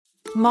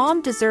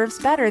Mom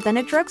deserves better than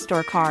a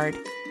drugstore card.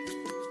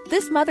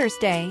 This Mother's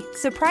Day,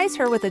 surprise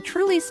her with a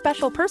truly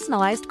special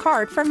personalized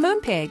card from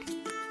Moonpig.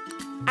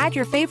 Add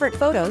your favorite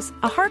photos,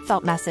 a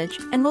heartfelt message,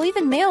 and we'll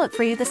even mail it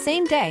for you the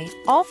same day,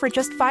 all for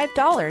just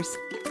 $5.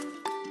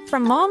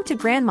 From mom to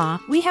grandma,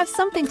 we have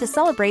something to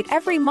celebrate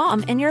every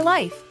mom in your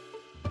life.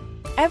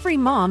 Every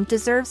mom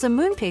deserves a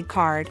Moonpig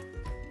card.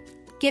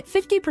 Get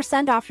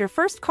 50% off your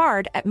first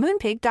card at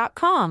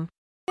moonpig.com.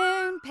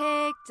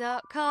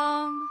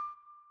 Moonpig.com.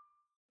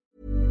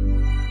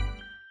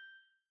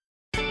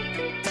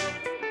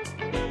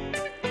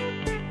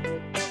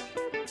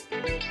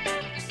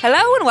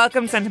 Hello and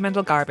welcome to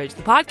Sentimental Garbage,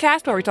 the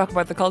podcast where we talk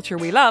about the culture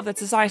we love that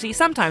society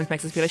sometimes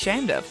makes us feel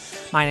ashamed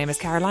of. My name is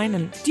Caroline,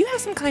 and do you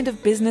have some kind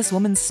of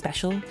businesswoman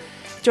special?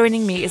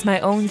 Joining me is my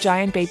own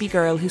giant baby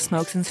girl who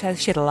smokes and says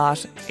shit a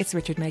lot. It's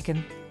Richard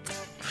Makin.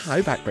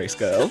 Hi, back brace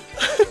girl.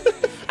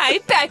 Hi,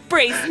 back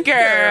brace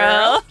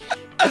girl.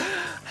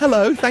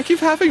 Hello, thank you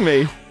for having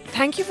me.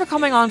 Thank you for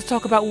coming on to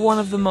talk about one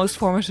of the most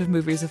formative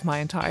movies of my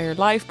entire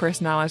life.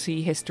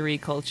 Personality, history,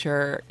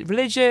 culture,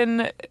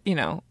 religion,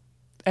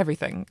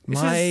 everything.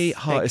 My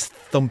heart is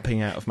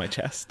thumping out of my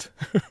chest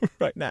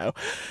right now.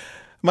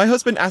 My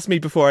husband asked me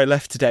before I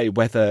left today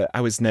whether I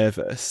was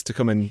nervous to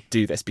come and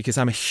do this because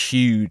I'm a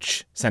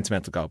huge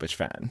Sentimental Garbage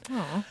fan.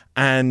 Aww.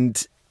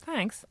 And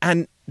thanks.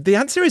 And the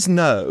answer is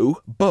no,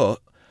 but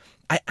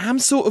I am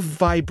sort of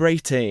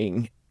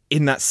vibrating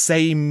in that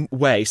same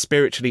way,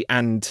 spiritually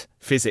and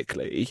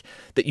physically,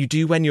 that you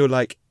do when you're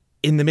like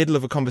in the middle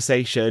of a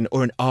conversation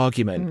or an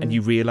argument and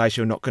you realise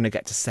you're not going to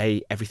get to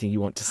say everything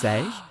you want to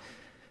say.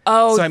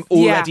 Oh, so I'm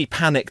already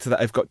panicked that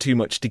I've got too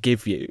much to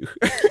give you.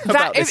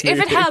 About if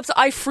it helps,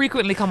 I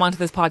frequently come onto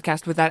this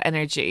podcast with that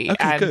energy,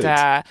 okay, and good.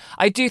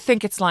 I do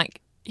think it's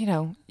like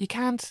you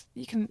can't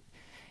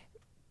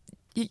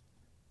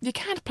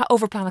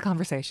overplan a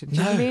conversation. Do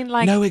you know what I mean?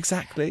 Like, no,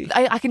 exactly.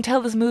 I can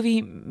tell this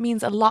movie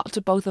means a lot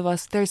to both of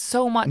us. There's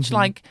so much.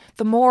 Like,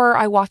 the more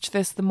I watch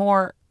this, the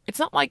more. It's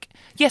not like,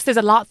 yes, there's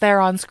a lot there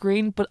on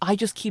screen, but I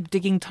just keep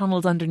digging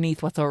tunnels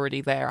underneath what's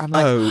already there. I'm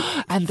like,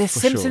 and this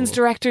Simpsons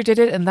director did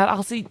it, and that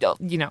I'll see,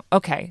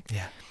 okay.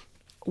 Yeah.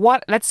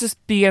 Let's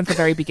just begin at the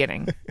very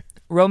beginning.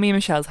 Romy and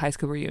Michelle's high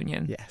school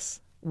reunion. Yes.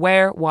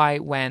 Where, why,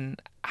 when,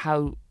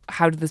 how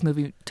did this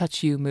movie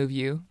touch you, move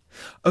you?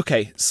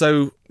 Okay,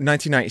 so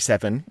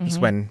 1997 is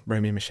when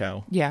Romy and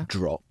Michelle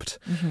dropped.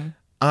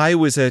 I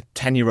was a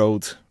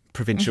 10-year-old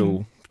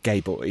provincial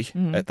gay boy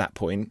at that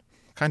point.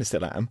 Kind of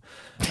still am.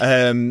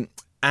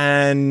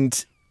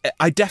 And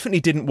I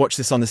definitely didn't watch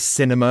this on the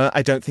cinema.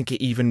 I don't think it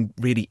even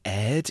really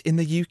aired in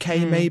the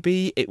UK,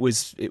 maybe. It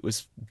was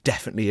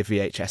definitely a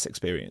VHS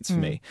experience for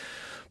me.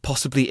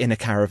 Possibly in a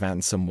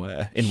caravan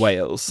somewhere in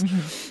Wales.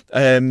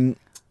 And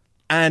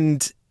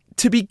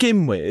to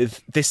begin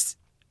with, this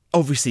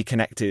obviously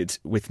connected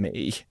with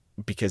me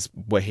because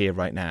we're here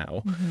right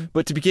now.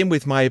 But to begin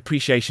with, my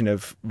appreciation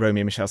of Romy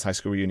and Michelle's high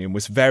school reunion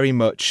was very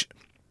much,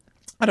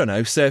 I don't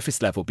know,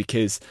 surface level,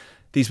 because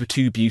these were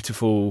two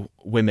beautiful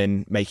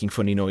women making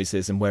funny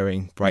noises and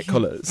wearing bright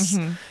colours.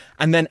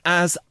 And then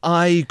as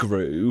I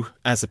grew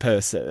as a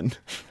person,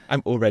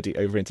 I'm already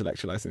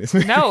over-intellectualising this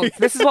movie. No,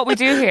 this is what we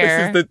do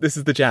here. This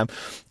is the jam.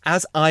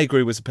 As I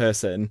grew as a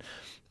person,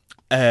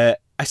 I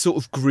sort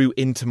of grew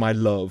into my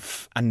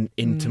love and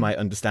into my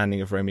understanding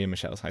of Romy and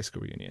Michelle's high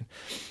school reunion.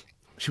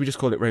 Should we just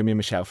call it Romy and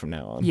Michelle from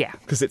now on? Yeah.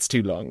 Because it's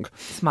too long.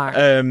 Smart.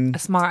 A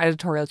smart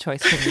editorial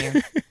choice from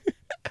you.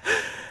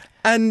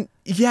 And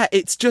yeah,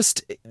 it's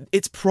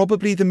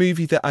probably the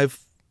movie that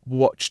I've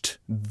watched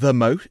the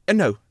most.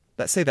 No,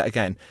 let's say that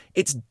again.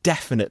 It's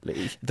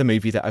definitely the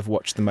movie that I've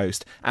watched the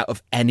most out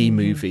of any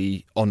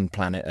movie on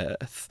planet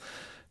Earth.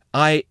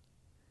 I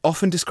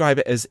often describe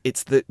it as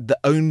it's the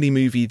only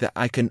movie that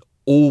I can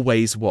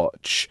always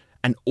watch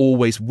and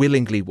always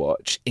willingly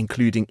watch,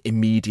 including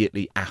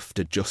immediately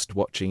after just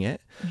watching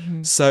it.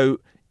 So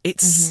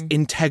it's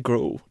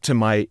integral to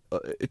my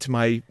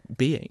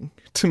being,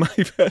 to my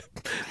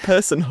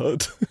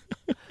personhood.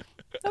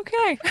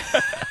 Okay.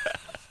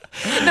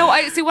 No,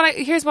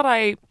 here's what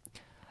I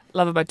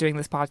love about doing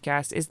this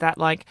podcast is that,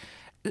 like,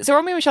 so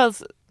Romy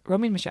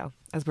and Michelle,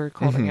 as we're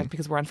calling it,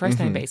 because we're on first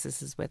name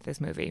basis is with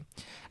this movie,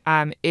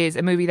 is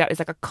a movie that is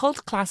like a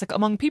cult classic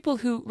among people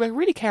who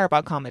really care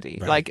about comedy.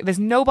 Right. Like, there's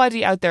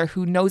nobody out there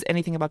who knows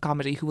anything about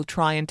comedy who will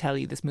try and tell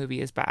you this movie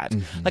is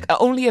bad. Like,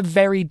 only a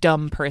very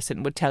dumb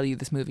person would tell you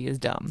this movie is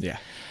dumb. Yeah.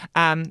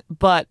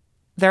 But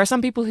there are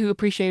some people who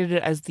appreciated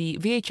it as the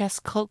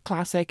VHS cult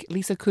classic,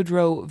 Lisa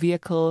Kudrow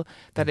vehicle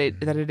that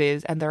it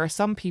is, and there are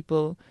some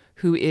people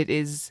who it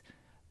is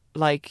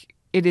like,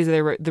 it is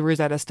the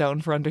Rosetta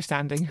Stone for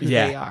understanding who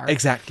they are.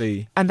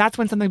 Exactly. And that's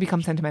when something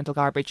becomes sentimental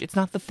garbage. It's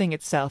not the thing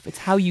itself, it's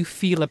how you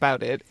feel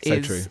about it. So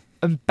is true.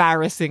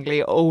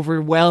 Embarrassingly,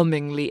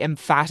 overwhelmingly,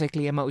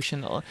 emphatically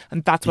emotional.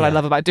 And that's what I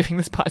love about doing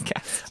this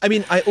podcast. I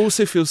mean, I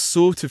also feel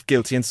sort of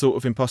guilty and sort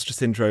of imposter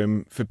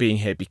syndrome for being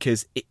here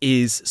because it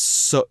is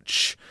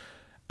such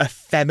a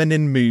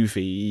feminine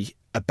movie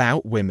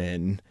about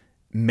women,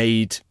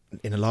 made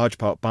in a large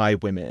part by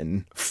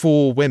women,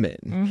 for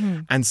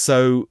women. And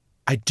so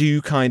I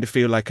do kind of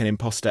feel like an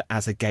imposter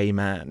as a gay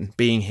man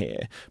being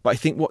here. But I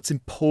think what's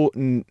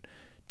important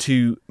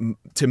to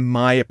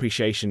my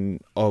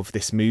appreciation of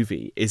this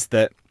movie is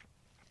that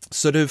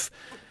sort of,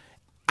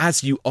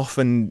 as you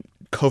often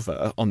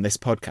cover on this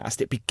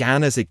podcast, it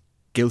began as a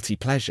guilty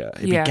pleasure.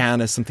 It began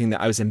as something that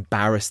I was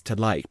embarrassed to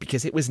like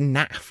because it was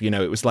naff,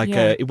 it was like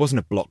it wasn't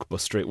a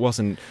blockbuster. It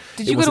wasn't.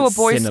 Did you go to a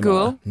boys' cinema.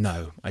 school?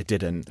 No, I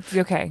didn't.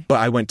 Okay.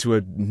 But I went to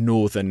a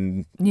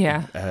northern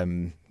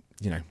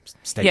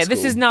state Yeah, school.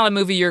 this is not a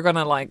movie you're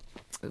gonna like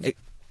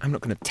I'm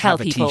not going to tell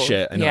have people. a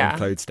t-shirt and on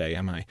clothes day,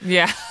 am I?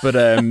 Yeah. But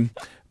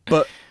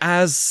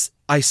as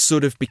I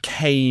sort of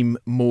became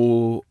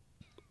more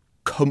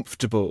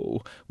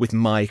comfortable with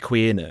my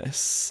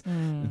queerness,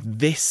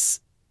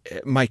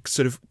 my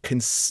sort of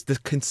the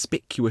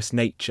conspicuous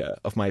nature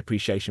of my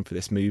appreciation for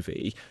this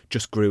movie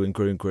just grew and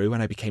grew and grew,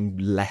 and I became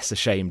less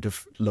ashamed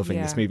of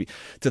loving this movie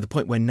to the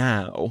point where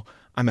now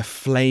I'm a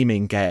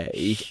flaming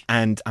gay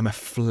and I'm a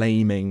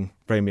flaming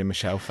Romy and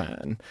Michele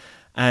fan,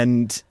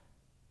 and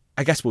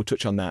I guess we'll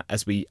touch on that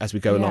as we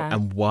go along,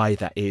 and why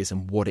that is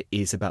and what it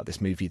is about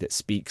this movie that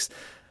speaks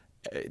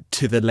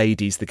to the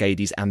ladies, the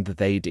gaydies, and the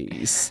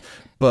theydies.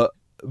 But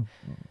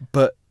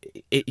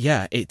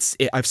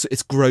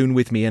it's grown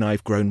with me, and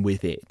I've grown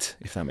with it.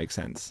 If that makes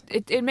sense.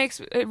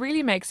 It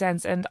really makes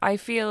sense, and I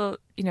feel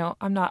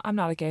I'm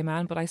not a gay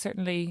man, but I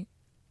certainly.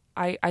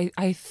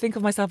 I think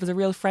of myself as a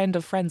real friend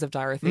of friends of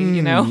Dorothy,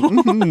 and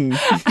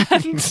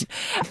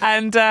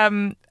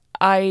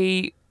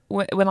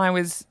when I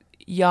was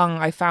young,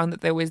 I found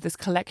that there was this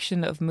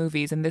collection of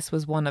movies, and this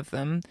was one of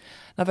them.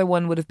 Another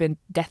one would have been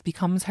Death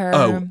Becomes Her.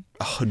 Oh,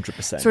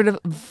 100%. Sort of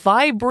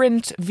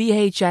vibrant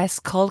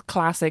VHS cult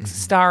classics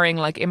starring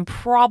like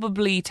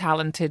improbably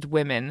talented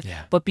women.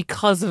 Yeah. But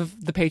because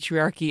of the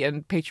patriarchy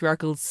and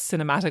patriarchal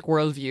cinematic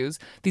worldviews,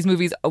 these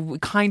movies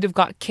kind of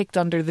got kicked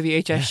under the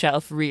VHS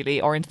shelf, really,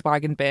 or into the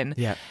bargain bin.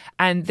 Yeah.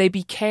 And they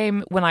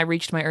became, when I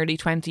reached my early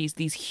 20s,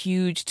 these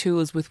huge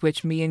tools with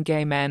which me and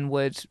gay men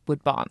would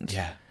bond.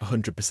 Yeah,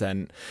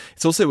 100%.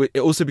 It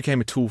also became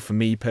a tool for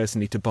me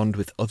personally to bond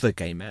with other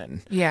gay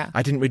men. Yeah.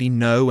 I didn't really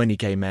know any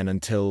gay men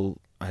until,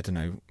 I don't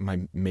know,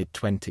 my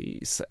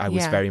mid-20s. I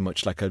was very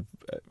much like a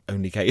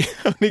only gay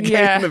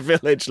in the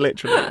village,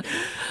 literally.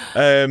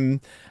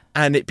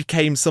 And it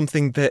became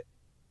something that,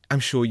 I'm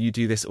sure you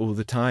do this all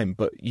the time,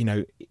 but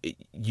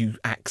you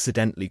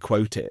accidentally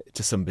quote it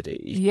to somebody.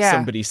 Yeah.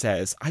 Somebody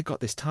says, I got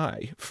this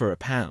tie for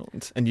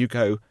 £1, and you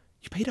go,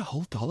 you paid a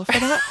whole $1 for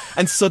that?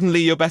 And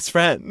suddenly you're best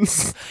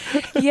friends.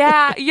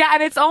 Yeah,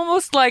 and it's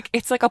almost like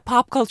it's like a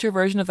pop culture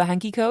version of the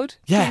hanky code.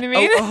 Yeah, you know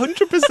what I mean?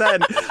 100%.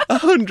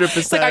 100%.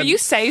 It's like, are you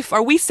safe?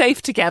 Are we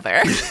safe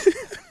together?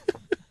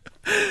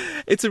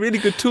 It's a really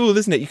good tool,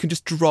 isn't it? You can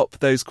just drop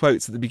those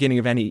quotes at the beginning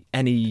of any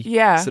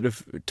sort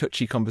of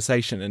touchy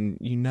conversation, and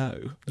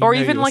or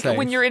even like safe.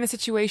 When you're in a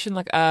situation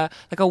like a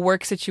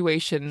work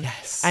situation,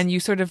 and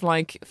you sort of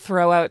like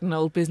throw out an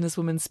old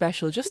businesswoman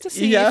special just to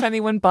see if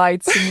anyone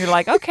bites, and you're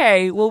like,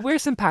 okay, well, we're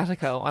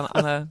simpatico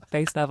on a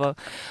base level.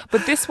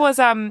 But this was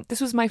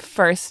my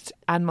first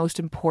and most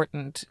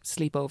important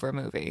sleepover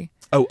movie.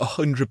 Oh,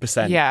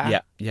 100%.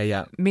 Yeah.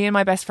 Me and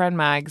my best friend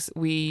Mags,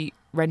 we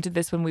rented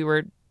this when we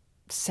were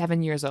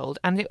 7 years old,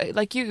 and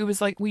it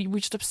was like we were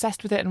just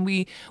obsessed with it, and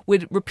we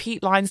would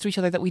repeat lines to each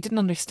other that we didn't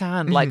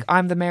understand, like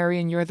I'm the Mary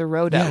and you're the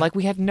Rhoda. Like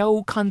we had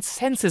no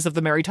consensus of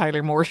the Mary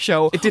Tyler Moore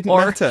Show. It didn't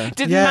matter.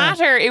 Didn't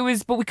matter. It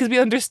was because we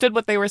understood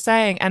what they were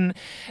saying. And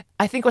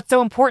I think what's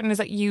so important is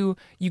that you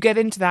get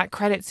into that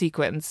credit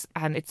sequence,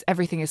 and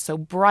everything is so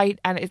bright,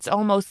 and it's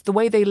almost the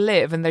way they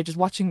live, and they're just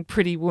watching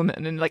Pretty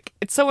Woman, and like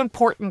it's so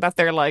important that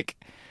they're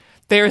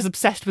as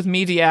obsessed with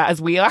media as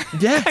we are,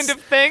 kind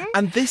of thing.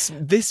 And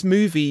this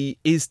movie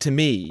is to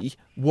me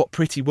what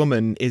Pretty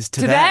Woman is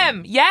to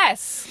them.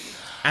 Yes.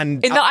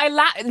 And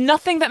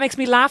nothing that makes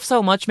me laugh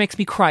so much makes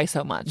me cry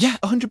so much. Yeah,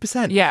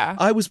 100%. Yeah.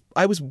 I was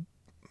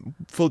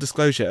full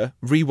disclosure,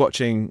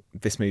 rewatching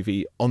this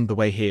movie on the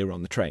way here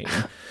on the train.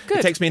 Good.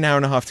 It takes me an hour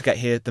and a half to get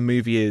here. The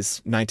movie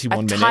is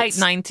 91 minutes. Tight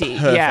 90.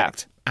 Perfect. Yeah.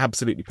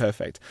 Absolutely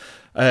perfect.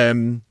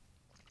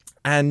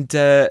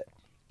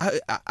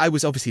 I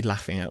was obviously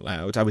laughing out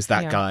loud. I was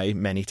that guy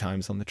many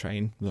times on the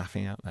train,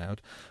 laughing out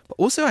loud. But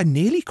also, I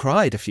nearly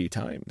cried a few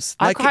times.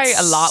 I cry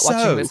a lot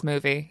watching this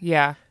movie.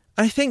 Yeah.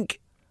 I think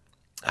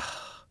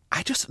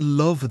I just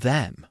love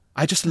them.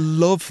 I just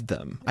love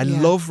them. I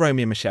love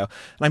Romy and Michele,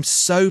 and I'm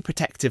so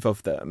protective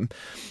of them.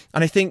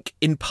 And I think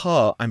in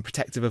part I'm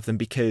protective of them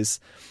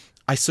because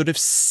I sort of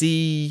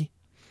see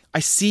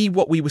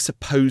what we were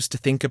supposed to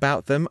think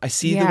about them. I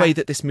see the way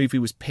that this movie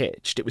was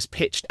pitched. It was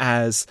pitched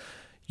as,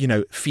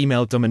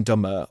 female Dumb and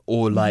Dumber,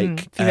 or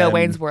like female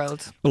Wayne's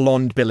World,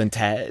 blonde Bill and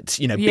Ted,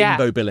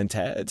 bimbo Bill and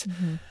Ted.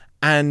 Mm-hmm.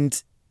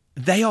 And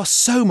they are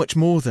so much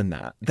more than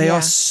that. They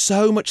are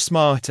so much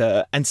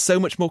smarter and so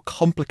much more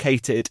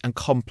complicated and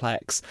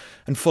complex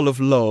and full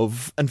of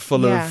love and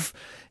full of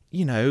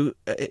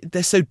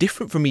they're so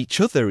different from each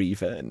other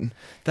even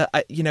that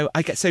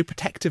I get so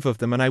protective of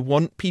them and I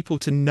want people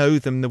to know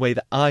them the way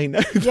that I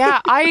know them.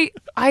 Yeah, I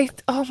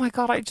oh my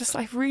God, I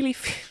really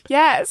feel,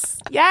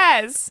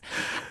 yes.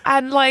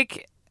 And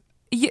like,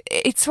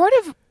 it sort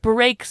of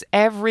breaks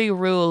every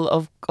rule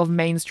of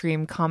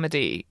mainstream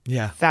comedy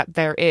that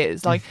there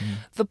is. Like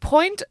the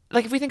point,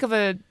 like if we think of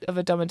a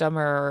Dumb and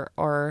Dumber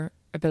or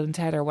a Bill and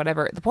Ted or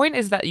whatever, the point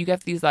is that you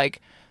get these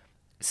like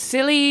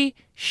silly,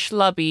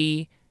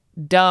 schlubby,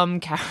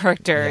 dumb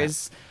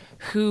characters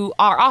who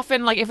are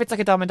often like, if it's like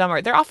a Dumb and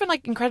Dumber, they're often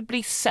like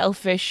incredibly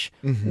selfish,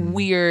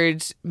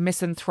 weird,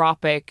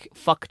 misanthropic,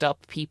 fucked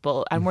up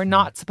people, and we're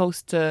not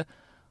supposed to.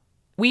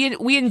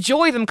 We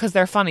enjoy them because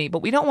they're funny,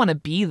 but we don't want to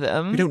be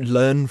them. We don't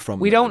learn from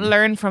them. We don't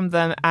learn from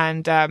them,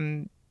 and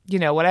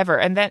whatever.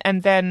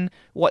 And then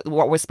what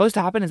was supposed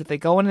to happen is that they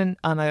go on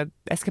a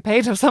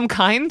escapade of some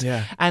kind,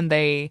 and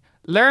they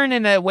learn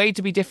in a way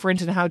to be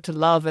different and how to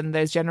love, and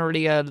there's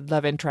generally a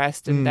love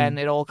interest, and then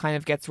it all kind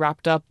of gets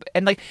wrapped up.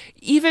 And like,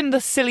 even the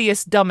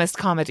silliest, dumbest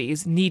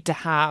comedies need to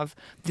have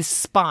this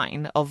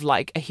spine of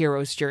like a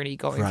hero's journey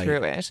going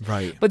through it.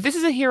 Right. But this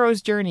is a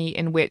hero's journey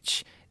in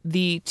which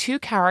the two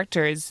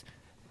characters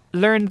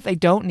learn that they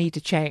don't need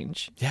to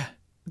change. Yeah.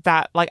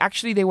 That like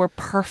actually they were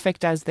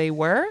perfect as they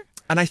were.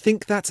 And I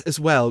think that's as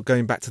well,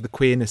 going back to the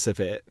queerness of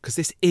it, because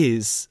this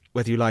is,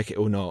 whether you like it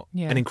or not,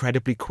 an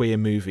incredibly queer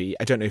movie.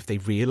 I don't know if they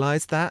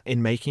realised that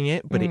in making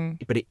it, but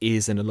it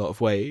is in a lot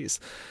of ways.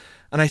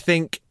 And I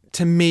think,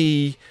 to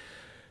me,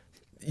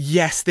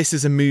 yes, this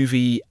is a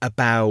movie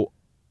about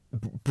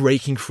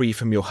breaking free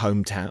from your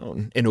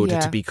hometown in order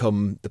to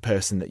become the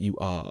person that you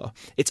are.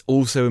 It's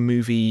also a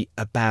movie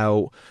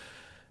about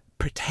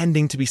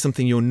pretending to be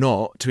something you're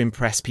not to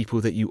impress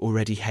people that you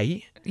already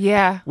hate.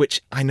 Yeah.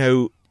 Which I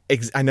know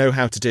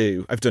how to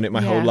do. I've done it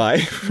my whole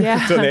life.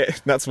 I've done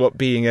it. That's what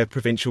being a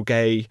provincial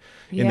gay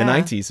in the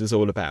 90s was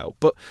all about.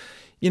 But,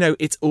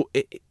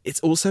 it's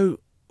also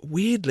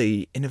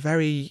weirdly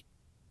it's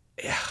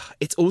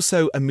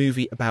also a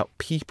movie about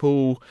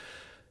people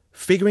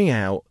figuring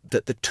out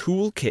that the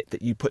toolkit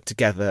that you put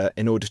together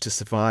in order to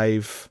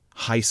survive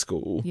high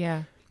school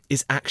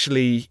is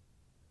actually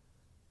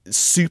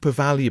super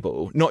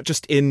valuable, not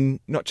just in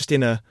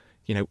a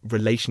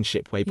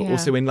relationship way, but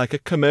also in like a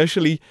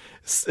commercially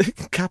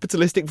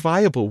capitalistic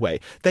viable way.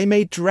 They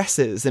made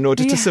dresses in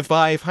order to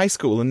survive high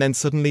school, and then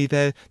suddenly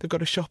they've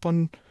got a shop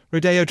on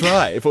Rodeo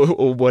Drive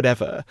or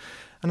whatever.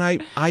 And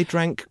I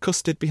drank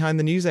custard behind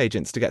the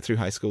newsagents to get through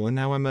high school, and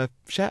now I'm a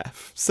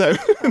chef. So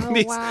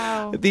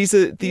these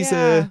are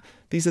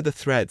the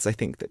threads, I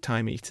think, that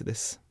tie me to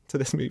this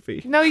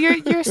movie. No,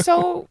 you're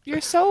so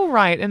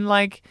right. And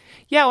like,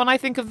 when I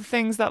think of the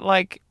things that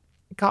like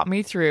got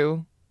me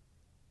through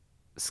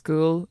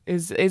school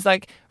is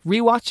like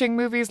rewatching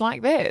movies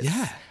like this.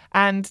 Yeah.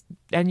 And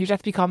Your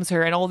Death Becomes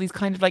Her, and all these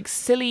kind of like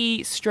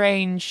silly,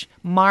 strange,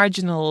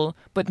 marginal,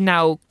 but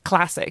now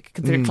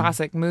considered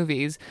classic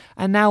movies.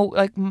 And now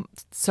like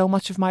so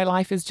much of my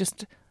life is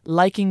just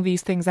liking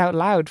these things out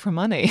loud for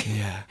money.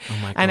 Yeah. Oh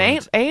my God.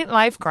 And ain't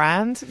life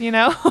grand,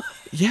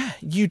 Yeah,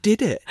 you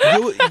did it.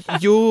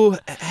 You're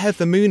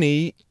Heather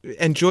Mooney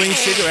enjoying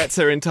cigarettes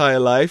her entire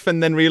life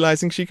and then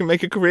realising she can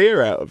make a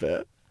career out of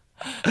it.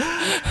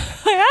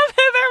 I am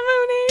Heather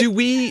Mooney.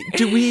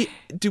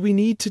 Do we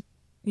need to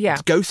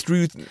go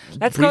through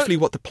briefly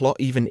what the plot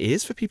even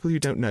is for people who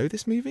don't know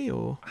this movie?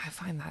 Or I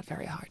find that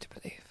very hard to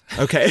believe.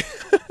 Okay.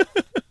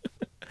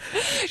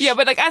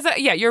 But like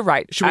you're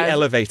right. Should we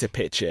elevator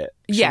pitch it?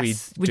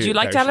 Yes. Would you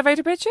like to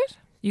elevator pitch it?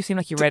 You seem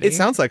like you're ready. It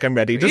sounds like I'm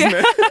ready, doesn't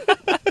it?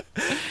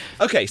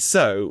 Okay,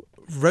 so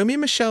Romy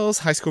and Michele's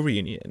high school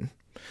reunion,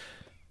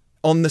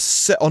 on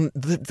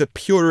the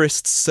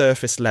purest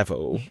surface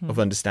level of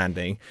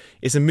understanding,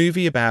 is a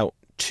movie about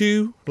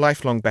two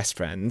lifelong best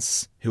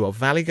friends who are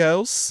Valley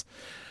Girls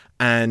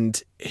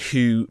and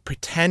who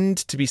pretend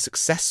to be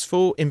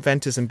successful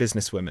inventors and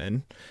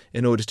businesswomen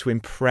in order to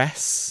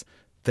impress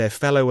their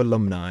fellow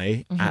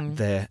alumni at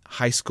their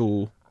high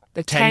school,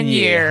 the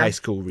 10-year high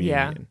school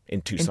reunion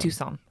in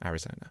Tucson,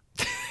 Arizona.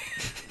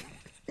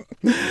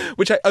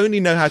 Which I only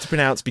know how to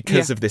pronounce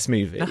because of this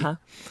movie.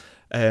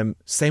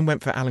 Same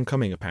went for Alan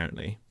Cumming,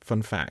 apparently.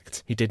 Fun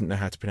fact. He didn't know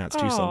how to pronounce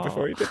Tucson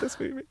before he did this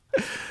movie.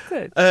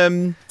 Good.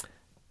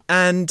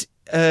 And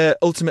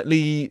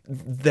ultimately,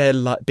 their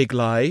big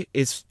lie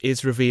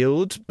is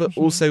revealed. But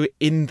also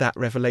in that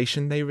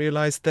revelation, they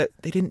realised that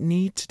they didn't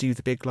need to do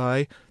the big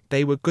lie.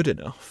 They were good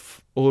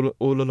enough all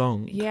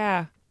along.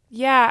 Yeah.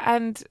 Yeah.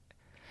 And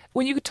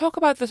when you talk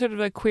about the sort of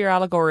like queer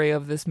allegory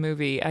of this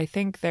movie, I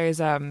think there's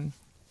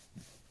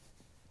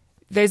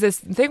this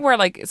thing where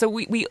like, so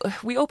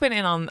we open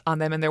in on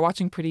them and they're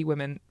watching Pretty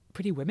Women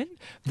pretty women.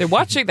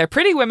 They're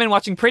pretty women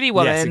watching Pretty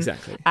Woman. Yes,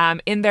 exactly.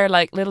 In their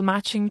like little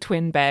matching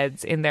twin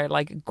beds in their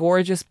like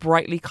gorgeous,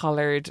 brightly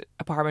coloured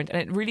apartment,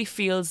 and it really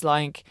feels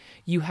like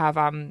you have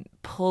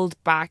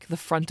pulled back the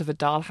front of a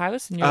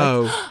dollhouse, and you're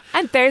like,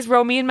 and there's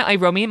Romy and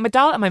my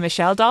doll and my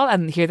Michele doll,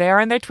 and here they are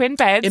in their twin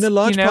beds. In a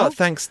large part,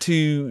 thanks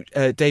to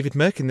David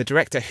Makin, the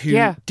director,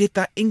 who did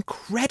that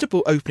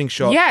incredible opening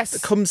shot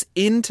that comes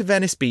into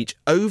Venice Beach,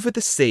 over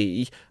the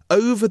sea,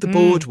 over the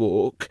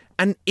boardwalk,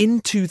 and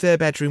into their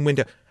bedroom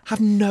window. Have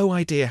no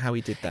idea how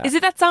he did that. Is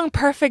it that song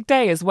 "Perfect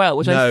Day" as well?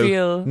 Which I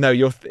feel. No,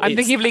 I'm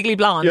thinking of Legally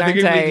Blonde. You're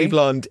thinking of Legally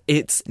Blonde.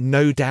 It's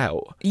No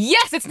Doubt.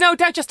 Yes, it's No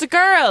Doubt, Just a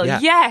Girl. Yeah.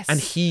 Yes, and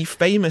he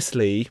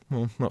famously,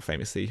 well, not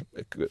famously,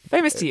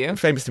 famous to you,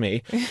 famous to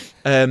me.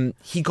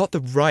 He got the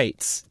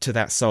rights to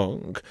that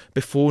song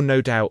before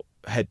No Doubt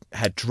had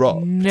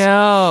dropped.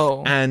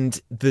 No,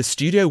 and the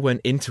studio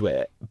weren't into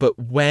it. But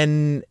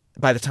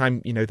by the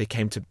time, they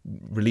came to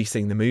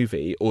releasing the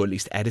movie, or at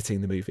least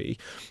editing the movie,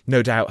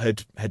 No Doubt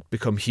had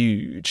become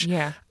huge.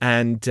 Yeah.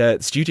 And the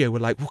studio were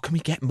like, well, can we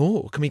get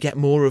more? Can we get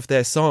more of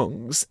their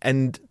songs?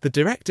 And the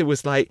director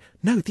was like,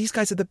 no, these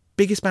guys are the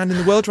biggest band in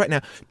the world right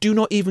now. Do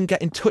not even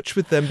get in touch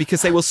with them,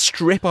 because they will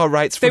strip our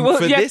rights for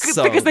this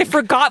song. Because they've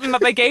forgotten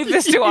that they gave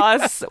this to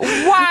us.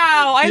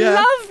 Wow, I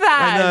love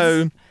that. I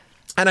know.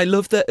 And I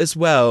love that as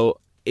well.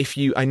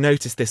 I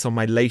noticed this on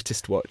my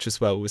latest watch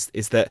as well,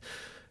 is that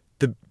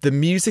the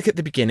music at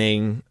the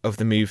beginning of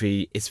the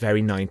movie is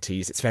very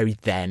 90s. It's very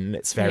then.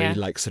 It's very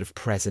like sort of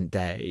present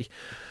day.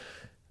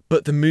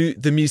 But the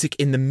music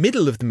in the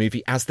middle of the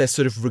movie, as they're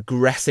sort of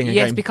regressing and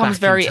going becomes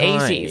back very in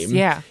time, 80s.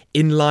 Yeah,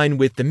 in line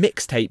with the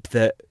mixtape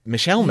that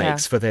Michele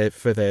makes for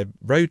their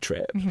road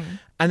trip. Mm-hmm.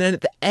 And then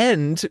at the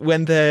end,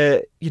 when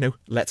they're,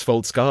 let's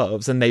fold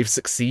scarves, and they've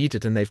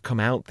succeeded and they've come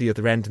out the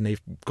other end and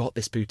they've got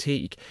this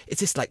boutique, it's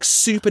this like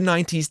super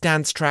 90s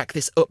dance track,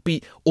 this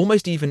upbeat,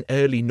 almost even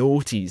early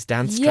noughties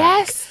dance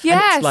track. Yes.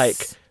 And it's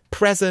like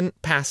present,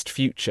 past,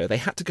 future. They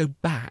had to go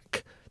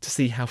back to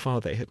see how far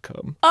they had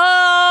come.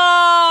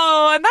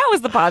 Oh, and that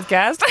was the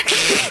podcast.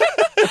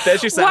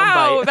 There's your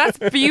soundbite. Wow, that's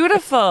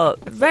beautiful.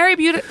 Very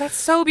beautiful. That's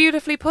so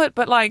beautifully put.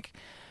 But like,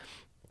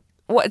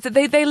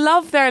 they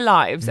love their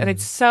lives, and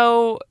it's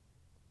so.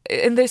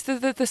 And there's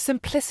the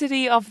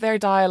simplicity of their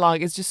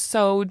dialogue is just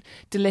so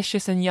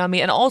delicious and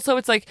yummy. And also,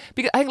 it's like,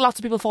 because I think lots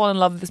of people fall in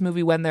love with this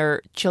movie when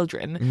they're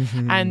children,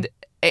 and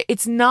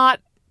it's not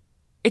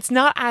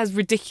as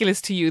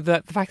ridiculous to you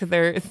that the fact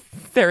that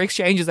their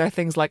exchanges are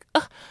things like,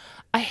 oh,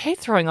 I hate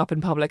throwing up in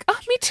public. Oh,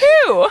 me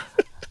too.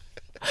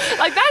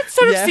 Like, that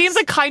sort of seems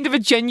like kind of a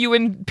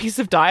genuine piece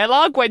of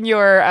dialogue when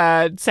you're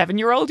a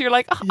 7-year-old. You're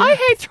like, oh, I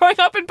hate throwing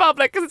up in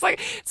public, because it's like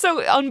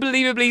so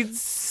unbelievably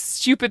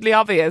stupidly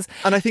obvious.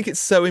 And I think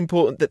it's so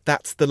important that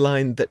that's the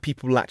line that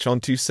people latch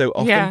onto so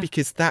often,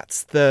 because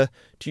that's the...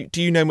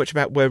 Do you know much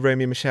about where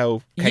Romy and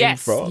Michele came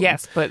from?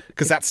 Yes, but...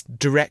 Because that's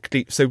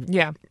directly... So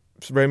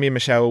Romy and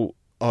Michele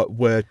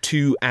were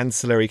two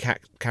ancillary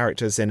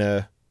characters in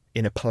a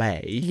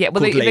play. Yeah,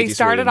 well, they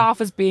started off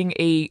as being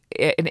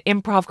an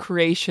improv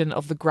creation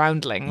of the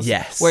Groundlings.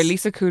 Yes. Where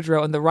Lisa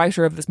Kudrow and the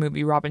writer of this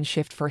movie, Robin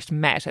Shift, first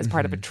met as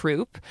part of a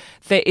troupe.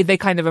 They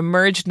kind of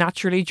emerged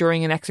naturally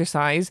during an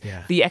exercise.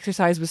 Yeah. The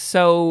exercise was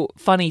so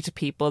funny to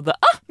people that,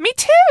 me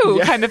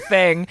too, kind of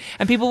thing.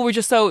 And people were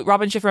just so,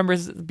 Robin Shift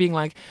remembers being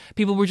like,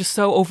 people were just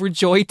so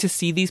overjoyed to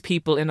see these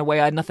people in a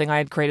way nothing I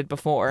had created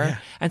before. Yeah.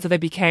 And so they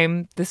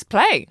became this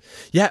play.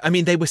 Yeah, I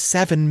mean, they were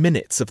 7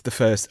 minutes of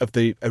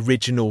the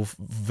original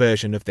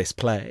version of this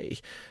play,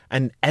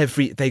 and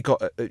they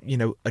got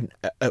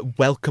a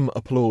welcome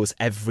applause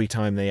every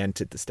time they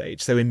entered the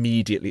stage. So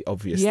immediately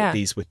obvious that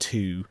these were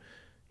two,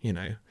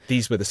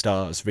 these were the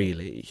stars,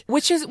 really.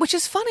 Which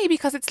is funny,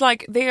 because it's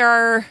like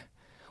we're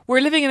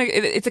living in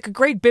it's like a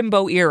great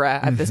bimbo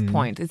era at this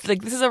point. It's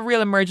like this is a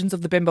real emergence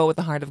of the bimbo with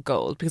the heart of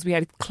gold, because we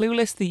had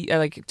Clueless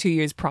like 2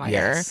 years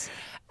prior,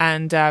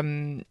 and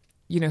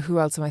who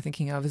else am I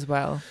thinking of as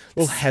well?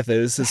 Well,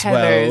 Heathers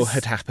well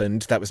had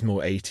happened. That was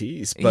more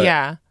 80s.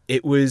 But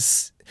it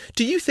was...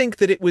 Do you think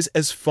that it was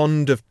as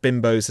fond of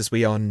bimbos as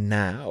we are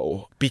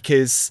now?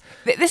 Because...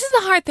 This is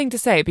a hard thing to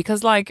say,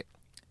 because, like...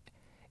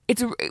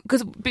 It's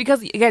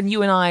because again,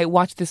 you and I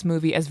watched this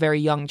movie as very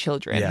young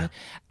children.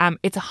 Yeah.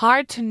 It's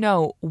hard to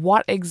know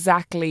what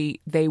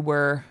exactly they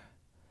were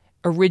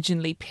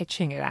originally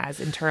pitching it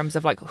as, in terms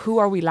of like, who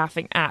are we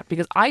laughing at?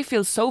 Because I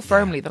feel so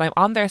firmly that I'm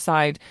on their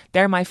side.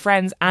 They're my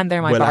friends and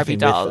they're my Barbie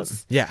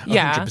dolls. Yeah,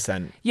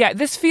 100%. Yeah,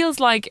 this feels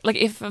like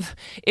if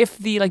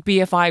the like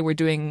BFI were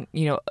doing,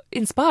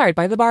 inspired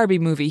by the Barbie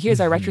movie, here's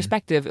our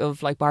retrospective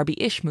of like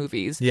Barbie-ish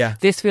movies. Yeah.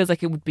 This feels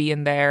like it would be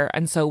in there,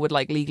 and so would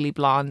like Legally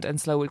Blonde, and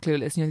so would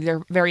Clueless.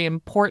 They're very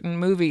important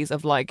movies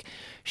of like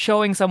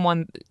showing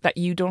someone that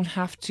you don't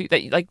have to,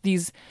 that like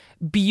these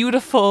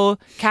beautiful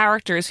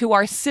characters who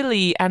are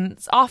silly and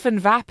often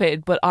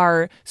vapid, but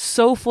are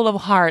so full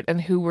of heart,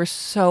 and who we're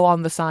so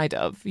on the side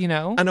of,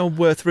 and are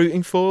worth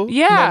rooting for,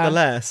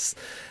 nonetheless.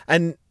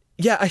 And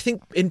I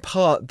think in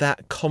part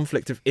that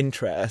conflict of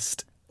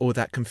interest, or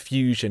that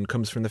confusion,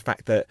 comes from the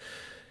fact that,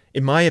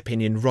 in my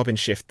opinion, Robin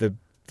Shift,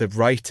 the the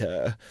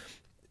writer,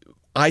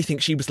 I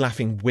think she was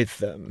laughing with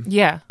them.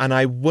 Yeah. And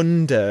I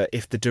wonder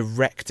if the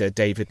director,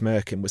 David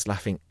Merkin, was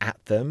laughing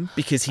at them,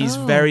 because he's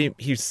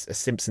a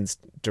Simpsons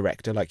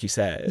director, like you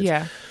said.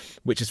 Yeah.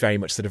 Which is very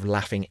much sort of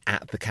laughing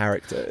at the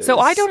characters. So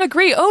I don't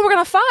agree. Oh, we're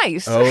going to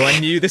fight. Oh, I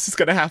knew this was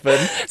going to happen.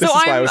 This is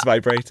why I was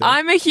vibrating.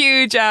 I'm a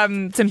huge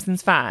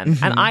Simpsons fan.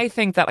 And I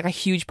think that like a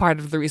huge part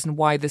of the reason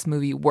why this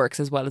movie works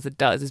as well as it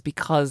does is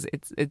because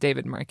it's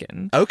David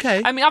Merkin.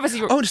 Okay. I mean,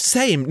 obviously... Oh,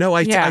 same. No,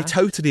 I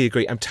totally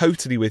agree. I'm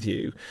totally with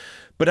you.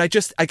 But I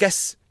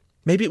guess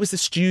maybe it was the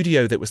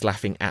studio that was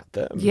laughing at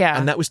them. Yeah.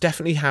 And that was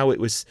definitely how it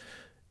was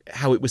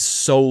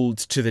sold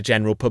to the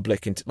general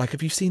public. And like,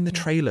 have you seen the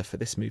trailer for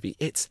this movie?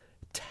 It's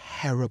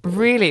terrible.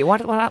 Really?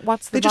 What's the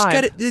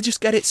vibe? They just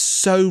get it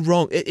so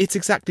wrong. It's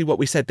exactly what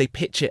we said. They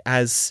pitch it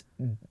as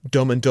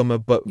Dumb and Dumber,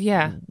 but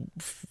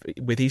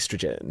with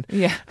estrogen.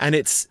 Yeah. And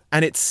it's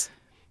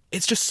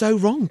just so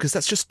wrong, because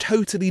that's just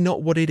totally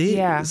not what it is.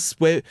 Yeah.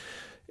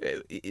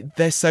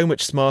 They're so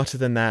much smarter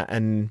than that,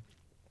 and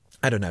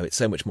I don't know, it's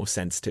so much more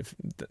sensitive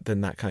than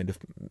that kind of,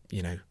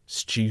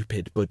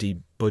 stupid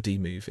buddy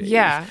movie.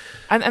 Yeah.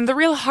 And the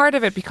real heart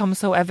of it becomes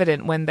so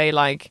evident when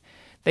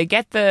they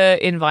get the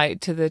invite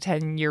to the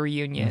 10-year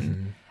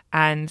reunion,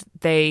 and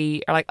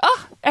they are like,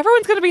 oh,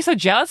 everyone's going to be so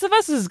jealous of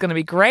us. This is going to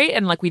be great.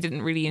 And like, we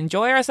didn't really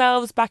enjoy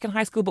ourselves back in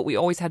high school, but we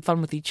always had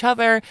fun with each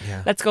other.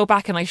 Yeah. Let's go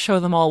back and like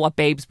show them all what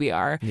babes we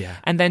are. Yeah.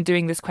 And then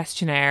doing this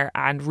questionnaire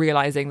and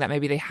realizing that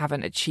maybe they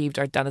haven't achieved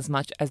or done as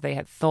much as they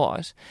had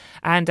thought.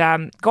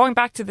 And going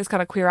back to this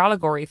kind of queer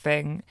allegory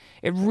thing,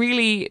 it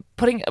really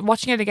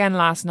watching it again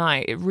last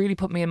night, it really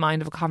put me in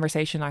mind of a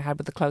conversation I had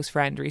with a close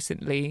friend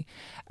recently,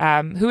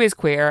 who is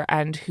queer,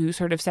 and who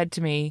sort of said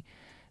to me,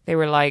 they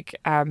were like,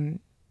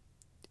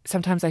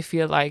 sometimes I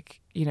feel like,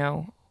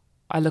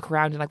 I look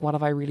around and like, what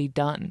have I really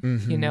done?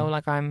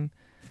 Like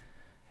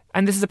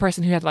and this is a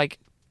person who had like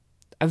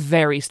a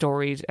very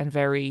storied and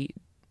very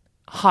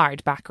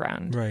hard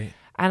background. Right.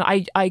 And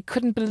I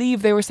couldn't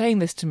believe they were saying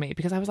this to me,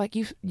 because I was like,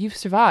 you've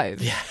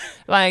survived. Yeah.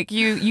 Like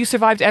you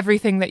survived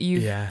everything that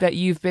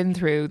you've been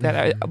through,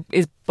 that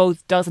is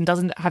both does and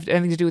doesn't have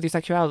anything to do with your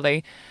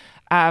sexuality.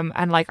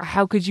 And like,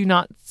 how could you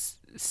not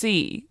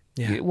see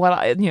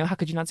how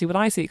could you not see what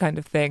I see, kind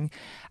of thing.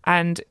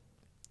 And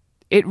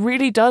it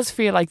really does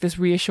feel like this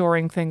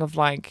reassuring thing of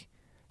like,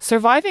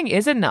 surviving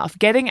is enough.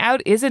 Getting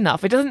out is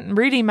enough. It doesn't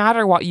really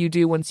matter what you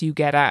do once you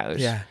get out.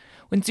 Yeah.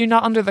 Once you're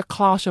not under the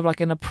cloche of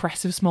like an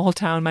oppressive small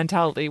town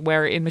mentality,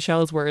 where in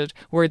Michelle's words,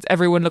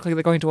 everyone look like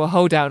they're going to a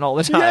hoedown all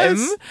the time.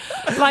 Yes.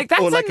 Like,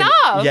 that's like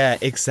enough. Yeah,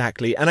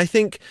 exactly. And I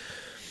think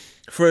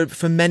for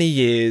many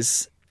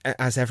years,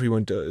 as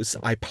everyone does,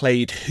 I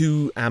played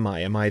who am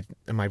I? Am I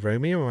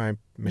Romy or am I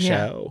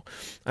Michele? Yeah.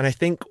 And I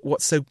think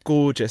what's so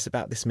gorgeous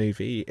about this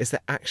movie is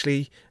that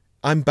actually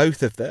I'm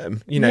both of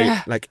them.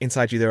 Like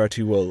inside you there are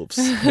two wolves.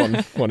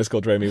 One is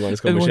called Romy, one is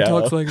called Michele.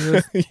 Everyone talks like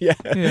this.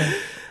 Yeah.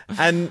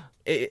 And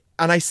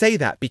I say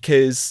that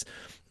because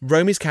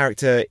Romy's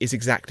character is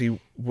exactly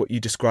what you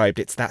described.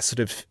 It's that sort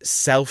of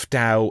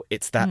self-doubt.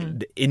 It's that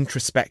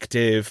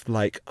introspective,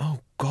 like, oh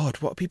God,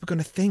 what are people going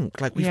to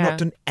think? Like, we've not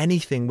done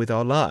anything with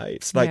our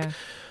lives. Like,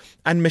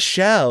 and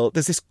Michele,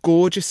 there's this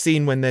gorgeous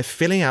scene when they're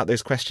filling out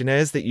those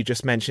questionnaires that you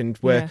just mentioned,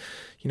 where,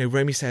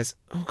 Romy says,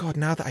 oh God,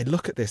 now that I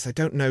look at this, I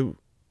don't know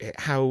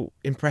how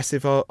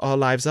impressive our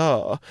lives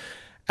are.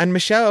 And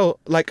Michele,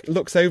 like,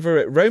 looks over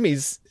at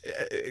Romy's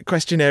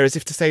questionnaire as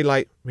if to say,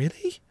 like,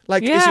 really?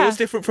 Like, is yours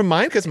different from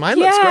mine? Because mine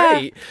looks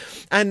great.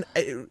 And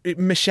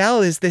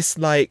Michele is this,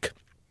 like,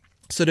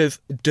 sort of,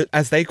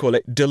 as they call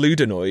it,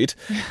 deludinoid,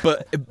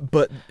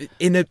 but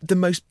in the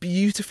most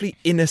beautifully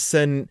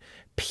innocent,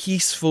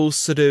 peaceful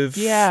sort of,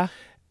 I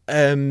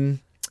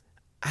don't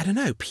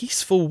know,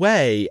 peaceful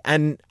way.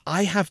 And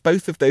I have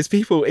both of those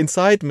people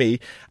inside me.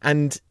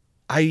 And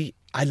I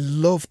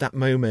love that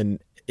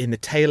moment in the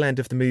tail end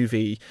of the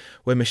movie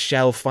where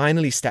Michele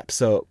finally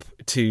steps up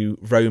to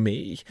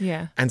Romy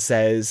and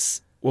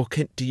says, well,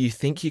 do you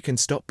think you can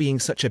stop being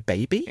such a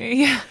baby?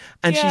 Yeah.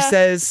 And she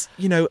says,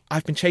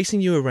 I've been chasing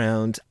you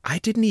around. I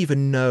didn't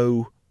even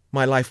know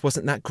my life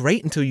wasn't that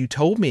great until you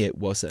told me it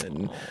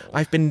wasn't.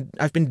 I've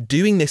been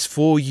doing this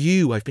for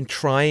you. I've been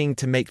trying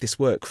to make this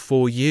work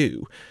for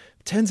you.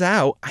 Turns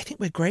out, I think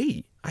we're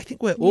great. I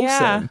think we're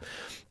awesome.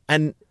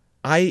 And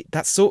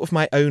that's sort of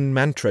my own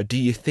mantra. Do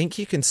you think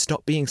you can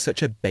stop being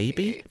such a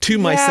baby? To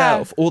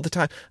myself all the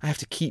time. I have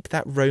to keep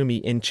that Romy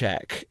in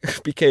check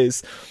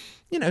because,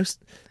 there's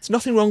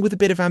nothing wrong with a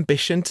bit of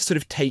ambition to sort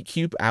of take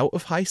you out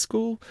of high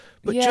school.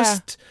 But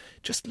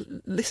just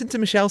listen to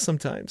Michele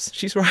sometimes.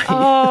 She's right.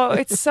 Oh,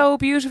 it's so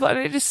beautiful. And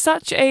it is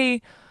such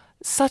a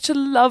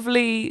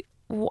lovely,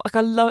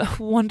 like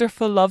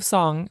wonderful love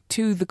song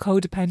to the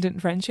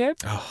codependent friendship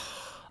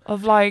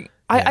of like,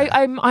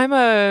 I'm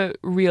a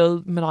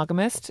real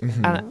monogamist,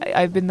 and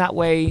I've been that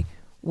way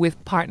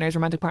with partners,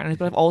 romantic partners,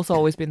 but I've also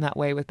always been that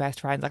way with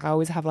best friends. Like, I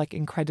always have like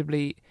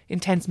incredibly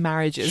intense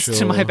marriages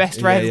to my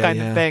best friends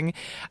kind of thing.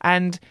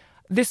 And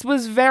this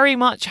was very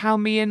much how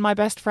me and my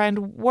best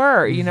friend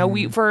were. You know,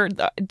 we for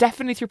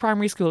definitely through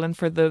primary school and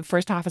for the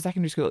first half of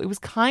secondary school, it was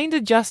kind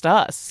of just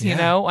us, you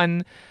know,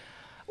 and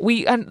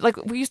we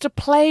used to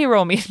play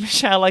Romy and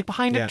Michele like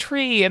behind a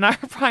tree in our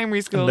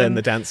primary school, and then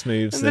the dance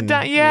moves, and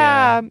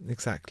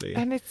exactly.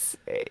 And it's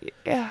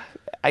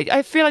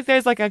I feel like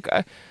there's like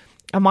a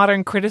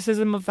modern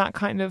criticism of that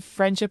kind of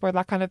friendship or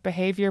that kind of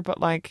behavior, but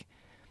like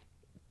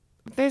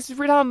there's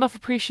not enough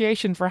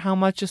appreciation for how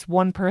much just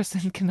one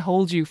person can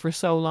hold you for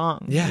so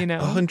long. Yeah, you know,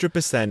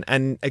 100%.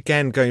 And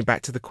again, going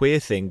back to the queer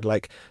thing,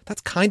 like that's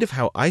kind of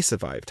how I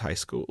survived high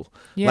school.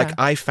 Yeah. Like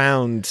I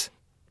found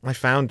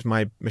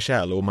my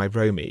Michele or my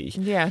Romy.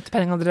 Yeah,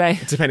 depending on the day.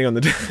 Depending on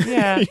the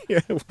day.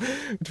 Yeah.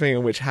 Depending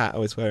on which hat I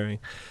was wearing.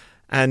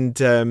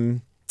 And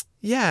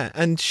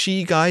and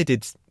she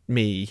guided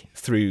me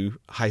through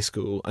high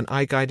school and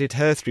I guided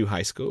her through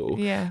high school.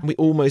 Yeah. And we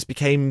almost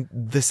became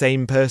the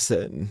same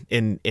person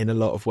in a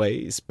lot of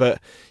ways. But,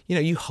 you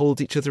know, you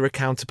hold each other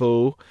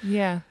accountable.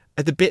 Yeah.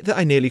 The bit that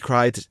I nearly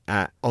cried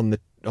at on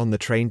the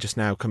train just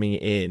now coming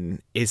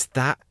in is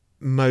that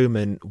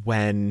moment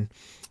when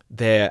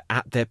they're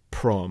at their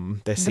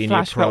prom, their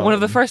senior prom. One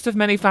of the first of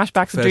many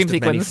flashbacks of Dream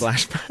Sequence.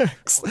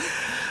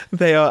 Flashbacks.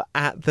 They are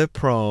at the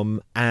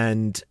prom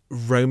and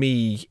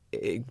Romy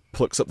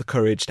plucks up the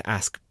courage to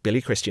ask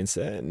Billy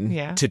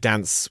Christensen to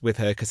dance with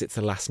her because it's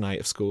the last night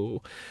of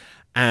school.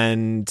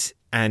 And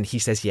he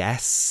says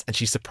yes. And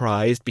she's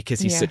surprised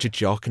because he's such a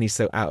jock and he's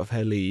so out of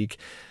her league.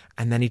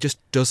 And then he just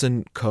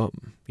doesn't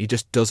come. He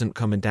just doesn't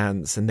come and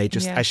dance. And they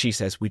just, as she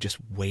says, we just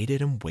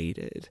waited and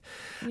waited.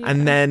 Yeah.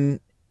 And then,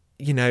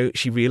 you know,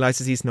 she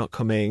realizes he's not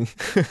coming.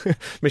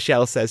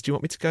 Michele says, do you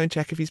want me to go and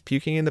check if he's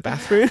puking in the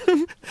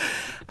bathroom?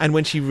 And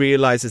when she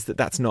realizes that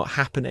that's not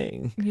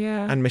happening.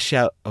 Yeah. And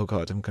Michele, oh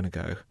God, I'm going to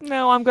go.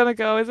 No, I'm going to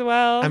go as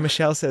well. And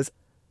Michele says,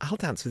 I'll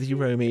dance with you,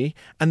 Romy.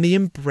 And the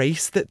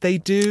embrace that they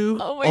do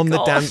on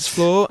the dance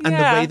floor and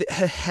the way that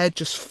her head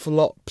just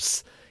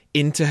flops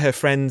into her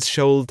friend's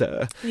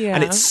shoulder. Yeah.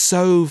 And it's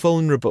so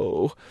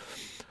vulnerable.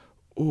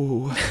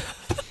 Ooh.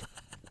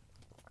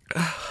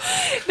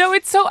 No,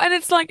 it's so, and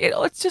it's like it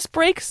just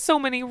breaks so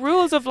many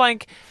rules of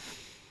like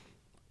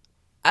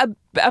a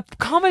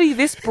comedy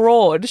this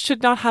broad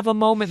should not have a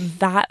moment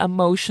that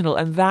emotional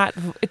and that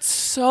it's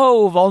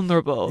so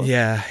vulnerable.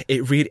 Yeah,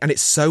 it really, and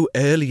it's so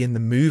early in the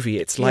movie.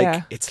 It's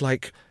like it's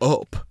like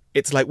Up.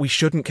 It's like we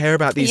shouldn't care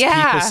about these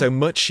people so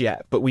much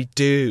yet, but we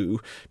do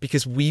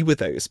because we were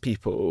those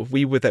people.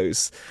 We were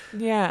those.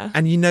 Yeah.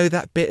 And you know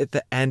that bit at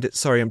the end.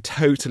 Sorry, I'm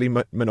totally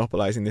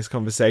monopolizing this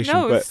conversation.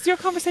 No, but it's your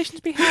conversation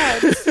to be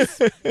had.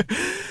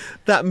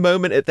 That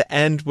moment at the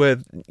end where,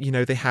 you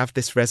know, they have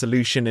this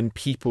resolution and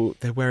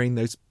they're wearing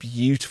those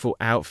beautiful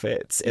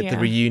outfits at the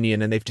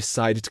reunion and they've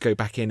decided to go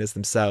back in as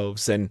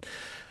themselves and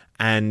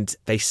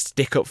they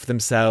stick up for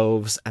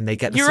themselves and they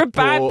get the support.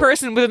 You're a bad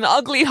person with an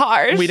ugly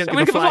heart. We don't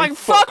give a flying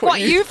fuck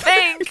what you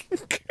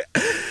think.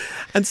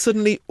 And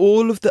suddenly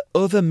all of the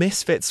other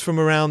misfits from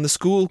around the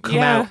school come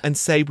out and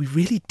say, we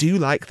really do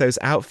like those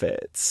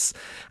outfits.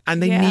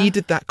 And they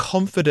needed that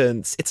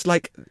confidence. It's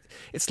like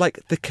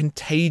the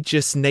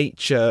contagious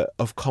nature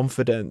of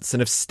confidence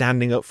and of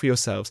standing up for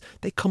yourselves.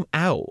 They come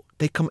out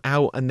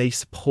and they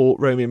support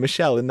Romy and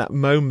Michele in that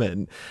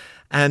moment.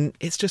 And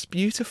it's just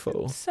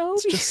beautiful.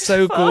 It's just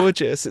so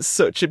gorgeous. It's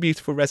such a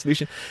beautiful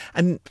resolution.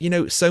 And, you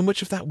know, so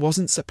much of that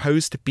wasn't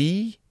supposed to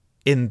be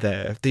in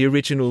there. The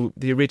original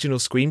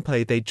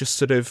screenplay, they just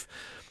sort of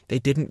they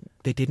didn't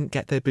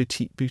get their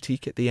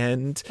boutique at the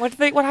end. What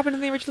happened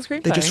in the original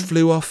screenplay? They just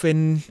flew off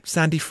in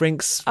Sandy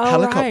Frink's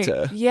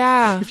helicopter. Right.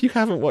 Yeah. If you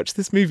haven't watched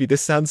this movie,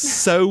 this sounds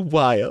so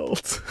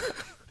wild.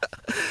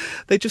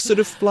 They just sort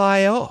of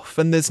fly off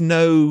and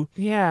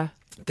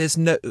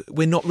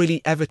we're not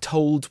really ever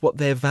told what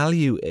their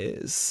value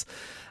is.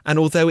 And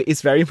although it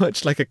is very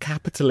much like a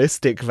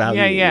capitalistic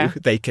value,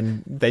 they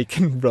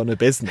can run a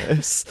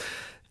business.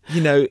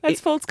 You know,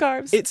 that's false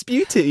scarves. It's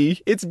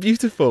beauty. It's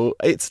beautiful.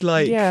 It's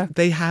like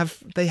they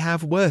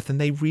have worth and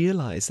they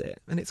realize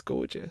it, and it's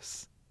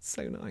gorgeous. It's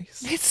so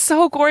nice. It's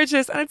so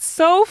gorgeous and it's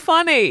so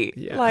funny.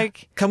 Yeah.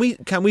 Like, can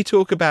we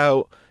talk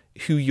about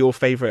who your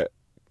favorite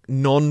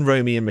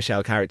non-Romy and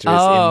Michele character is in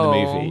the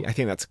movie? I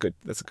think that's a good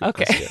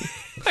question.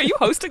 Are you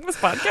hosting this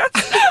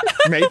podcast?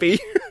 Maybe.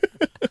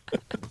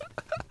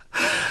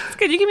 It's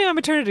good. You give me my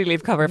maternity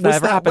leave cover if that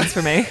ever happens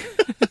for me.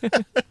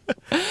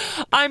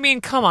 I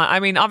mean, come on. I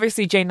mean,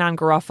 obviously Jane Nan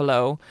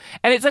Garofalo,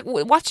 and it's like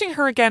watching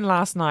her again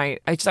last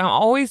night. I'm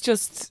always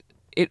just.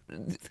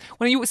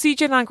 When you see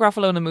Jane Nan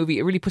Garofalo in a movie,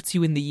 it really puts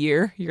you in the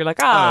year. You're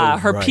like,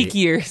 her peak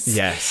years.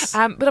 Yes.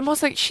 But I'm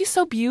also like, she's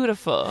so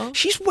beautiful.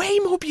 She's way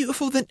more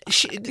beautiful than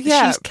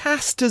she's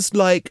cast as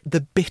like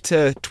the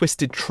bitter,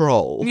 twisted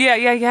troll.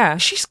 Yeah.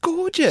 She's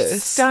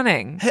gorgeous,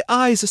 stunning. Her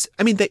eyes are.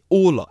 I mean, they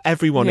all are.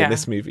 Everyone in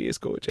this movie is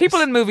gorgeous. People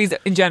in movies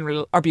in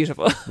general are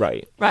beautiful.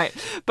 Right.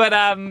 But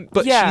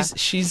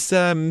she's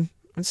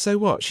and so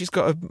what? She's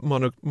got a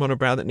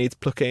monobrow that needs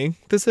plucking.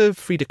 There's a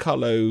Frida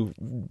Kahlo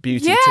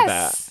beauty to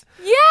that.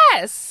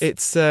 Yes.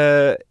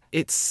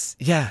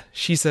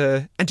 She's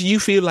a. And do you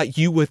feel like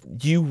you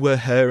were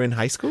her in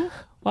high school?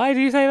 Why do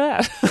you say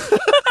that?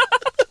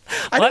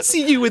 I don't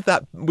see you with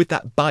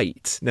that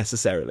bite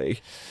necessarily.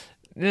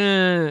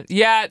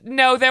 Yeah,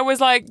 no, there was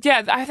like,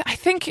 yeah, I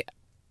think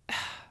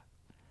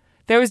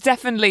there's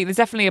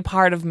definitely a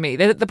part of me.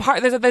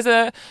 There's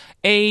a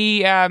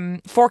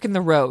fork in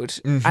the road,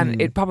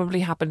 and it probably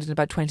happened in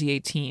about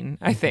 2018,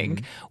 I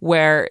think,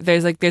 where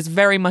there's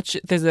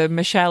a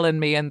Michele in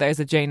me and there's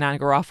a Jane Ann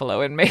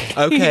Garofalo in me.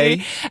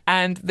 Okay.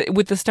 And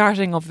with the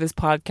starting of this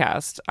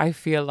podcast, I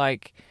feel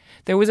like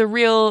there was a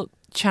real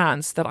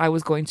chance that I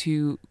was going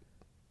to.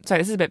 Sorry,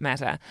 this is a bit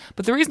meta,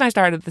 but the reason I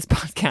started this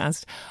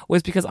podcast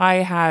was because I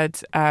had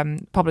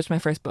published my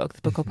first book,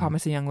 the book called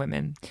Promising Young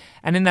Women.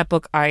 And in that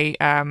book, I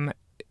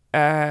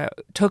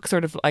took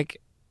sort of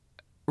like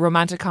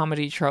romantic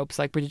comedy tropes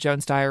like Bridget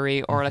Jones'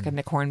 Diary or like a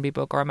Nick Hornby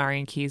book or a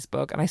Marion Keyes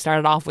book. And I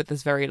started off with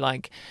this very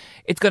like,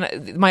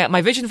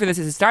 my vision for this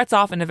is it starts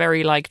off in a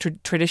very like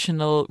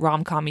traditional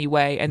rom-com-y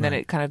way, and then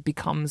it kind of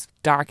becomes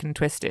dark and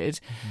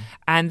twisted.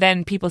 And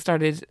then people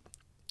started...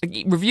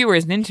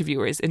 reviewers and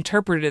interviewers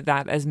interpreted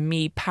that as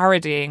me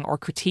parodying or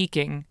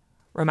critiquing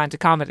romantic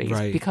comedies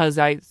because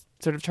I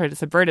sort of tried to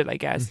subvert it, I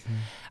guess.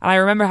 And I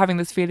remember having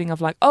this feeling of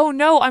like, oh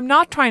no, I'm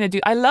not trying to do...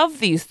 I love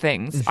these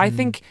things. I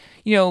think,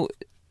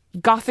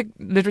 Gothic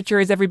literature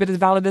is every bit as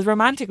valid as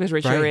romantic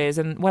literature is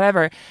and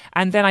whatever.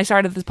 And then I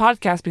started this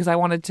podcast because I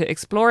wanted to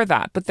explore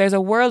that. But there's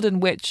a world in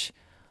which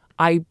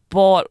I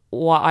bought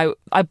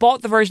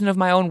the version of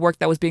my own work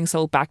that was being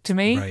sold back to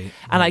me,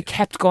 and I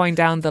kept going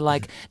down the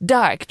like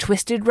dark,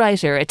 twisted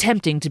writer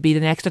attempting to be the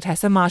next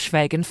Otessa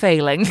Moshfegh and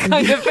failing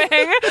kind of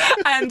thing,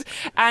 and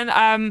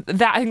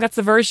that I think that's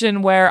the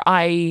version where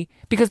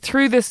because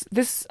through this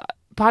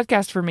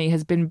podcast for me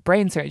has been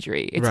brain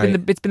surgery. It's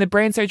been the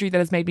brain surgery that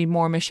has made me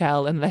more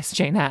Michele and less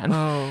Jane Ann.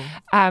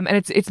 And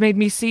it's made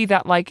me see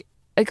that like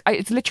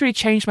it's literally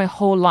changed my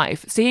whole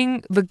life.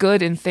 Seeing the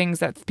good in things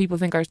that people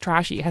think are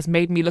trashy has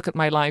made me look at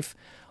my life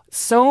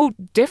so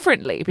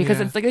differently,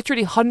 because it's like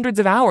literally hundreds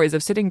of hours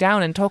of sitting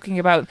down and talking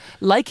about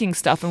liking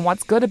stuff and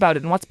what's good about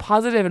it and what's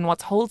positive and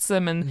what's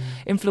wholesome and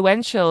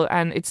influential,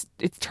 and it's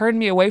turned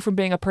me away from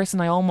being a person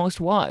I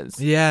almost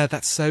was. Yeah,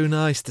 that's so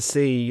nice to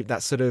see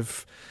that sort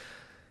of...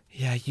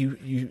 Yeah,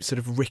 you sort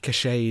of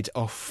ricocheted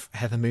off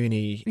Heather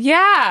Mooney.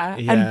 Yeah,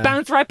 and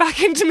bounced right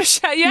back into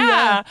Michele.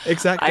 Yeah,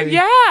 exactly.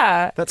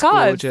 That's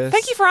gorgeous.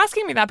 Thank you for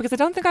asking me that, because I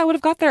don't think I would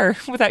have got there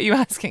without you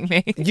asking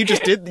me. You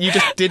just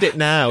did it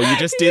now. You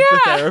just did the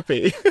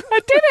therapy. I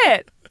did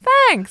it.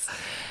 Thanks.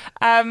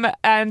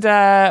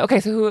 Okay,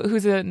 so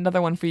who's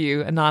another one for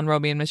you? A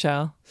non-Romy and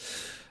Michele?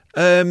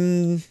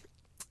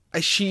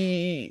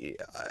 She's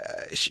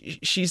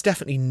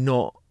definitely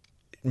not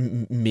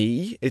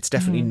me. It's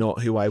definitely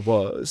not who I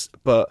was,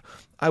 but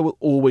I will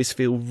always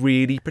feel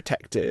really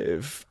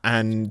protective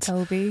and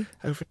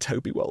over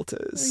Toby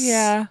Walters.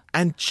 Yeah.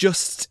 And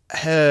just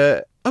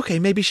her, okay,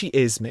 maybe she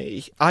is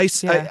me. I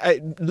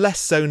less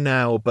so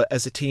now, but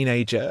as a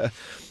teenager,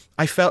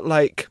 I felt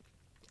like,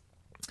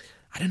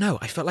 I don't know,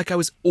 I felt like I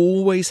was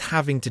always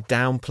having to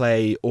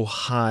downplay or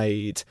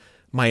hide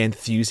my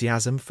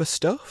enthusiasm for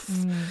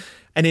stuff.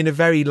 And in a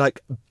very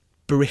like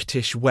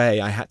British way,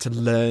 I had to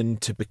learn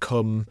to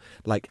become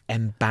like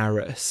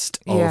embarrassed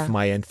of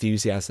my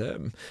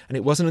enthusiasm. And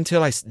it wasn't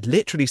until I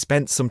literally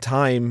spent some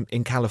time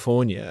in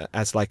California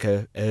as like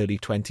a early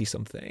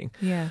 20-something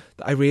that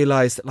I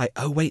realized that like,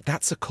 oh wait,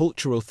 that's a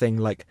cultural thing.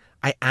 Like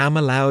I am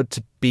allowed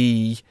to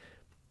be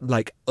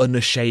like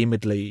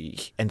unashamedly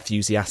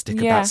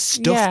enthusiastic about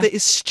stuff that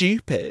is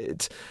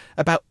stupid,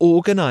 about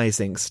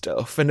organizing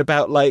stuff and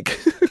about like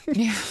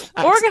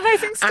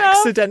organizing stuff,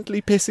 accidentally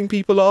pissing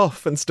people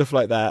off and stuff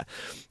like that.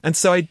 And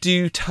so I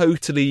do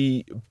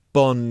totally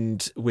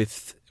bond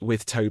with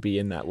Toby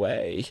in that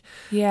way.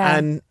 Yeah.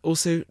 And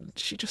also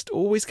she just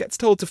always gets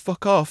told to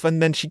fuck off,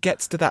 and then she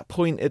gets to that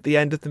point at the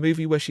end of the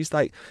movie where she's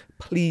like,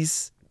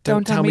 please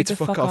don't tell me to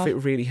fuck off. It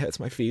really hurts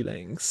my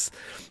feelings.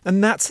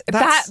 And that's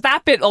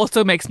that bit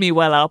also makes me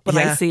well up when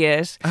I see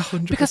it.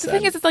 100%. Because the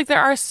thing is, it's like there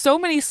are so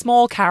many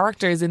small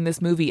characters in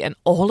this movie, and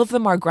all of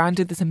them are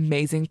granted this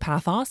amazing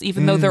pathos,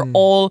 even though they're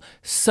all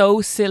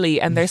so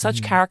silly and they're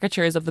such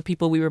caricatures of the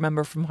people we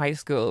remember from high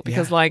school.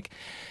 Because like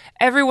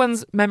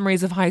everyone's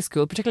memories of high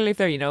school, particularly if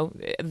they're,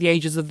 the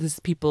ages of these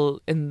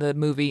people in the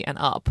movie and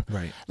up,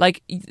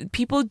 like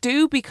people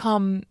do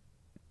become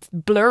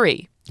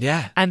blurry.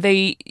 Yeah. And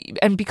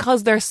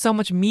because there's so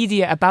much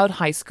media about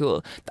high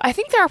school, I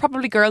think there are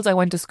probably girls I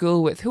went to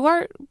school with who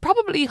are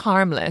probably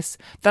harmless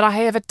that I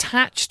have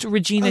attached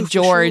Regina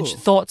George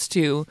thoughts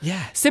to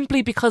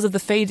simply because of the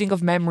fading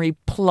of memory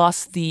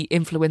plus the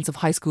influence of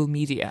high school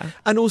media.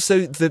 And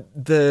also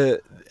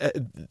the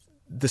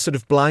sort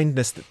of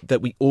blindness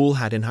that we all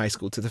had in high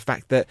school to the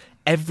fact that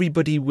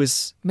everybody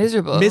was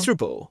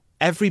miserable.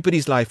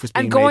 Everybody's life was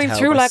being and going made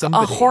through like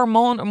somebody. a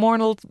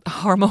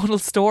hormonal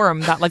storm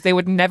that like they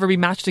would never be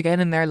matched again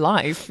in their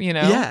life,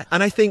 Yeah,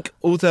 and I think,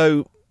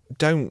 although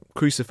don't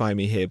crucify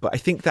me here, but I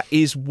think that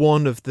is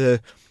one of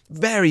the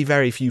very,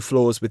 very few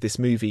flaws with this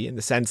movie, in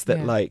the sense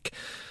that like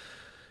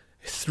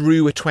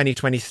through a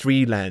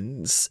 2023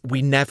 lens,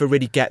 we never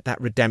really get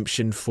that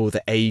redemption for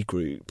the A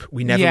group.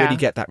 We never really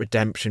get that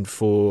redemption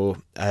for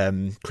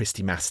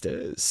Christy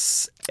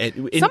Masters.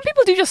 Some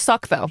people do just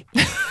suck, though.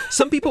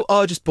 Some people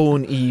are just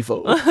born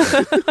evil.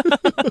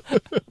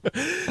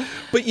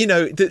 But, you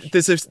know,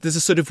 there's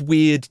a sort of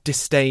weird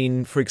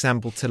disdain, for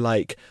example, to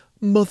like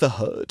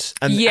motherhood.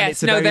 And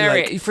it's a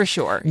very, like, for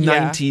sure.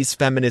 90s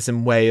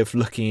feminism way of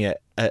looking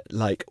at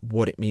like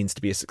what it means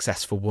to be a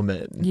successful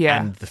woman.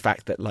 Yeah. And the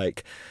fact that,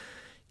 like,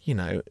 you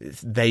know,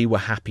 they were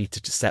happy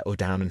to just settle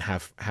down and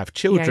have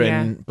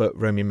children, but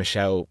Romy and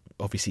Michele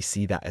obviously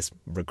see that as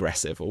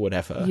regressive or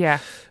whatever. Yeah.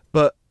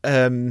 But,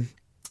 and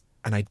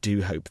I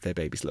do hope their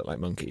babies look like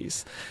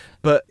monkeys.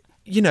 But,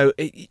 you know,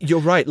 you're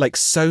right. Like,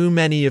 so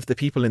many of the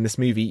people in this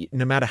movie,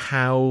 no matter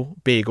how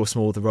big or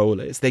small the role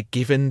is, they're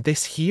given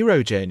this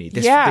hero journey,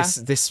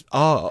 this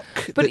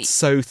arc that's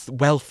so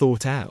well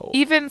thought out.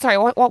 Even, sorry,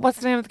 what's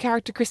the name of the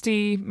character?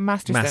 Christy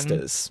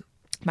Masters.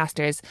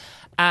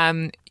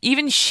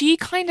 Even she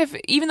kind of,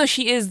 even though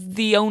she is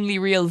the only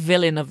real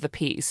villain of the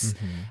piece,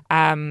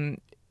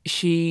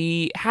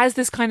 she has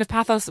this kind of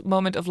pathos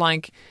moment of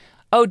like,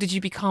 oh, did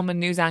you become a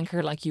news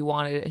anchor like you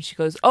wanted? And she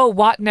goes, oh,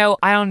 what? No,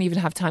 I don't even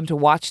have time to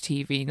watch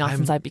TV,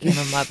 since I became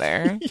a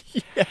mother.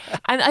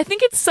 And I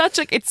think it's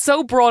it's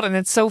so broad and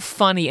it's so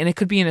funny, and it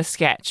could be in a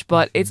sketch,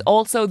 but it's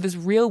also this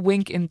real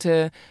wink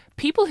into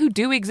people who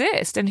do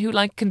exist and who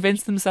like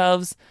convince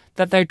themselves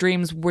that their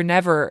dreams were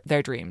never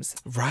their dreams.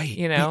 Right.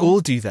 You know? We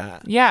all do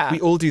that. Yeah. We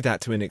all do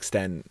that to an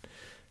extent.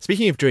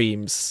 Speaking of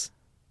dreams,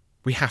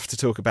 we have to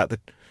talk about the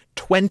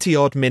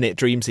 20-odd minute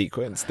dream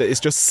sequence that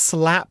is just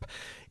slap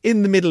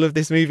in the middle of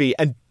this movie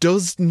and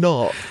does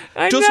not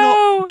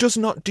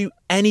do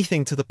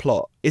anything to the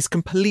plot. It's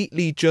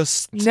completely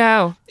just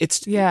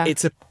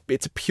It's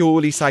a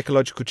purely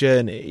psychological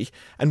journey.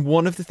 And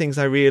one of the things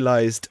I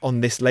realised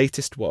on this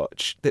latest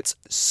watch that's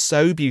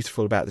so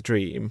beautiful about the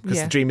dream,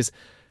 because the dream is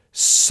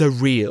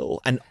surreal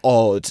and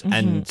odd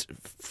and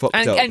fucked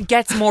up. And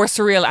gets more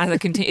surreal as it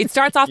continues. It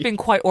starts off being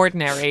quite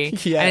ordinary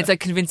and it's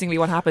like convincingly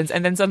what happens,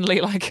 and then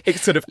suddenly like it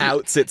sort of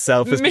outs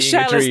itself as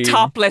Michele being a dream. Is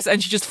topless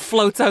and she just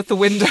floats out the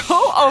window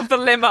of the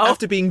limo.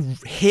 After being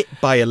hit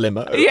by a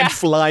limo and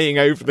flying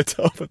over the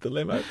top of the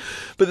limo.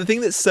 But the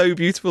thing that's so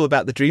beautiful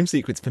about the dream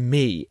sequence for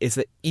me is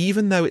that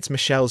even though it's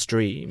Michelle's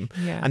dream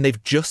and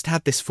they've just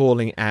had this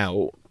falling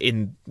out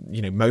in,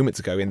 you know, moments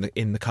ago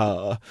in the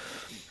car,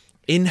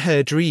 in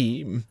her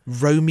dream,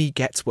 Romy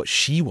gets what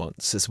she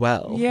wants as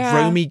well. Yeah.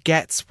 Romy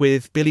gets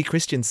with Billy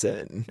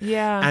Christensen.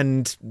 Yeah.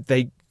 And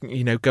they,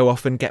 you know, go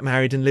off and get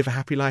married and live a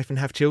happy life and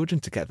have children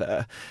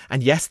together.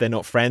 And yes, they're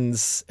not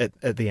friends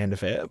at the end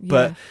of it.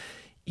 But,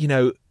 you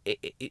know,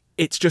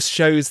 it just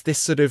shows this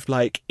sort of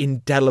like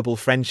indelible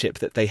friendship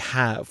that they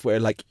have, where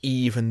like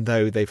even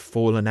though they've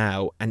fallen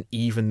out and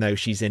even though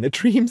she's in a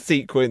dream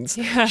sequence,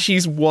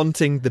 she's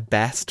wanting the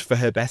best for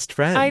her best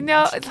friend. I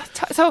know.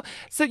 So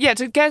yeah,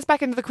 to get us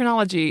back into the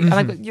chronology, and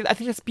I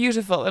think that's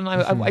beautiful, and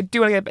I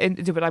do want to get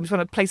into it. I just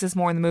want to place this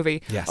more in the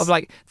movie of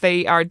like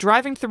they are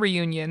driving to the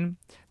reunion.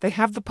 They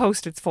have the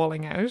Post-its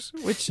falling out,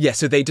 which... Yeah,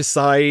 so they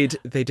decide...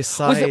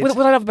 What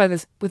I love about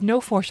this, with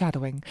no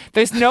foreshadowing,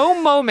 there's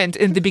no moment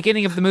in the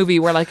beginning of the movie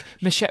where, like,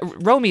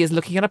 Romy is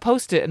looking at a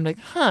Post-it and like,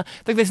 like,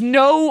 there's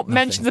no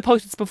mention of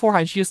Post-its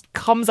beforehand. She just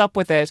comes up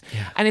with it.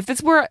 Yeah. And if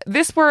this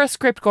were a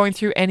script going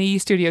through any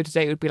studio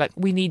today, it would be like,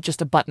 we need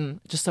just a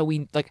button, just so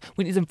we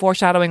need some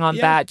foreshadowing on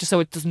that, just so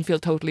it doesn't feel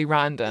totally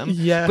random.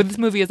 Yeah. But this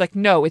movie is like,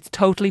 no, it's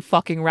totally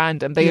fucking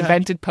random. They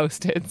invented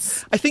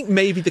Post-its. I think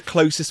maybe the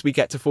closest we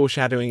get to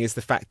foreshadowing is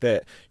the fact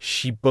that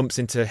she bumps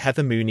into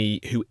Heather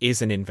Mooney, who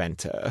is an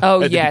inventor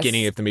at the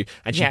beginning of the movie,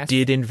 and she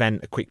did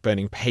invent a quick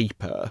burning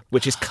paper,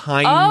 which is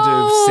kind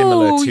of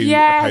similar to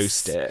a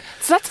Post-it.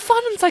 So that's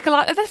fun and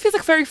psychological. That feels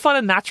like very fun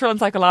and natural and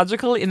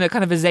psychological in a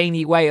kind of a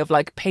zany way of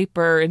like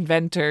paper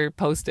inventor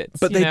Post-its.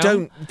 But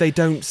they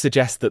don't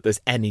suggest that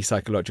there's any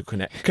psychological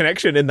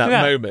connection in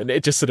that moment.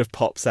 It just sort of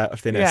pops out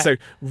of thin air. So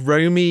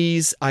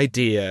Romy's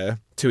idea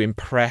to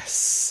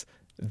impress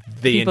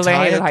the people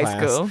entire high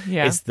class school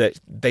is that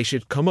they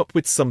should come up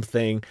with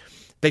something.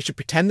 They should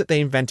pretend that they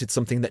invented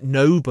something that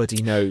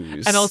nobody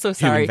knows. And also,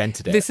 who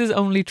invented it. This is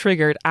only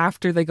triggered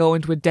after they go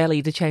into a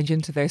deli to change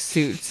into their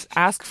suits.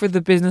 Ask for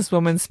the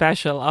businesswoman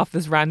special off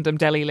this random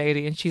deli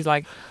lady, and she's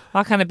like,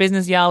 "What kind of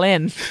business y'all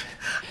in?"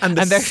 And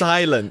the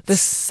silence. The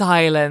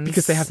silence.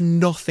 Because they have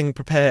nothing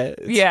prepared.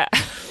 Yeah.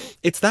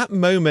 It's that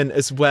moment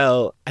as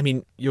well. I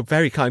mean, you're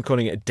very kind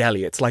calling it a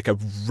deli. It's like a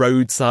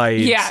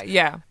roadside.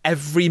 Yeah.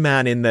 Every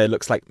man in there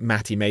looks like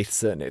Matty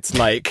Matheson. It's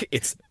like,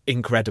 it's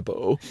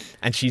incredible.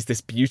 And she's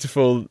this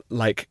beautiful,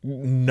 like,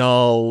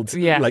 gnarled,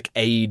 like,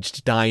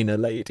 aged diner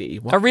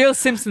lady. A real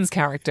Simpsons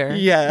character.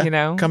 Yeah. You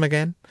know? Come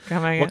again.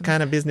 What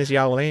kind of business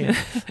y'all in?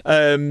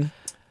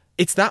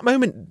 It's that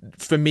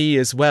moment for me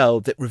as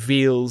well that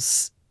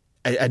reveals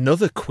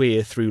another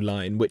queer through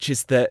line, which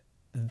is that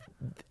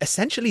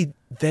essentially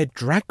they're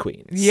drag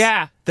queens.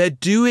 Yeah. They're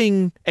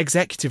doing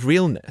executive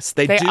realness.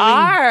 They're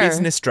doing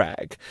business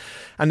drag.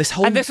 And this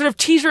whole... And they're sort of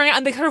teetering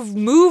and they kind of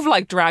move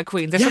like drag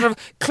queens. They're sort of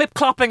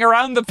clip-clopping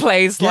around the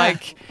place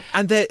like...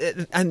 And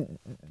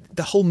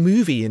the whole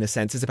movie, in a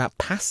sense, is about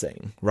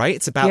passing, right?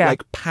 It's about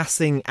like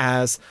passing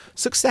as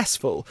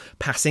successful,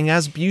 passing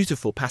as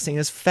beautiful, passing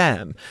as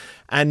femme.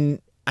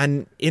 And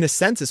in a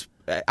sense,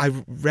 I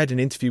read an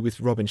interview with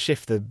Robin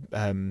Schiff, the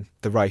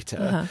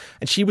writer,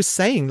 and she was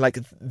saying, like,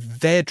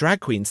 they're drag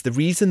queens. The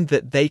reason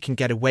that they can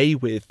get away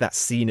with that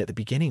scene at the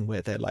beginning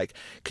where they're like,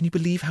 can you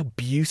believe how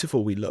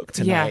beautiful we look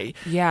tonight?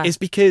 Yeah. Is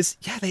because,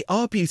 they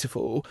are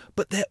beautiful,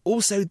 but they're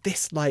also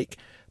this, like,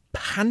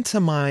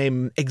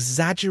 pantomime,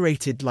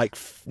 exaggerated, like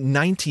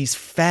 90s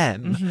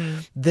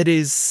femme that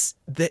is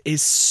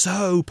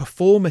so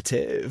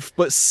performative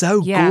but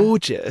so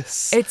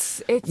gorgeous.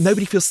 It's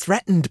nobody feels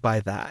threatened by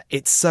that.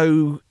 It's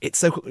so it's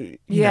so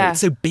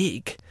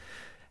big.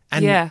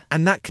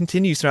 And that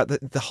continues throughout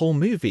the whole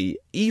movie,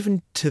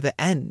 even to the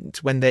end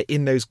when they're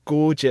in those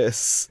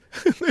gorgeous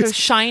those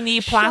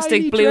shiny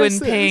plastic blue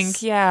dresses. and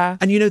pink. Yeah.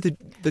 And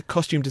the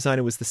costume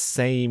designer was the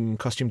same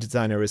costume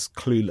designer as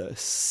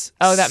Clueless.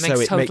 Oh, that makes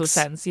so total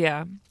sense.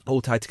 Yeah.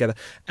 All tied together.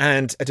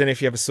 And I don't know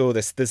if you ever saw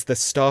this. There's the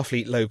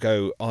Starfleet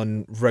logo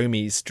on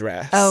Romy's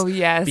dress. Oh,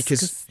 yes.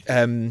 Because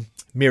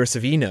Mira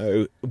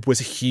Sorvino was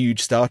a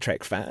huge Star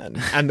Trek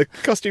fan. And the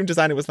costume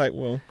designer was like,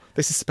 well,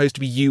 this is supposed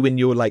to be you in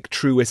your, like,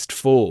 truest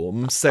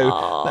form. So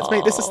let's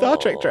make this a Star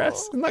Trek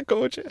dress. Isn't that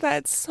gorgeous?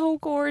 That's so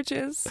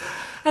gorgeous.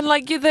 And,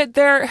 like,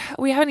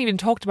 we haven't even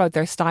talked about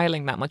their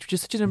styling that much, which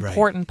is such an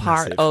important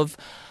part of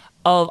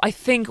I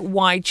think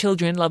why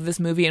children love this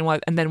movie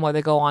and then why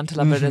they go on to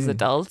love it as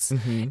adults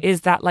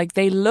is that, like,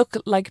 they look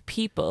like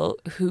people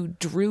who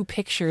drew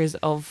pictures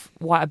of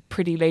what a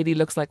pretty lady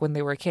looks like when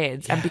they were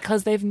kids, and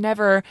because they've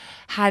never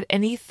had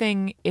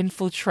anything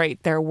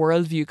infiltrate their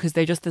worldview, because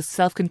they're just this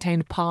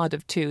self-contained pod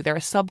of two, they're a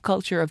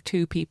subculture of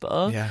two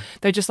people.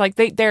 They're just like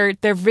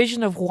their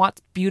vision of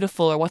what's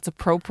beautiful or what's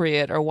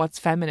appropriate or what's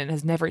feminine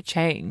has never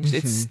changed.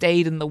 It's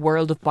stayed in the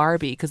world of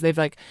Barbie because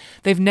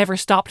they've never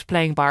stopped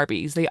playing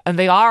Barbies.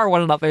 They are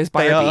one another's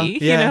Barbie.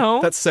 They are, you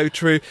know, that's so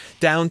true.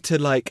 Down to,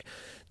 like,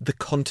 the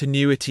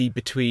continuity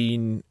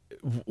between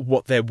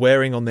what they're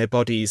wearing on their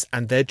bodies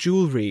and their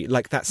jewelry,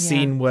 like that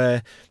scene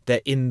where they're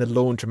in the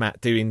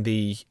laundromat doing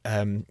the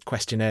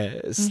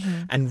questionnaires,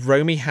 and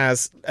Romy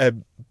has a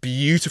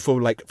beautiful,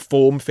 like,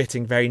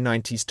 form-fitting, very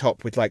 90s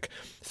top with, like,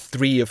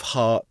 3 of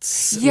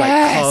hearts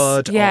like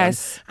card on,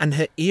 and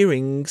her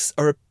earrings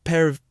are a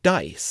pair of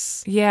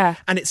dice.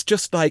 And it's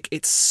just like,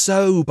 it's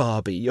so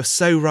Barbie. You're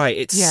so right.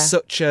 It's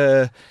such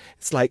a...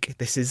 It's like,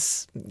 this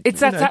is...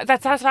 It's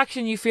that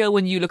satisfaction you feel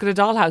when you look at a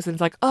dollhouse and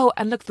it's like, oh,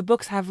 and look, the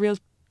books have real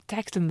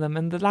text in them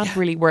and the lamp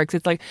really works.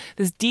 It's like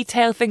this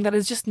detail thing that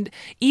is just,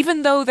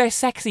 even though they're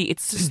sexy,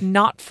 it's just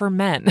not for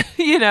men,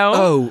 you know?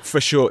 Oh,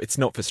 for sure. It's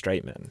not for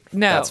straight men.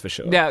 No. That's for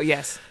sure. No,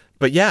 yes.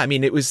 But yeah, I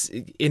mean, it was,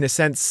 in a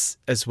sense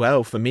as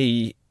well, for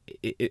me,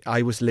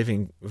 I was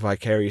living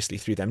vicariously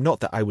through them. Not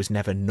that I was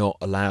never not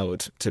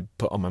allowed to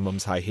put on my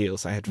mum's high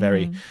heels. I had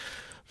very,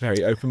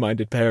 very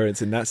open-minded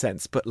parents in that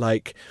sense. But,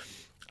 like,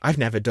 I've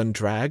never done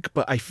drag,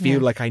 but I feel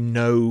like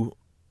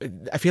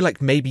I feel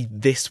like maybe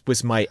this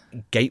was my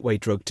gateway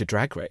drug to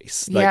Drag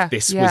Race. Like,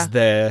 this was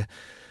their...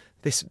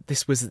 This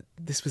was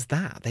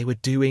that. They were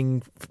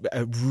doing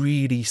a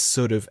really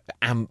sort of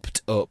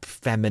amped up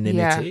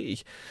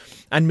femininity.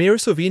 And Mira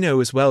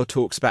Sorvino as well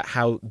talks about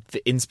how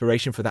the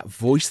inspiration for that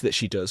voice that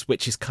she does,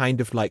 which is kind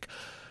of like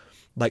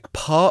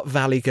part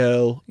Valley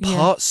Girl,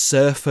 part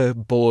surfer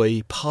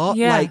boy, part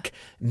like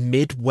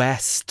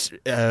Midwest.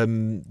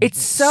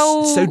 It's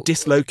so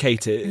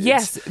dislocated.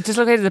 Yes,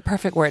 dislocated is the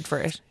perfect word for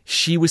it.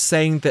 She was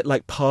saying that,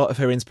 like, part of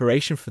her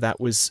inspiration for that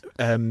was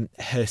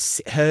her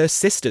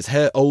sisters,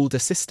 her older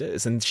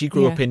sisters, and she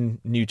grew up in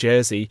New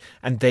Jersey,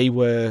 and they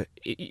were,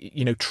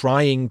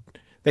 trying.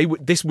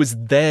 This was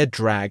their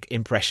drag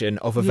impression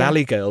of a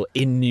Valley Girl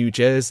in New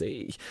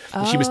Jersey.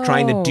 And she was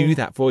trying to do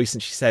that voice,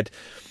 and she said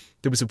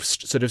there was a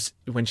sort of,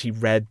 when she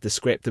read the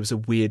script, there was a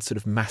weird sort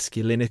of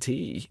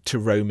masculinity to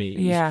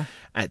Romy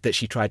that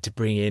she tried to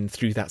bring in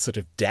through that sort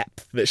of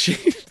depth that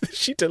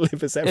she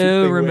delivers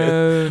everything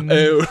Ramon.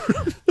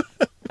 with.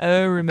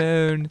 Oh,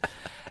 Ramon.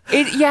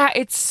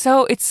 It's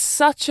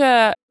such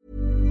a...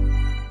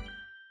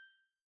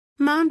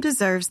 Mom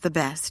deserves the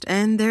best,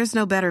 and there's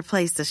no better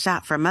place to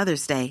shop for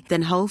Mother's Day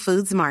than Whole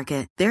Foods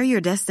Market. They're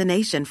your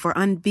destination for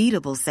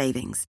unbeatable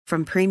savings,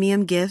 from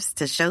premium gifts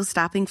to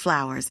show-stopping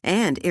flowers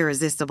and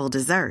irresistible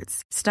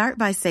desserts. Start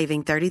by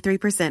saving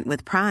 33%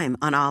 with Prime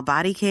on all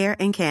body care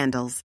and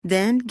candles.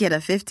 Then get a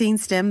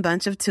 15-stem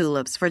bunch of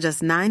tulips for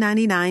just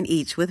 $9.99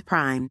 each with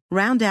Prime.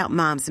 Round out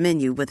Mom's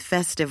menu with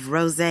festive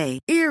rosé,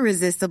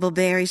 irresistible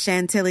berry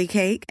chantilly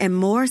cake, and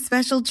more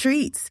special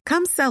treats.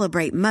 Come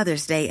celebrate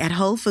Mother's Day at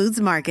Whole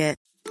Foods Market.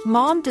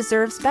 Mom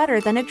deserves better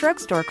than a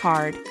drugstore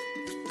card.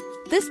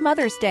 This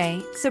Mother's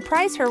Day,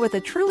 surprise her with a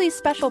truly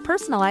special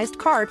personalized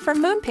card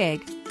from Moonpig.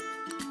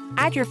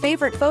 Add your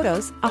favorite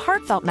photos, a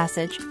heartfelt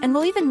message, and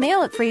we'll even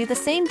mail it for you the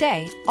same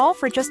day, all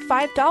for just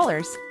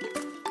 $5.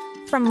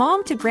 From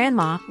mom to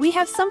grandma, we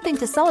have something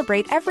to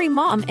celebrate every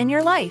mom in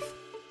your life.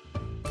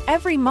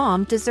 Every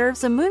mom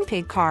deserves a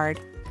Moonpig card.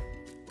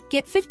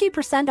 Get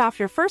 50% off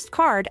your first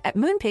card at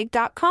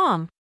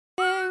moonpig.com.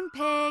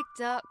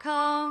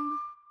 Moonpig.com.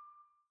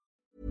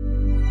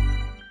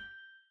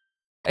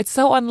 It's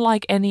so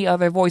unlike any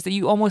other voice that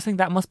you almost think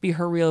that must be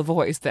her real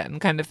voice then,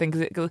 kind of thing.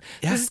 This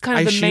is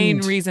kind of the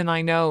main reason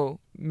I know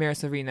Mira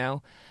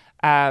Sorvino.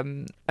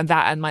 And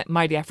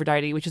Mighty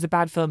Aphrodite, which is a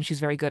bad film she's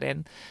very good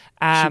in.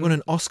 She won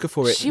an Oscar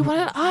for it. She won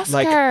an Oscar.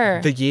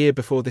 Like the year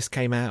before this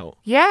came out.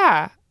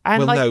 Yeah.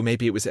 And no,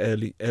 maybe it was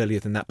earlier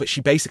than that. But she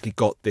basically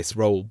got this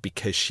role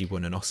because she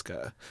won an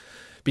Oscar.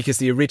 Because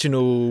the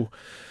original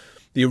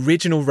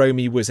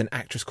Romy was an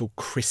actress called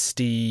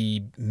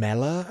Christy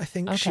Mellor, I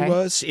think she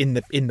was, in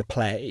the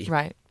play.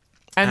 Right.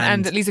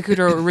 And Lisa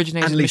Kudrow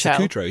originated and Lisa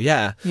Michele. Kudrow,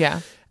 yeah.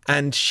 Yeah.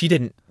 And she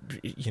didn't,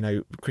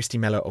 Christy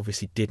Mellor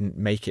obviously didn't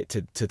make it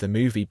to the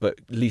movie, but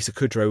Lisa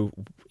Kudrow,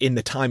 in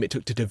the time it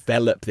took to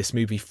develop this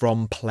movie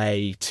from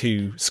play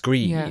to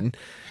screen,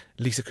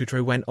 Lisa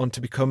Kudrow went on to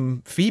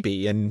become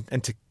Phoebe and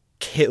to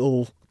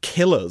kill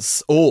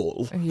us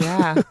all.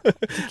 Yeah.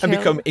 And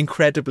become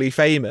incredibly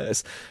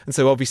famous. And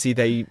so obviously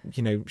they,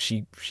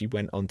 she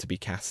went on to be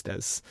cast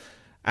as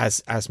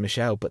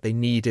Michele, but they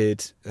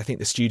needed, I think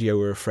the studio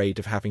were afraid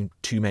of having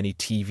too many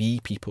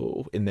TV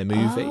people in their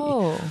movie.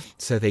 Oh.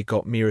 So they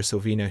got Mira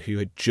Sorvino, who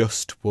had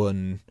just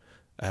won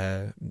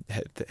her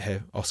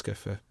Oscar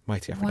for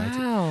Mighty Aphrodite.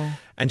 Wow.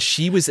 And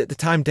she was at the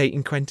time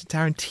dating Quentin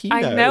Tarantino.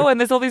 I know, and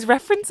there's all these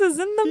references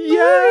in the movie.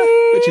 Yeah,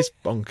 which is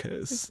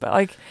bonkers.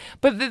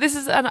 But this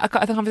is a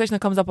conversation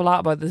that comes up a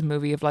lot about this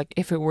movie of like,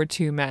 if it were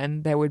two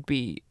men, there would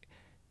be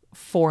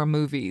 4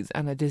 movies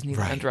and a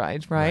Disneyland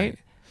ride, right?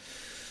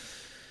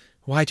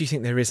 Why do you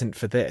think there isn't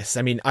for this?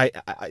 I mean,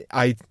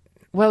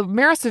 Well,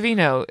 Mira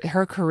Sorvino,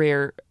 her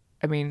career,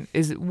 I mean,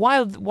 is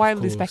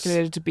wildly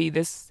speculated to be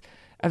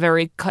a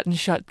very cut and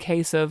shut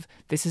case of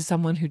this is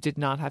someone who did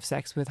not have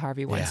sex with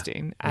Harvey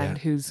Weinstein and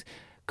whose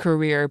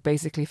career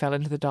basically fell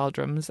into the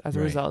doldrums as a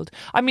result.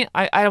 I mean,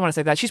 I don't want to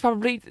say that. She's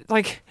probably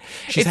like...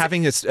 She's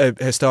having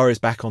her star is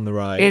back on the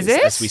rise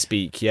as we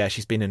speak. Yeah,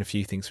 she's been in a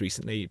few things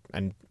recently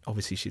and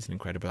obviously she's an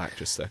incredible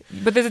actress. So.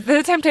 But there's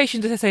a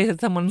temptation to say that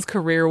someone's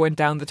career went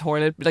down the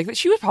toilet. Like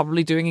she was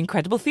probably doing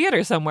incredible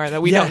theatre somewhere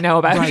that we don't know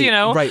about,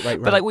 Right.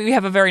 But like we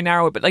have a very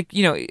narrow... But like,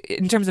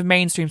 in terms of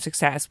mainstream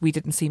success, we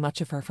didn't see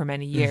much of her for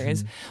many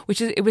years.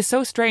 It was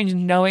so strange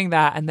knowing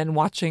that and then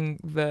watching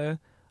the...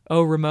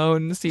 Oh,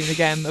 Ramon scene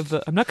again of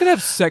the I'm not going to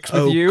have sex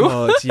with you.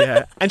 Oh, God,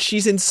 yeah. And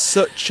she's in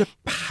such a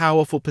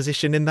powerful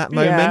position in that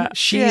moment. Yeah,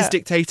 she is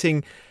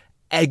dictating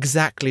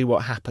exactly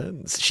what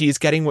happens. She is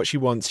getting what she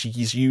wants.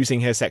 She's using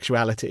her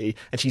sexuality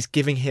and she's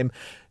giving him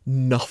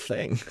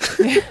nothing.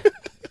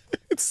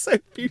 It's so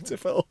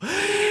beautiful.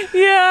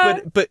 Yeah.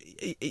 But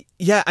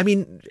yeah, I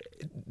mean,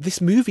 this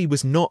movie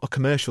was not a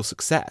commercial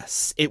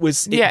success. It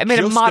made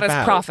a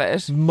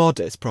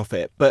modest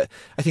profit. But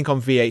I think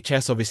on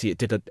VHS, obviously, it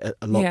did a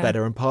lot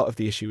better. And part of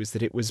the issue is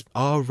that it was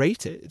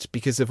R-rated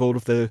because of all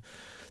of the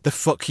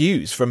fuck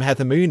yous from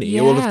Heather Mooney.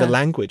 Yeah. All of the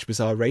language was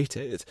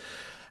R-rated.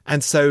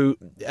 And so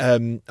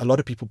a lot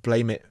of people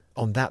blame it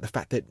on that, the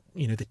fact that,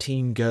 the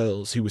teen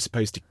girls who were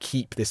supposed to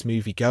keep this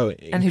movie going...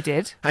 And who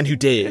did,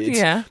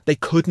 yeah. They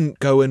couldn't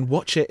go and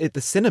watch it at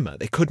the cinema.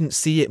 They couldn't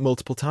see it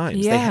multiple times.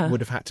 Yeah. They would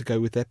have had to go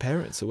with their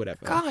parents or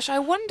whatever. Gosh, I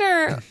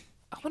wonder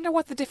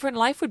what the different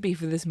life would be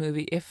for this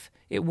movie if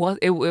it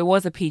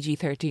was a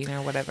PG-13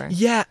 or whatever.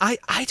 Yeah,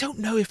 I don't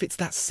know if it's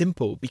that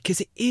simple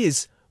because it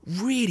is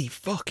really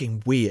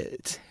fucking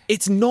weird.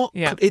 It's not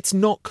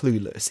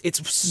Clueless.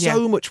 It's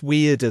so much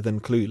weirder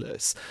than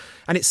Clueless.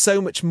 And it's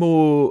so much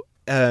more...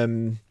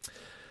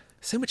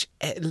 so much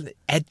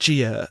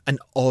edgier and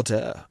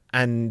odder,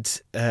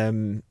 and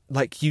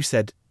like you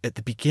said at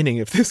the beginning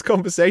of this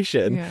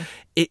conversation,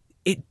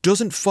 it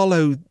doesn't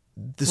follow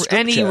the structure.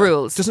 Any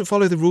rules. It doesn't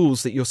follow the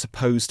rules that you're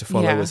supposed to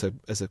follow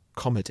as a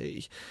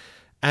comedy.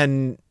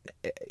 And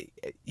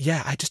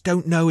I just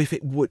don't know if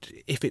it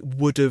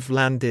would have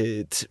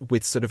landed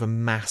with sort of a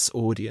mass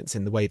audience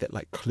in the way that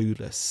like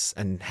Clueless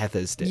and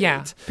Heathers did.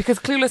 Yeah, because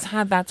Clueless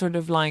had that sort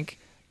of like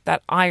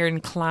that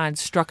ironclad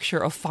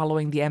structure of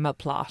following the Emma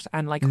plot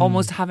and like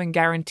almost having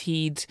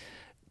guaranteed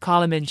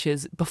column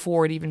inches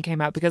before it even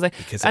came out because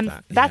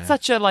that's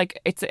such a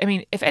like it's. I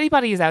mean, if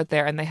anybody is out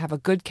there and they have a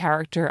good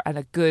character and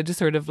a good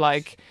sort of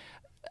like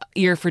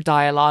ear for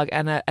dialogue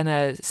and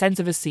a sense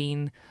of a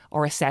scene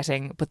or a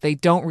setting, but they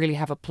don't really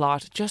have a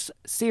plot, just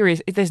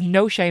serious. There's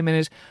no shame in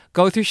it.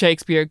 Go through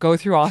Shakespeare, go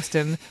through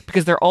Austen,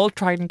 because they're all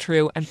tried and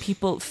true, and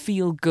people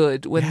feel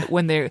good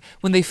when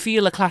they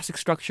feel a classic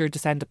structure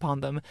descend upon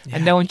them,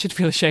 and no one should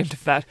feel ashamed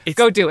of that.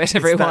 Go do it,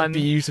 everyone. It's that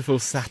beautiful,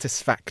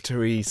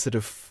 satisfactory sort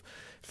of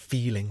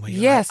feeling where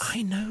you're like,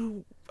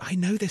 I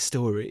know this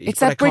story. It's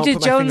that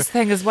Bridget Jones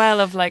thing as well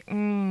of like,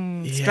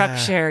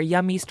 structure,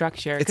 yummy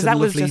structure. Because that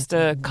was just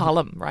a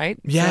column, right?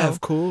 Yeah,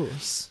 of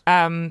course.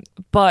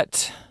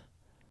 But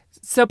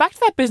So back to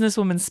that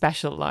businesswoman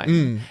special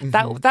line.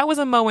 That was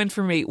a moment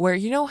for me where,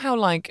 you know how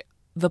like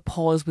the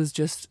pause was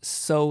just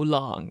so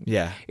long.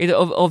 Yeah.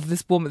 Of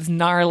this woman, this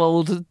gnarled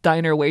old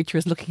diner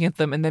waitress looking at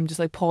them and them just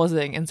like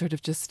pausing and sort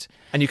of just...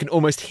 And you can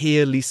almost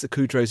hear Lisa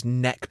Kudrow's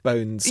neck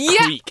bones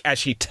creak as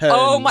she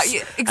turns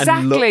exactly.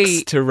 and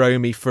looks to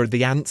Romy for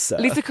the answer.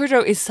 Lisa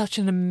Kudrow is such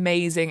an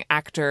amazing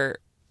actor.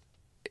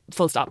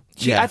 Full stop.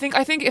 I think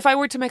if I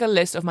were to make a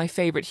list of my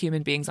favourite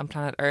human beings on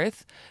planet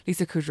Earth,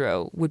 Lisa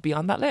Kudrow would be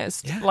on that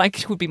list. Yeah. Like,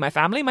 it would be my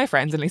family, my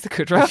friends, and Lisa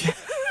Kudrow.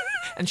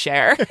 And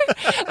Cher.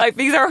 Like,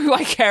 these are who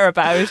I care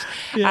about.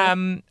 Yeah.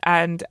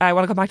 And I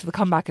want to come back to the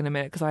comeback in a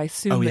minute because I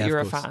assume that you're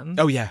a fan.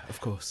 Oh yeah,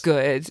 of course.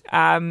 Good.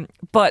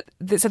 But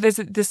so there's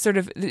this sort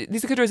of...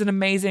 Lisa Kudrow is an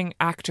amazing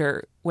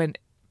actor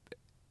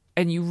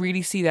and you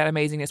really see that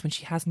amazingness when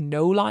she has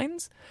no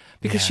lines,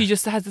 because she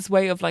just has this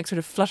way of like sort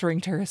of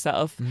fluttering to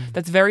herself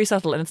that's very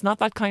subtle, and it's not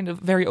that kind of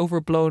very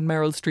overblown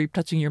Meryl Streep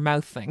touching your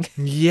mouth thing.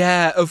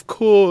 Yeah, of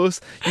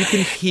course. You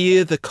can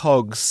hear the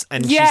cogs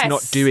and she's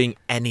not doing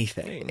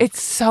anything.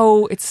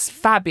 It's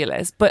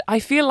fabulous. But I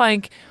feel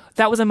like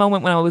that was a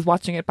moment when I was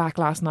watching it back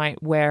last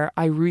night where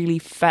I really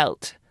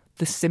felt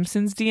the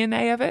Simpsons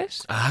DNA of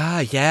it. Ah,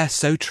 yeah,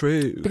 so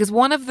true. Because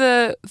one of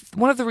the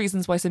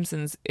reasons why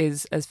Simpsons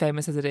is as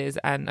famous as it is,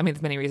 and I mean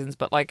there's many reasons,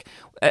 but like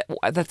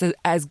that's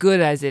as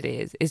good as it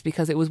is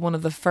because it was one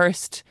of the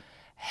first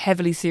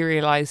heavily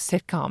serialized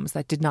sitcoms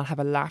that did not have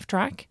a laugh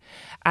track.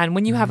 And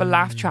when you have a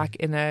laugh track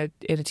in a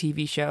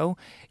TV show,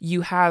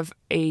 you have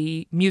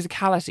a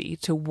musicality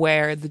to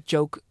where the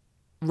joke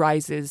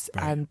rises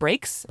and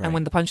breaks, and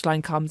when the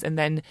punchline comes, and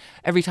then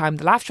every time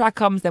the laugh track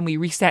comes, then we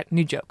reset,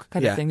 new joke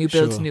kind of thing, new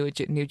build to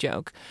new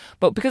joke.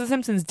 But because The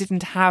Simpsons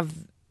didn't have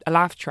a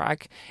laugh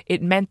track,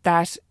 it meant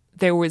that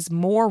there was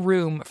more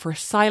room for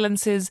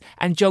silences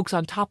and jokes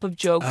on top of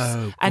jokes,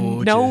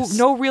 and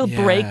no real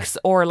breaks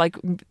or like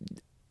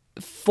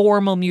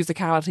formal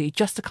musicality,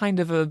 just a kind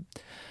of a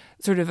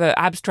sort of an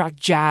abstract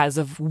jazz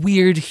of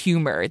weird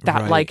humour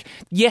that like,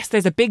 yes,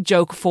 there's a big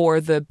joke for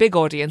the big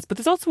audience, but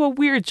there's also a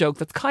weird joke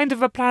that's kind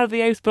of a Planet of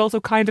the Apes, but also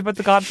kind of about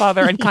The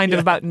Godfather and kind of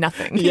about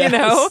nothing, you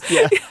know?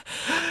 Yeah.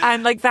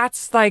 And like,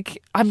 that's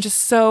like, I'm just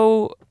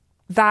so...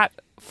 That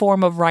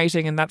form of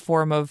writing and that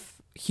form of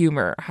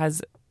humour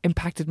has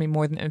impacted me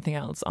more than anything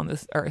else on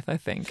this earth, I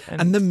think.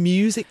 And the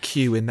music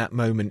cue in that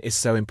moment is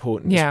so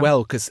important as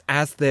well, because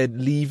as they're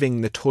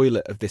leaving the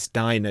toilet of this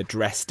diner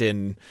dressed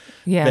in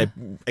their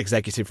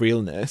executive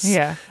realness,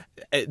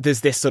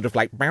 there's this sort of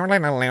like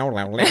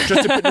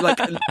just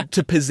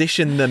to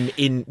position them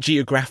in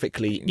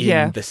geographically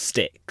in the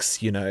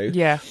sticks, you know?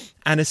 Yeah.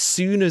 And as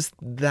soon as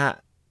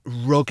that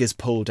rug is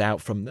pulled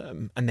out from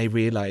them and they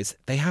realise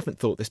they haven't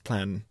thought this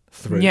plan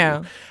through,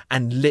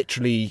 and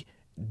literally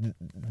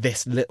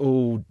this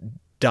little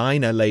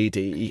diner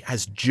lady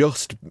has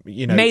just,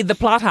 you know, made the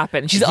plot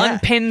happen. She's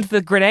unpinned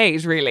the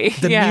grenade, really.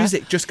 The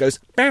music just goes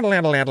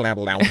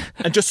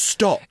and just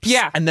stops.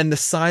 Yeah. And then the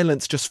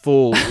silence just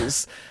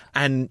falls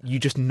and you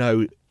just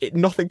know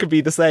nothing could be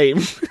the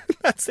same.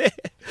 That's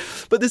it.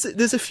 But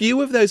there's a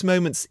few of those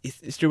moments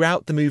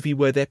throughout the movie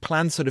where their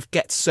plan sort of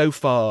gets so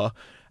far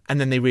and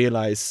then they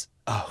realise,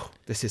 oh,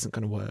 this isn't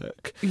going to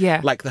work.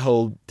 Yeah. Like the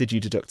whole, did you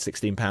deduct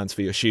 £16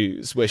 for your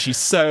shoes? Where she's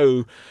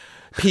so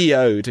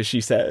PO'd, as she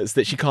says,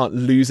 that she can't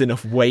lose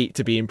enough weight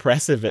to be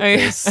impressive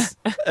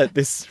at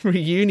this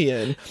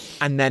reunion.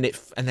 And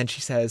then she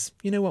says,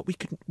 you know what,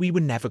 we were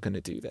never going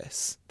to do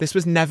this. This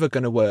was never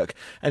going to work.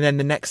 And then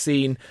the next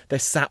scene, they're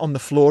sat on the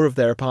floor of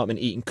their apartment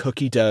eating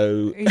cookie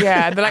dough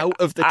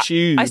out of the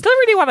tube. I still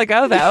really want to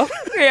go, though.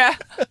 Yeah.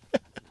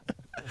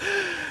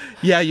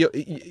 Yeah,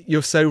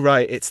 you're so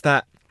right. It's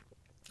that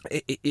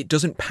it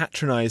doesn't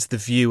patronise the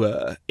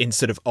viewer in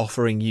sort of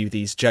offering you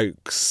these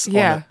jokes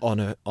on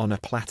a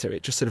platter.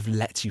 It just sort of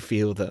lets you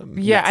feel them.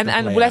 Yeah,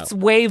 and lets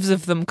waves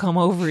of them come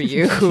over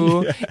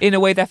you in a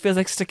way that feels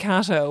like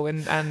staccato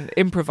and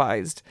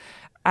improvised.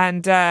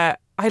 And I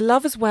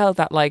love as well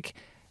that like,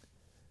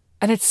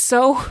 and it's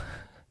so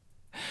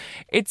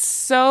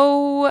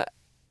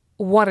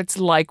what it's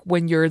like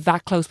when you're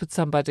that close with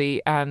somebody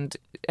and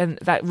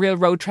that real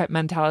road trip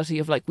mentality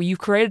of like, well, you've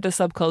created a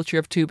subculture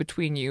of two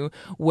between you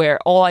where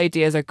all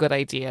ideas are good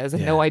ideas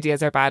and no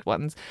ideas are bad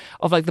ones,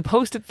 of like the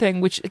Post-it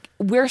thing, which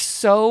we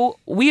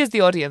as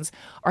the audience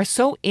are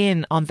so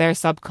in on their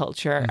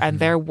subculture and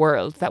their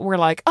world that we're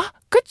like, oh,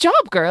 good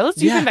job, girls,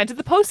 you've invented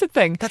the Post-it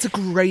thing. That's a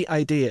great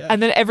idea.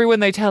 And then everyone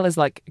they tell is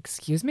like,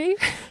 excuse me?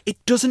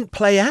 It doesn't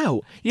play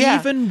out. Yeah.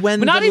 Even when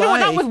not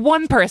with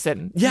one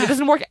person. Yeah. It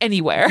doesn't work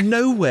anywhere.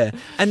 Nowhere.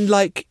 And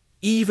like,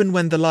 even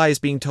when the lie is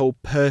being told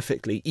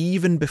perfectly,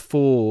 even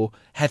before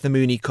Heather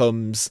Mooney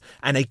comes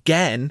and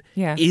again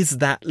is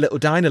that little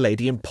diner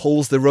lady and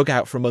pulls the rug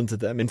out from under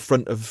them in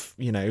front of,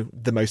 you know,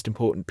 the most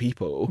important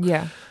people.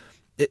 Yeah.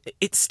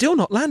 It's still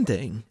not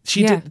landing.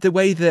 The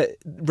way that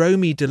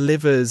Romy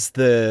delivers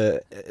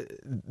the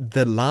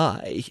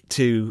lie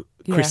to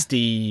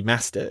Christy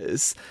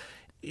Masters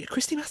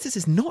Christy Masters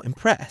is not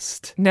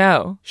impressed.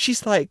 No.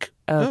 She's like,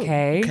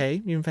 okay,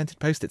 okay, you invented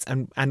Post-its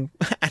and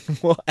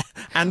what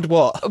and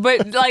what?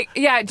 But like,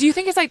 yeah, do you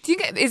think is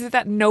it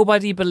that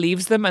nobody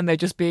believes them and they're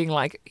just being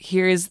like,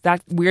 here's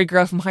that weird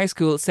girl from high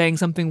school saying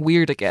something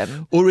weird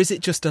again? Or is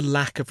it just a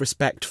lack of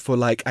respect for,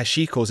 like, as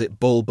she calls it,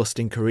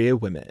 ball-busting career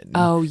women?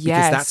 Oh, yes.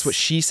 Because that's what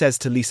she says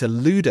to Lisa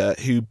Luda,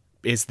 who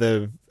is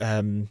the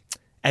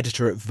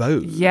editor at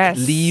Vogue. Yes.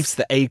 Leaves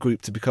the A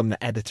group to become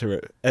the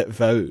editor at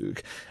Vogue,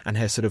 and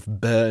her sort of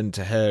burn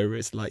to her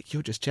is like,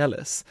 you're just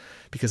jealous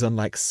because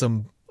unlike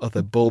some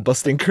other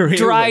ball-busting career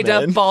dried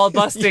women, up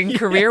ball-busting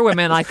career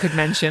women I could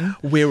mention,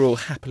 we're all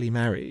happily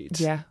married.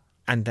 Yeah.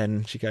 And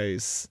then she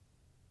goes,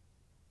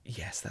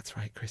 yes, that's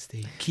right,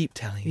 Christy, keep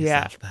telling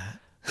yourself that.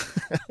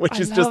 Which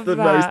is just the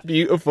most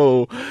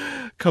beautiful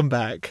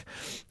comeback,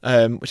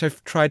 which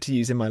I've tried to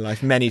use in my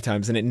life many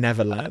times and it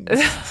never lands.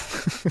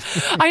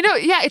 I know,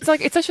 yeah, it's like,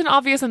 it's such an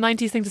obvious and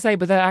 90s thing to say,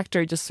 but the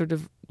actor just sort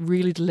of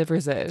really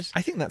delivers it.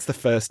 I think that's the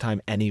first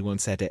time anyone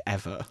said it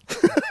ever.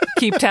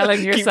 Keep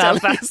telling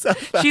yourself, Keep telling that.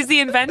 yourself that. She's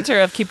the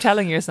inventor of keep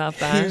telling yourself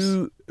that.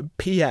 Who,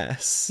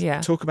 P.S.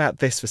 Yeah. Talk about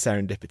this for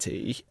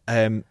serendipity.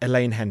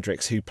 Elaine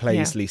Hendricks, who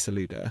plays Lisa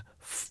Luda,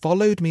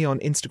 followed me on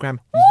Instagram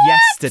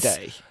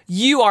yesterday.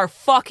 You are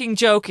fucking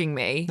joking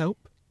me. Nope.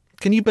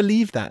 Can you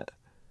believe that?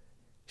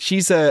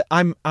 She's my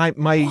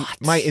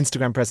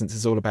Instagram presence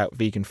is all about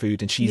vegan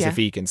food, and she's a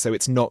vegan, so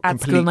it's not at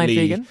completely School Night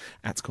Vegan.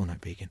 At School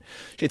Night Vegan.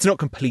 It's not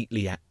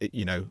completely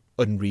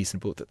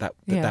unreasonable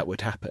that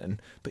would happen.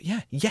 But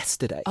yeah,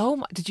 yesterday.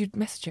 Oh, did you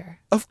message her?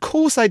 Of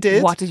course I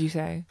did. What did you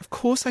say? Of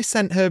course I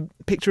sent her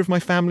a picture of my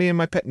family and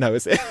my pet. No,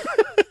 is it?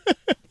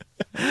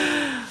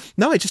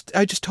 No, I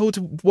just told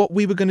her what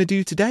we were going to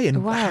do today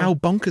and how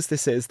bonkers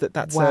this is.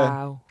 That's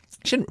wow.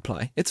 She didn't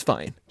reply. It's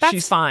fine.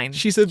 That's fine.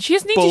 She's a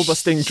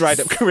ball-busting,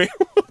 dried-up career.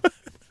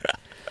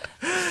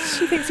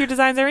 She thinks your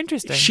designs are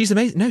interesting. She's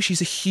amazing. No,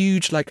 she's a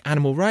huge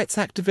animal rights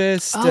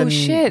activist. Oh,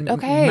 shit.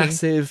 Okay.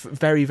 Massive,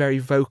 very, very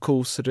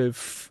vocal sort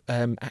of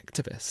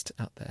activist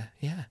out there.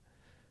 Yeah.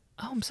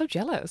 Oh, I'm so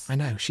jealous. I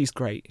know. She's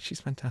great. She's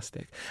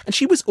fantastic. And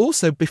she was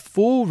also,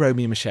 before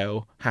Romy and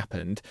Michele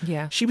happened,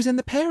 she was in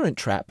The Parent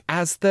Trap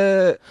as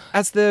the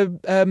Is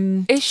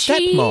stepmom.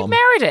 she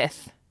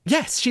Meredith?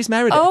 Yes, she's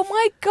Meredith. Oh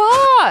my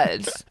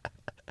God.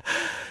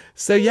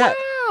 So yeah,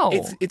 wow.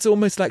 it's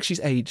almost like she's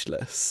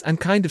ageless,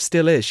 and kind of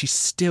still is. She's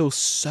still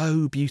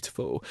so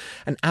beautiful.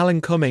 And Alan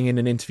Cumming in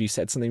an interview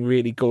said something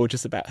really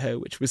gorgeous about her,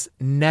 which was,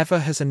 never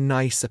has a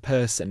nicer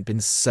person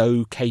been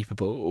so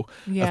capable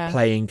of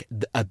playing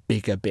a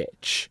bigger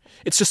bitch.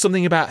 It's just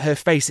something about her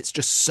face. It's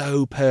just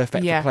so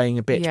perfect for playing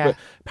a bitch. But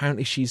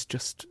apparently she's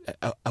just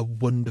a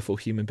wonderful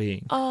human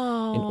being in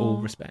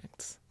all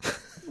respects.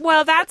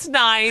 Well, that's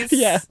nice.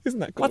 Yeah, isn't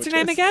that gorgeous? What's her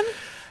name again?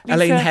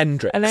 Elaine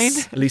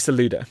Hendricks. Lisa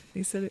Luda.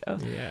 Oh.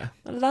 Yeah.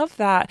 I love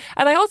that.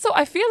 And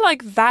I feel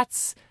like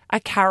that's a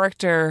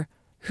character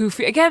who,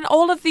 again,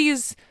 all of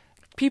these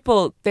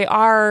people, they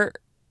are,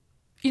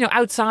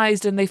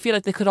 outsized and they feel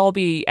like they could all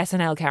be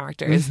SNL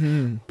characters.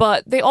 Mm-hmm.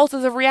 But they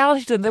also, the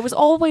reality to them, there was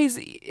always,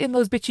 in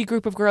those bitchy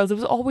group of girls, there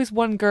was always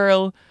one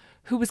girl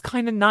who was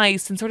kind of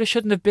nice and sort of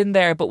shouldn't have been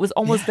there, but was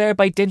almost there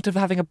by dint of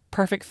having a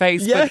perfect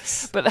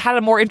face, but had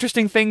a more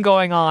interesting thing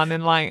going on.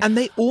 And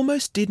they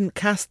almost didn't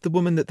cast the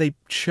woman that they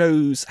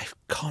chose. I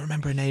can't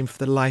remember her name for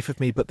the life of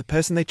me, but the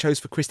person they chose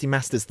for Christy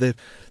Masters, the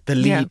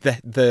lead,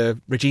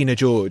 the Regina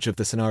George of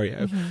the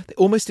scenario, they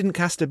almost didn't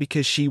cast her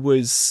because she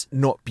was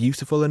not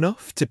beautiful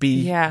enough to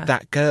be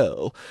that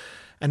girl.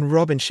 And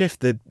Robin Schiff,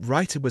 the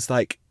writer, was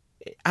like,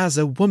 as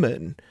a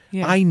woman,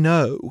 I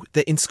know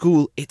that in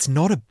school it's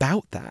not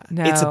about that.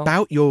 No. It's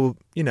about your,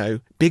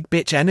 big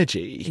bitch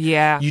energy.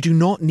 Yeah. You do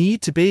not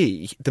need to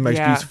be the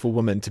most beautiful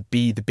woman to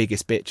be the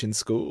biggest bitch in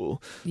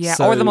school. Yeah,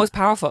 or the most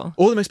powerful.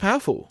 Or the most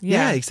powerful.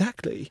 Yeah, yeah,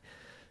 exactly.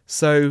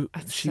 So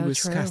that's she so was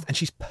true. cast, and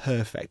she's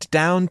perfect.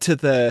 Down to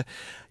the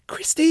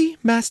Christy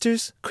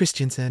Masters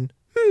Christensen.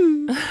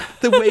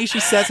 The way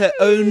she says her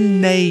own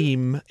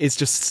name is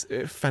just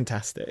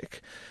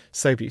fantastic.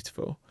 So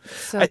beautiful.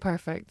 So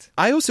perfect.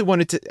 I also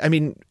wanted to,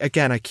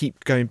 again, I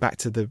keep going back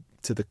to the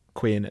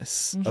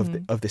queerness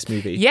of this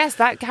movie. Yes,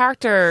 that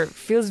character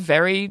feels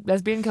very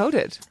lesbian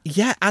coded.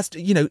 Yeah, as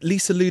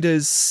Lisa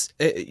Luda's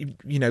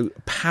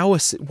power,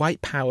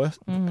 white power.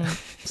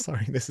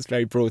 Sorry, this is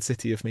very Broad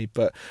City of me,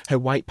 but her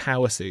white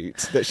power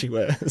suit that she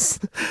wears.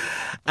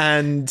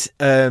 and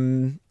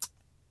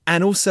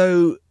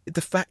also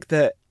the fact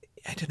that,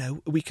 I don't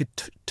know, we could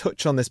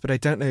touch on this, but I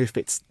don't know if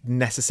it's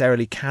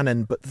necessarily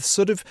canon, but the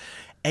sort of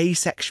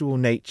asexual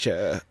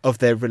nature of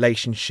their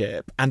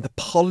relationship and the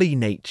poly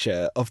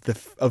nature of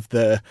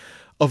the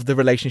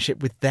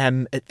relationship with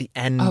them at the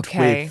end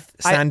with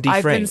Sandy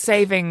I've Frink. been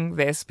saving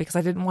this because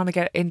I didn't want to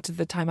get into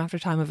the time after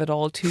time of it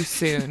all too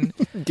soon.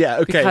 Yeah,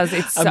 okay. Because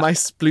it's Am I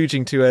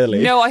splooging too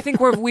early? No, I think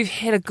we've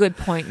hit a good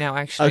point now,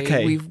 actually.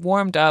 Okay. We've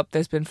warmed up,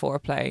 there's been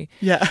foreplay.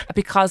 Yeah.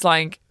 Because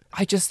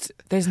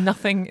there's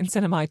nothing in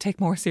cinema I take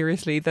more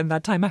seriously than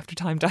that time after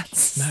time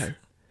dance. No.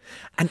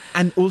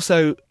 And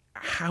also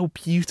how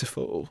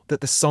beautiful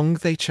that the song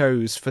they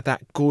chose for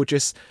that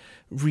gorgeous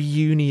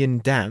reunion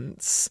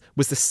dance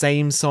was the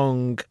same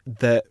song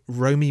that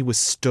Romy was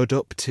stood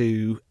up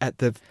to at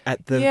the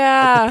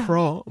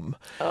prom.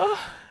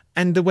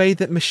 And the way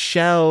that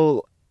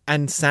Michele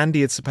and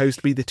Sandy are supposed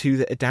to be the two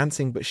that are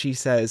dancing, but she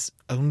says,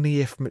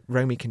 only if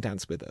Romy can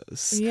dance with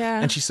us.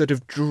 Yeah. And she sort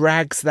of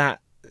drags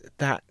that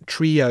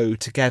trio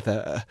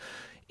together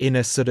in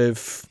a sort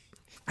of,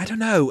 I don't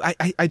know,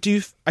 I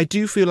do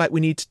feel like we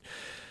need...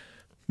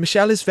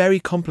 Michele is very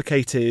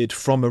complicated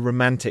from a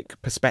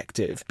romantic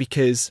perspective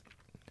because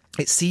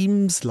it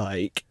seems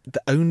like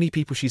the only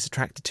people she's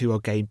attracted to are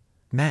gay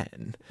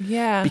men.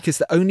 Yeah. Because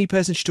the only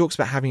person she talks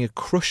about having a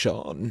crush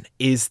on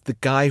is the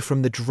guy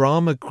from the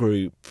drama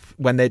group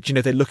when they're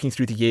looking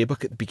through the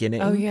yearbook at the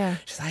beginning. Oh, yeah.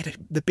 She's like, I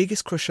had the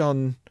biggest crush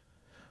on,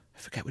 I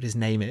forget what his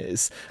name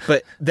is,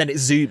 but then it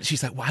zooms.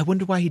 She's like, well, I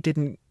wonder why he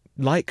didn't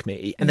like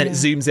me. And then it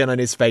zooms in on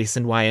his face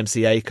and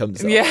YMCA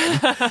comes on.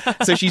 Yeah.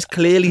 So she's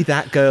clearly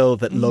that girl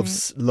that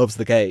loves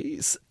the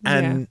gays.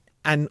 And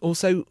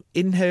also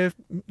in her,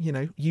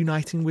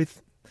 uniting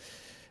with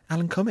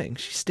Alan Cumming,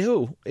 she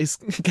still is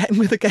getting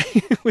with a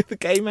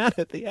gay man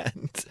at the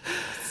end.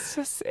 It's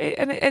just,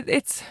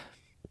 it's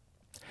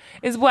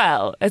as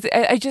well as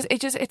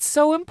it's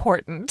so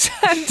important.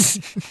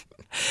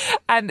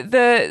 And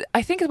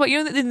I think about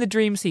in the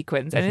dream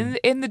sequence, and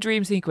in the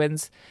dream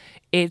sequence,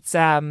 it's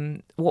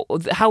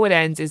how it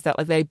ends is that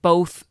like they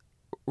both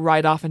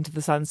ride off into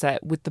the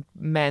sunset with the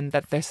men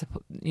that they're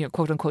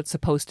quote unquote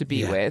supposed to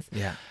be with.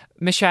 Yeah.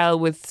 Michele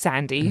with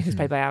Sandy, who's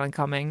played by Alan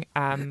Cumming,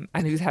 and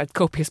who's had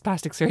copious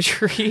plastic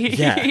surgery.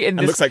 Yeah,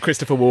 and looks like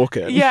Christopher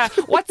Walken. Yeah.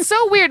 What's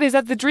so weird is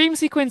that the dream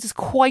sequence is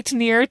quite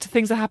near to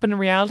things that happen in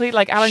reality.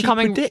 Like Alan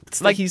Cumming predicts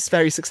that he's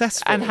very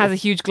successful and has a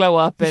huge glow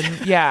up,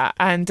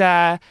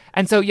 and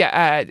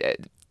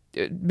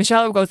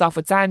Michele goes off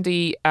with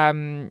Sandy.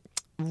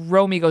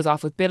 Romy goes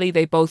off with Billy.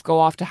 They both go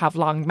off to have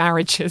long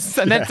marriages,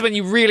 and that's when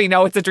you really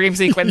know it's a dream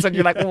sequence, and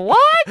you're like,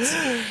 what?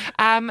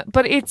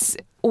 But it's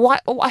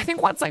what I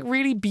think what's like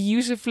really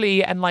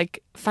beautifully and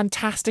like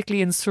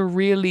fantastically and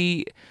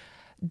surreally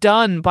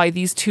done by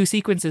these two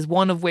sequences.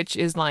 One of which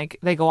is like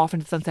they go off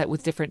into the sunset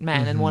with different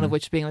men, and one of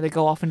which being like, they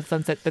go off into the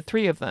sunset, the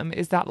three of them.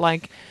 Is that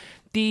like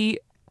the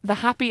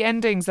happy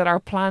endings that are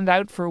planned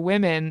out for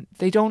women,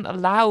 they don't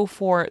allow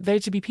for there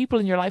to be people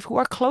in your life who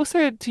are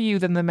closer to you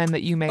than the men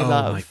that you may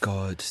love. Oh my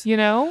God.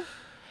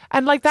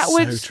 And like that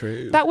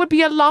would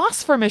be a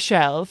loss for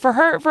Michele, for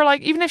her, for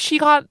like, even if she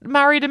got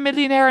married a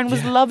millionaire and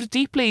was loved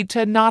deeply,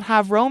 to not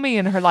have Romy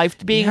in her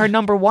life being her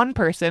number one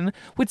person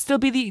would still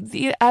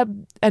be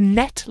a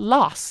net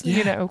loss,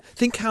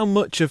 Think how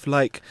much of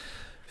like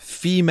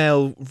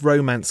female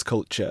romance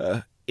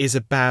culture is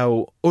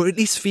about, or at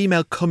least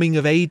female coming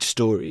of age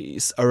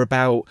stories are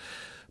about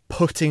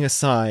putting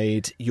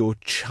aside your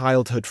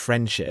childhood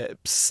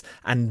friendships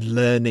and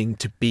learning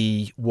to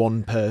be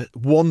one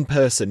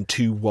person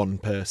to one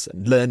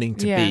person, learning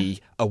to be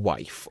a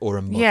wife or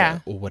a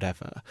mother or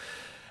whatever.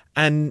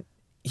 And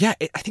I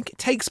think it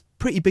takes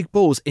pretty big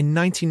balls in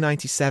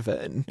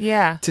 1997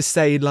 to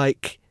say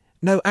like,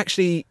 no,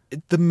 actually,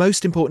 the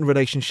most important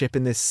relationship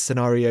in this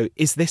scenario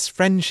is this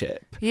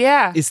friendship.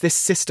 Yeah. Is this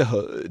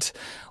sisterhood.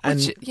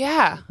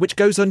 Which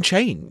goes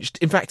unchanged.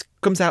 In fact,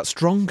 comes out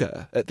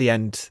stronger at the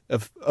end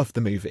of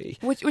the movie.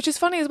 Which is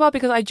funny as well,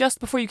 because just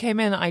before you came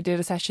in, I did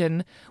a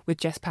session with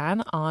Jess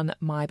Pan on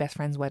My Best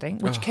Friend's Wedding,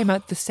 which came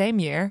out the same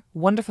year.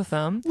 Wonderful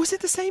film. Was it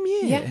the same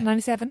year? Yeah,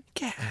 97.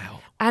 Get out.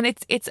 And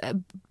it's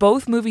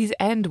both movies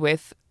end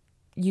with,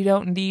 you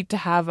don't need to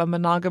have a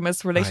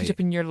monogamous relationship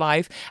in your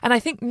life. And I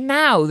think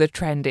now the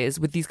trend is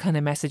with these kind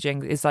of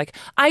messaging is like,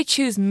 I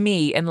choose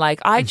me and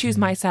like I choose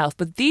myself.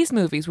 But these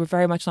movies were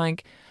very much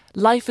like,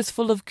 life is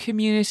full of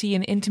community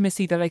and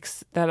intimacy that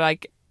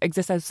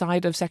exists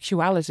outside of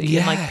sexuality. Yeah,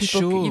 and like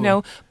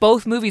people,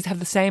 both movies have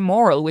the same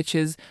moral, which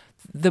is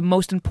the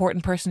most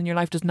important person in your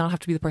life does not have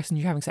to be the person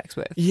you're having sex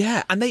with.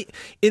 Yeah, and they,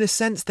 in a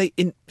sense,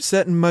 in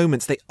certain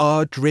moments, they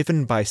are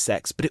driven by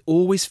sex, but it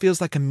always feels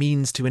like a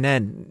means to an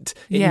end.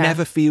 It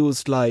never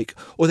feels like,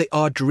 or they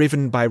are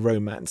driven by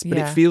romance, but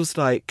it feels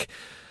like,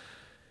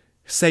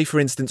 say, for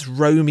instance,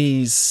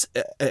 Romy's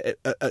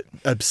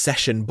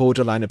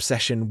borderline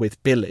obsession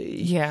with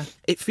Billy. Yeah.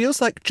 It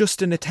feels like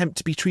just an attempt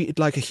to be treated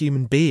like a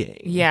human being.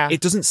 Yeah.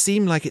 It doesn't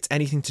seem like it's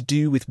anything to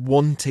do with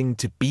wanting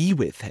to be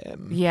with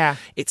him. Yeah.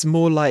 It's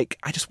more like,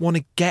 I just want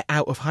to get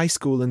out of high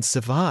school and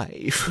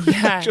survive.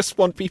 Yeah. I just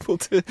want people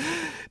to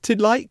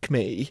like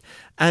me.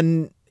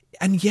 And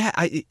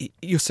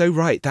you're so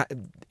right that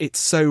it's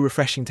so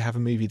refreshing to have a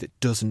movie that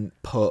doesn't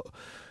put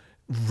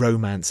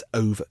romance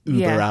over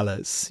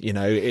alles,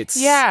 because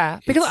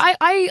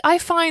I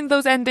find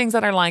those endings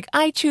that are like,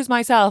 I choose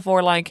myself,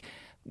 or like,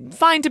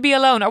 fine to be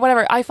alone, or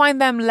whatever, I find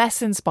them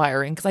less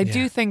inspiring, because I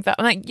do think that,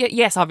 and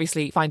yes,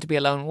 obviously fine to be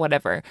alone,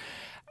 whatever,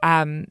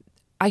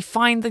 I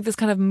find like this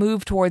kind of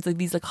move towards like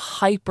these like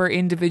hyper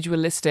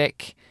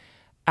individualistic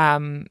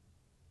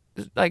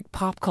like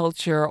pop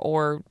culture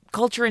or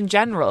culture in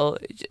general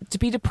to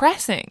be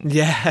depressing.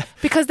 Yeah.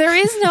 Because there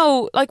is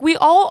no, like, we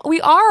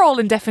are all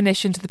in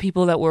definition to the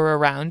people that we're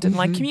around, and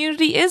like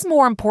community is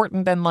more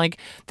important than like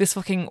this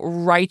fucking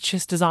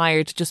righteous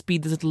desire to just be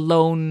this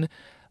lone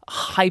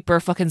hyper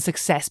fucking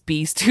success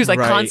beast who's like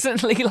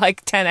constantly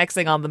like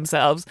 10xing on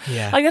themselves.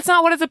 Yeah. Like, that's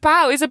not what it's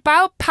about. It's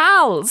about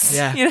pals.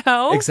 Yeah. You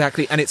know?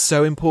 Exactly. And it's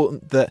so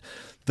important that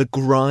the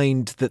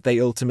grind that they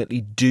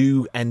ultimately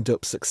do end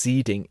up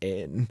succeeding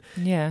in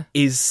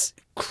is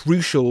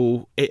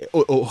crucial,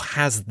 or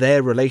has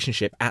their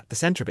relationship at the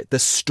centre of it. The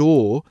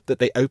store that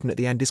they open at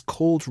the end is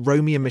called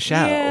Romy and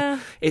Michele. Yeah.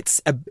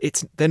 It's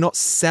they're not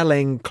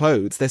selling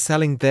clothes, they're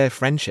selling their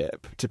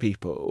friendship to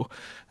people.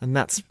 And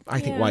that's, I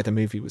think, why the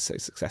movie was so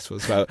successful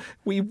as well.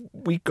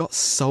 We got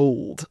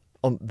sold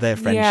on their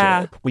friendship.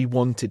 Yeah. We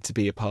wanted to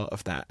be a part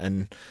of that,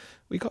 and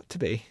we got to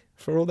be.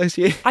 For all those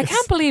years. I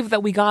can't believe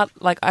that we got,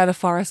 like, out of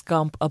Forrest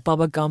Gump, a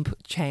Bubba Gump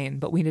chain,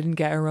 but we didn't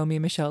get a Romy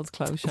and Michelle's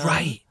clothes shop.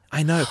 Right,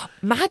 I know.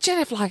 Imagine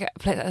if, like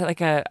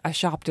a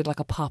shop did, like,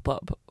 a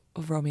pop-up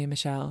of Romy and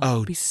Michele. Oh,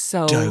 it'd be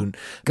so don't.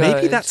 good.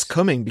 Maybe that's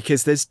coming,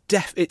 because there's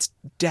it's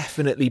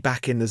definitely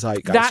back in the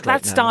zeitgeist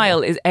that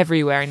style is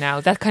everywhere now.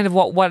 That's kind of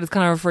what is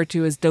kind of referred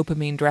to as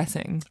dopamine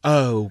dressing.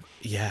 Oh,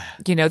 yeah.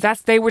 You know,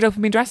 they were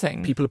dopamine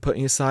dressing. People are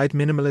putting aside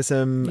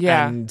minimalism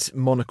and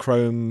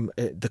monochrome.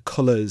 The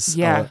colours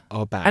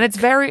are back. And it's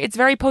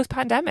very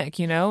post-pandemic,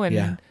 you know?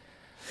 And,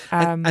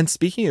 and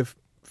speaking of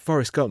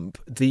Forrest Gump,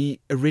 the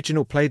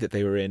original play that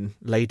they were in,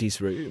 Ladies'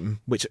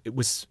 Room, which it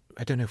was,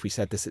 I don't know if we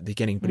said this at the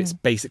beginning, but it's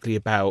basically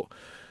about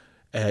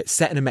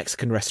set in a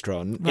Mexican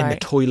restaurant, in the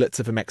toilets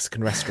of a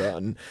Mexican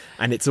restaurant,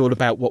 and it's all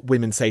about what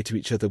women say to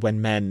each other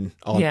when men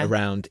aren't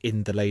around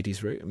in the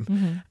ladies'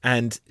 room.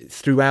 And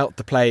throughout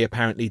the play,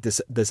 apparently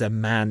there's a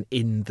man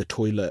in the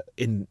toilet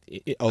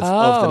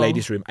of the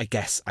ladies' room. I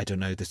guess, I don't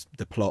know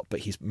the plot,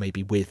 but he's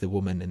maybe with a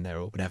woman in there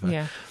or whatever.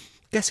 Yeah.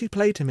 Guess who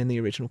played him in the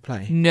original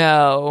play?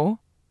 No.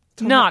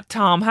 Not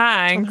Tom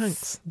Hanks. Tom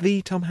Hanks.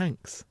 The Tom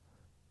Hanks.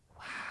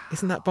 Wow.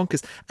 Isn't that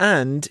bonkers?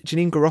 And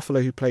Janine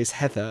Garofalo, who plays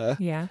Heather.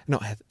 Yeah.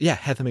 Not Heather. Yeah,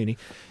 Heather Mooney.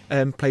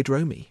 Played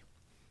Romy.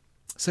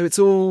 So it's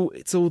all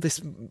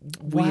this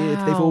weird.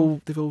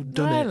 Wow. They've all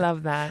done it. I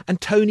love that. And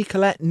Toni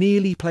Collette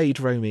nearly played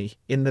Romy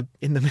in the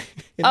movie.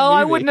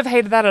 I wouldn't have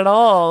hated that at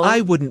all.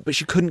 I wouldn't, but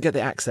she couldn't get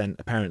the accent.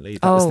 Apparently,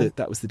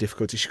 that was the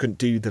difficulty. She couldn't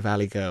do the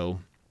Valley Girl.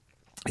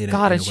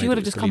 God, and she would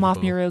have just come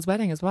off Muriel's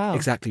Wedding as well.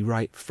 Exactly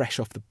right. Fresh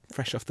off the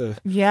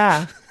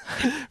yeah,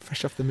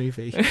 fresh off the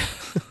movie.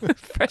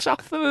 Fresh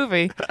off the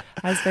movie,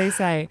 as they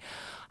say.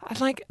 I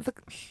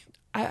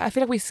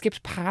feel like we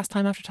skipped past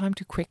Time After Time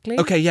too quickly.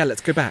 Okay, yeah,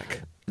 let's go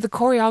back. The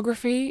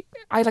choreography,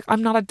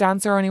 I'm not a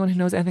dancer or anyone who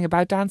knows anything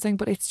about dancing,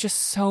 but it's just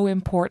so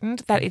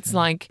important that it's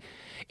like,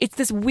 it's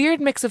this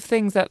weird mix of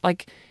things that,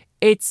 like,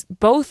 it's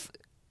both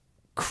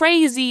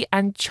crazy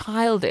and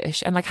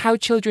childish, and like how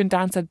children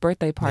dance at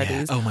birthday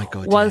parties. Oh my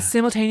God, while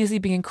simultaneously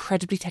being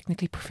incredibly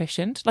technically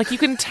proficient. Like, you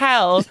can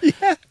tell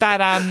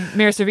that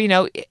Mira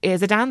Sorvino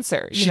is a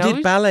dancer. She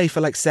did ballet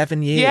for like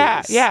 7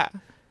 years. Yeah.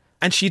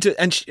 And she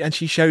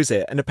shows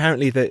it. And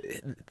apparently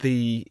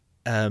the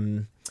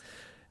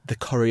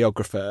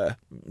choreographer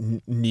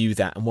knew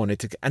that and wanted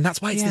to, and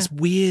that's why it's this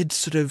weird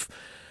sort of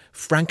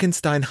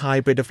Frankenstein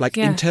hybrid of like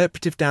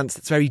interpretive dance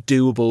that's very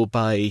doable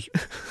by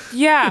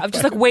of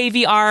just like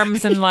wavy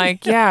arms and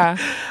like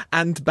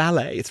and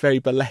ballet. It's very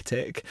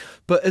balletic,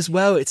 but as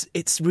well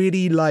it's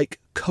really like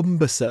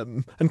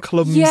cumbersome and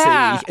clumsy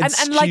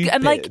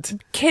and like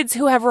kids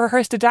who have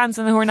rehearsed a dance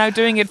and who are now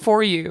doing it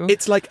for you.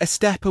 It's like a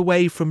step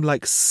away from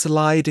like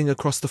sliding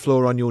across the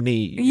floor on your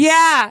knees.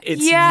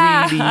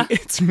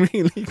 It's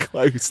really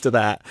close to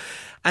that.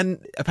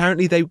 And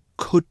apparently they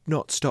could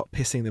not stop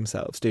pissing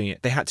themselves doing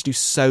it. They had to do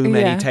so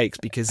many takes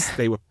because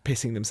they were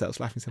pissing themselves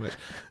laughing so much.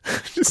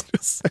 It's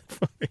just so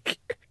funny.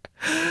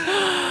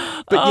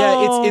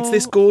 But it's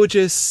this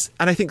gorgeous,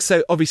 and I think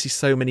so obviously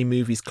so many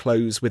movies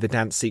close with a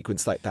dance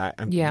sequence like that,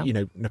 and you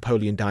know,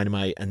 Napoleon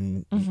Dynamite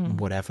and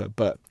whatever.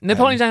 But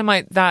Napoleon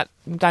Dynamite, that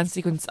dance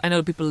sequence, I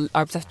know people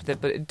are obsessed with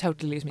it, but it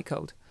totally leaves me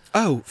cold.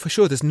 Oh, for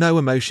sure, there's no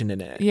emotion in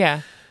it.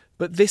 Yeah.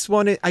 But this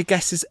one, I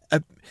guess, is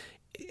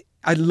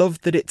I love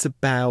that it's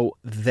about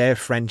their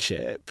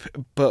friendship,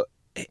 but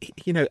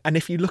you know, and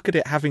if you look at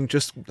it having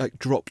just like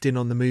dropped in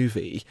on the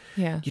movie,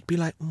 you'd be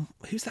like,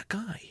 who's that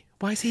guy?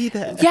 Why is he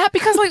there? Yeah,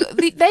 because like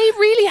they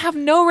really have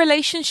no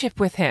relationship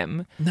with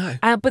him. No.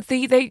 But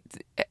they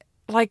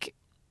like,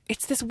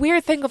 it's this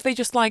weird thing of they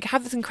just like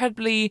have this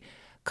incredibly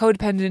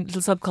codependent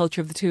little subculture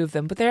of the two of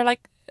them, but they're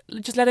like,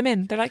 just let him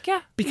in. They're like,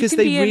 because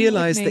they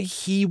realised that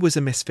he was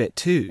a misfit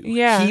too.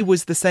 Yeah. He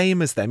was the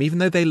same as them, even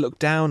though they looked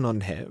down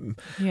on him.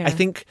 Yeah.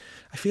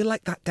 I feel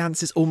like that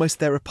dance is almost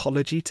their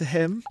apology to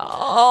him.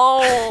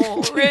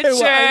 Oh, Richard. You know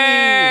what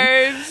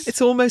I mean?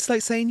 It's almost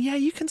like saying, yeah,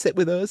 you can sit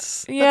with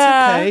us. Yeah.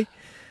 That's okay.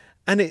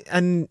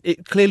 And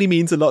it clearly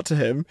means a lot to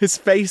him. His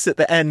face at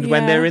the end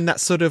when they're in that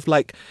sort of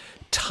like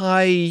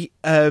Thai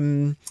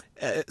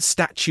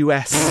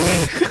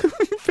statuesque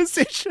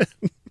position.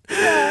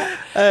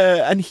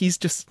 And he's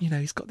just,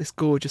 he's got this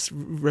gorgeous,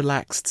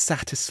 relaxed,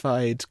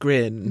 satisfied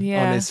grin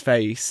on his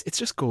face. It's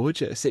just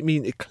gorgeous.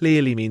 It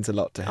clearly means a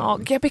lot to him. Oh,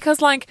 yeah,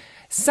 because like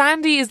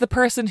Sandy is the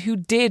person who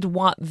did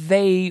what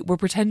they were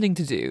pretending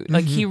to do.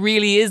 Like he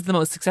really is the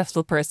most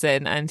successful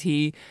person, and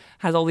he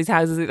has all these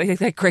houses. Like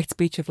that great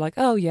speech of like,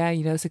 oh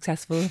yeah,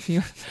 successful.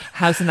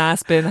 House in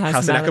Aspen,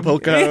 house in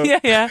Acapulco,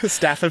 yeah.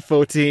 Staff at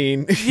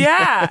 14.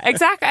 Yeah,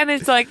 exactly. And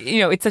it's like,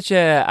 it's such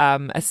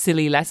a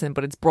silly lesson,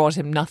 but it's brought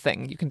him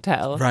nothing, you can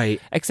tell.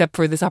 Right. Except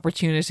for this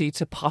opportunity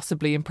to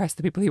possibly impress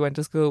the people he went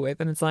to school with.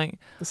 And it's like,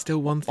 there's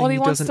still one thing he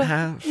doesn't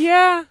have.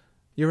 Yeah.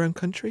 Your own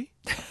country?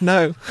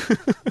 No.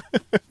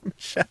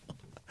 Michele.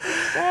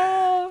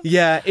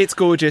 Yeah, it's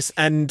gorgeous,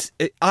 and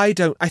I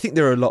think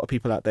there are a lot of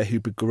people out there who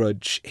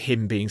begrudge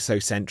him being so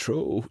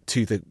central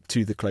to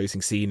the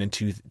closing scene and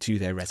to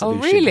their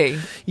resolution. Oh, really?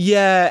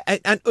 Yeah,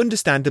 and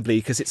understandably,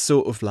 because it's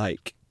sort of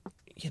like,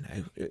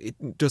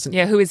 it doesn't.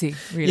 Yeah, who is he?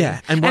 Really?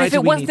 Yeah, and if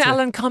it wasn't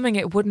Alan Cumming,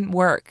 it wouldn't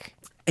work.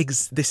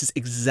 This is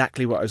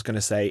exactly what I was going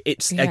to say.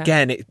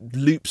 Again, it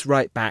loops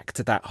right back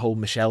to that whole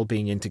Michele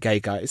being into gay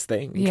guys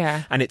thing.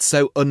 Yeah, and it's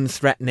so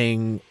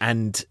unthreatening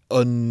and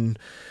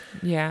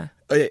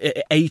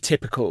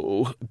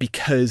atypical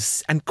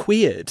and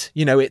queered.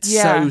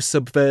 It's so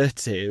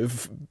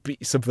subversive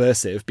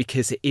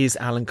because it is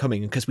Alan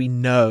Cumming, because we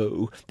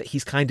know that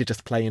he's kind of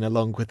just playing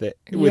along with it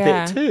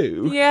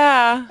too.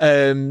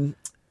 Yeah.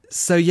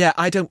 So yeah,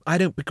 I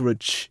don't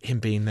begrudge him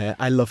being there.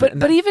 I love it.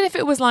 But even if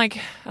it was like,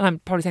 and I'm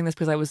probably saying this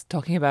because I was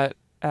talking about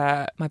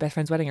my best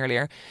friend's wedding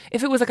earlier,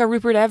 if it was like a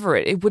Rupert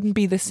Everett, it wouldn't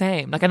be the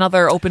same. Like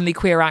another openly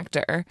queer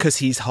actor. Because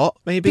he's hot,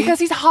 maybe? Because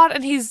he's hot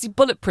and he's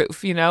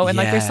bulletproof, and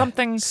like there's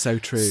something so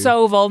true,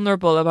 so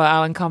vulnerable about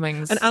Alan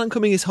Cummings. And Alan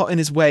Cumming is hot in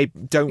his way.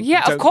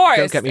 Of course.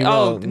 Don't get me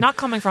wrong. Not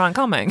coming for Alan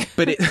Cumming.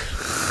 But it...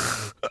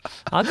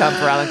 I'll come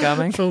for Alan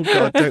Cumming. Oh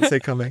God, don't say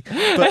Cumming.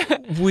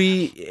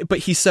 But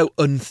he's so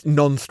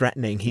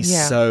non-threatening.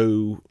 He's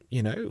so,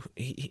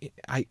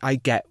 I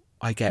get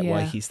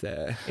why he's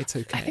there. It's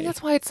okay. I think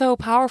that's why it's so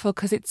powerful,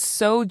 because it's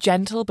so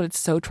gentle, but it's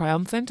so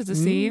triumphant as a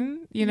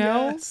scene,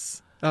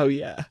 Yes. Oh,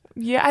 yeah.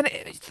 Yeah, and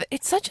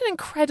it's such an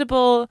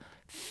incredible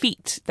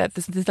feat, that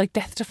this like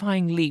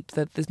death-defying leap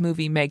that this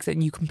movie makes,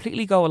 and you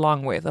completely go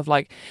along with, of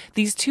like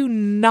these two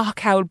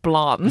knockout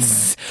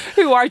blondes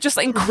who are just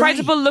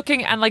incredible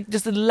looking and like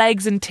just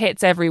legs and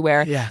tits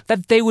everywhere,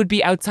 that they would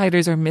be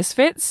outsiders or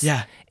misfits,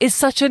 is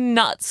such a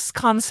nuts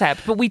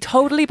concept, but we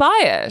totally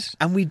buy it.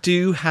 And we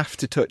do have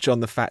to touch on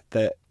the fact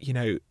that,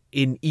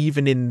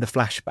 even in the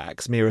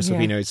flashbacks, Mira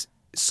Sorvino's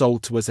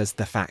sold to us as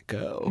the fat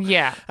girl.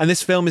 Yeah. And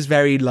this film is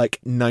very like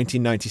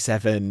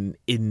 1997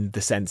 in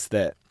the sense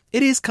that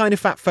it is kind of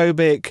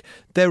fat-phobic.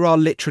 There are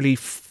literally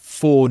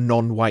 4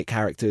 non-white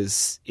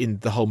characters in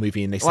the whole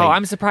movie, and they say... Well,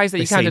 I'm surprised that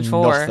you counted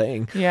 4.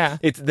 Nothing. Yeah.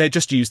 They're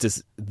just used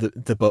as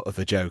the butt of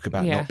a joke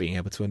about not being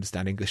able to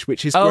understand English,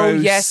 which is gross. Oh,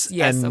 yes,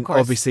 and of course.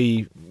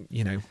 Obviously,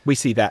 we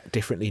see that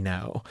differently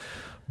now.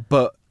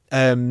 But...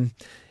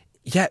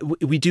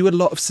 we do a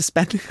lot of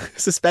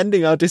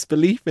suspending our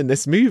disbelief in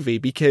this movie,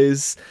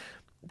 because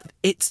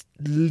it's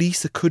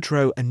Lisa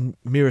Kudrow and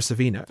Mira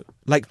Sorvino.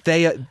 Like,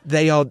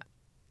 they are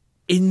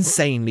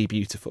insanely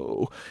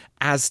beautiful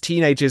as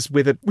teenagers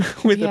with a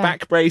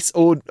back brace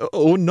or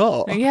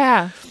not.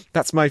 Yeah.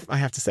 I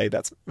have to say,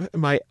 that's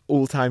my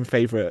all-time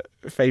favorite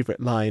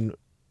line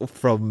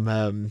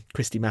from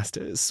Christy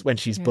Masters when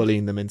she's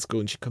bullying them in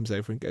school, and she comes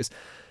over and goes,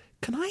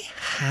 "Can I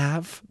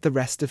have the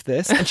rest of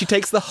this?" And she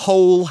takes the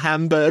whole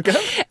hamburger.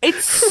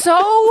 It's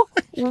so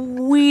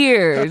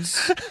weird.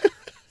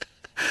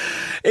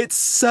 It's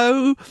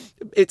so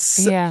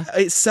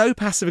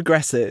passive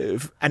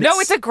aggressive, and no,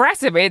 it's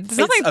aggressive. There's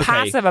nothing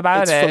passive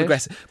about it. It's full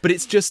aggressive, but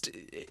it's just,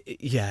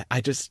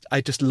 I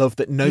just love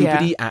that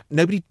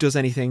nobody does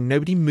anything,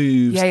 nobody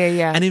moves.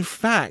 Yeah. And in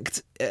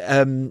fact,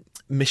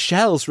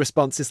 Michelle's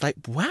response is like,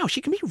 "Wow, she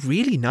can be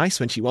really nice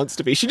when she wants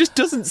to be. She just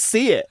doesn't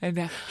see it. I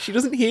know. She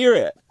doesn't hear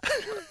it."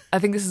 I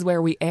think this is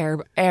where we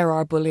air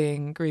our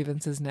bullying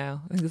grievances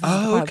now. I think this is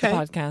part of the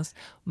podcast.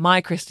 My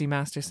Christy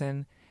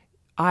Masterson,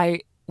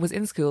 I was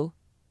in school,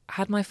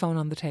 had my phone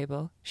on the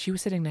table. She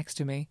was sitting next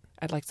to me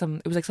at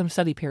it was some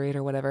study period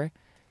or whatever.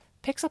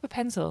 Picks up a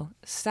pencil,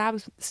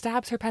 stabs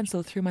her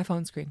pencil through my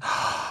phone screen.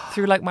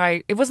 Through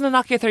it wasn't a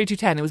Nokia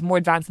 3210, it was more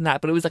advanced than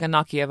that, but it was like a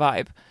Nokia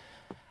vibe.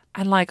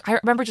 And I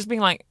remember just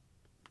being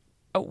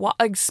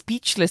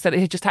speechless that it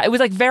had just it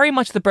was very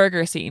much the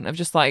burger scene of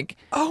just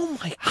oh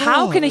my God,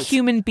 how can a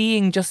human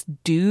being just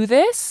do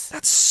this?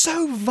 That's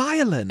so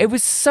violent. It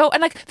was so,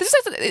 and this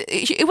is,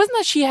 it wasn't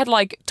that she had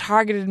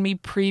targeted me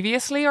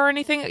previously or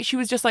anything. She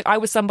was just I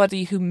was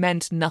somebody who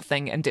meant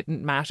nothing and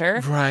didn't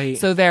matter, right?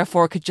 So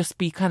therefore could just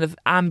be kind of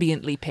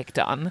ambiently picked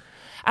on.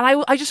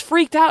 And I just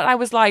freaked out. I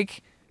was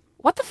like,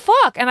 what the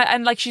fuck?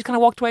 And she kind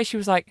of walked away. She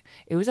was like,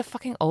 it was a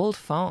fucking old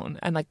phone,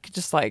 and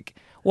just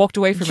walked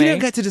away from me. You don't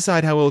get to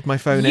decide how old my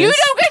phone is. You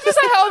don't get to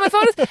decide how old my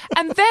phone is.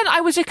 And then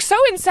I was so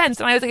incensed,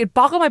 and I was it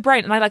boggled my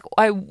brain. And I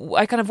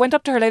kind of went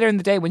up to her later in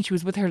the day when she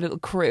was with her little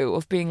crew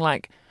of being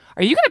like,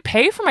 are you going to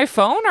pay for my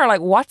phone? Or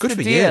like, what's Good the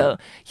for deal? you.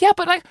 Yeah,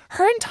 but like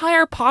her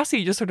entire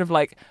posse just sort of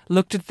like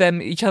looked at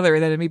each other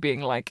and then at me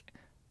being like,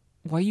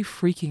 why are you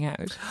freaking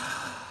out?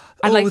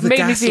 And like the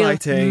made me feel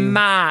gaslighting.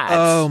 mad.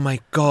 Oh my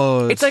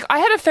God. It's like I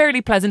had a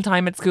fairly pleasant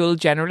time at school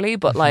generally,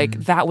 but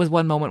like that was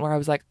one moment where I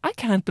was like, I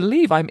can't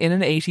believe I'm in an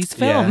 80s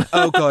film. Yeah.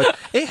 Oh God.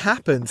 It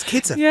happens.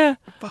 Kids are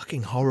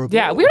fucking horrible.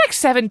 Yeah, we were like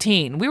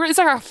 17. It's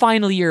like our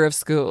final year of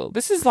school.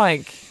 This is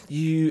like...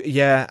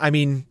 I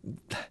mean,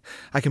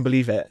 I can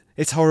believe it.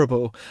 It's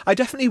horrible. I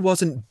definitely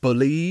wasn't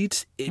bullied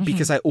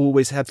because I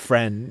always had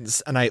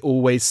friends and I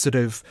always sort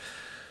of...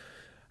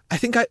 I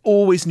think I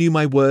always knew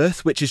my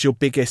worth, which is your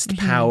biggest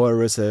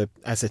power as a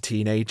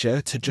teenager,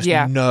 to just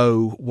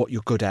know what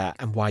you're good at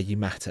and why you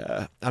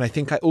matter. And I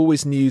think I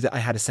always knew that I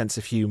had a sense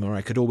of humour.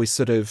 I could always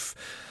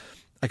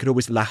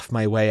laugh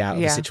my way out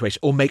of a situation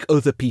or make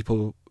other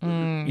people,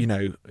 you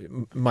know,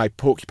 my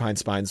porcupine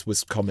spines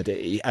was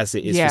comedy, as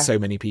it is for so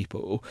many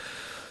people.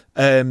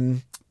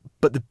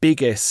 But the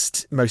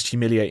biggest, most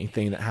humiliating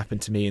thing that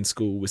happened to me in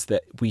school was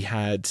that we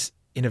had,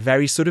 in a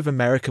very sort of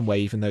American way,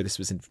 even though this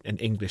was in an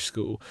English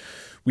school,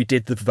 we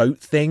did the vote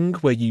thing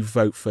where you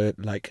vote for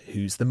like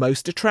who's the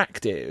most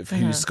attractive,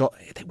 who's got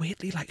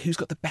weirdly like who's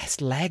got the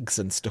best legs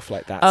and stuff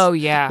like that. Oh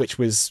yeah, which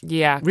was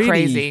really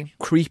crazy,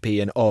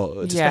 creepy and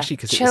odd, especially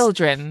because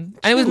children.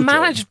 And it was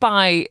managed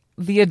by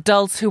the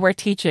adults who were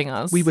teaching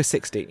us. We were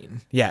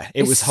 16. Yeah,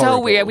 it it's was horrible.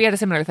 So weird. We had a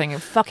similar thing.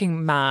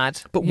 Fucking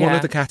mad. But one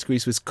of the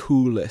categories was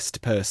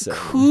coolest person.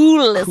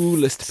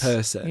 Coolest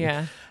person.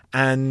 Yeah,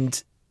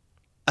 and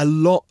a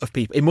lot of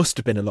people, it must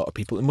have been a lot of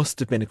people, it must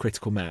have been a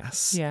critical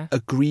mass,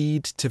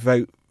 agreed to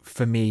vote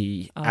for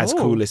me as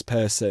coolest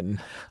person,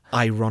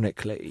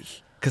 ironically,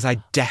 because I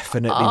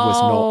definitely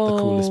was not the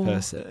coolest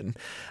person.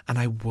 And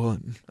I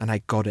won and I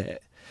got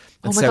it.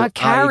 And oh my God,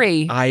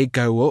 Carrie. I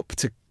go up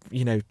to,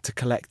 you know, to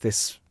collect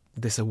this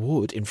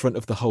award in front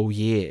of the whole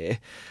year.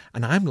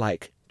 And I'm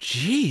like,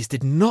 geez,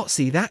 did not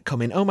see that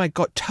coming. Oh my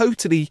God,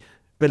 totally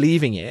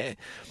believing it.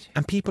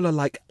 And people are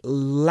like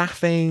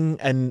laughing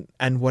and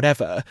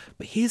whatever.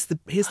 But here's the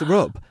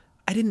rub.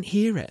 I didn't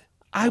hear it.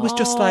 I was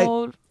just like,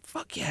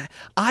 fuck yeah.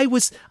 I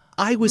was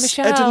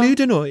Michele. a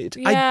deludenoid.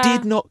 Yeah.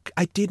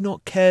 I did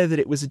not care that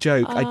it was a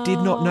joke. I did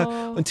not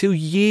know until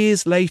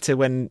years later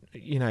when,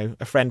 you know,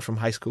 a friend from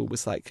high school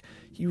was like,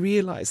 you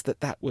realise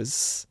that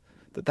was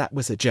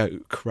a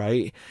joke,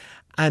 right?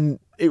 And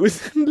it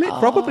was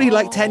probably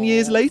like 10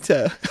 years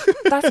later.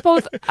 That's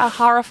both a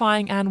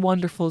horrifying and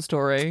wonderful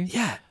story.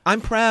 Yeah, I'm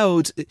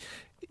proud.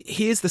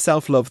 Here's the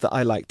self-love that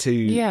I like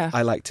to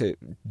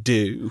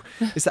do,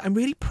 is that I'm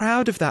really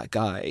proud of that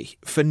guy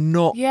for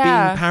not being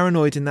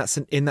paranoid in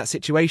that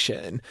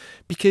situation,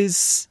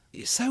 because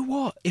so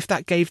what if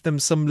that gave them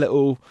some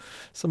little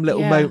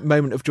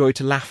moment of joy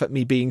to laugh at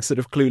me being sort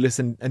of clueless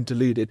and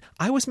deluded.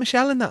 I was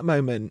Michele in that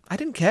moment. I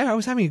didn't care. I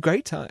was having a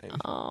great time.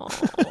 Oh,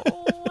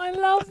 I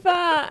love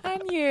that.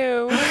 And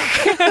you.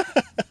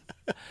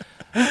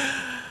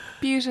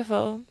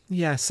 Beautiful.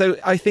 Yeah, so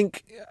I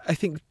think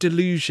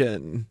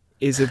delusion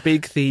is a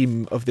big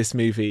theme of this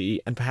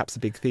movie, and perhaps a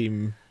big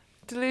theme.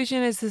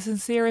 Delusion is the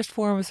sincerest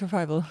form of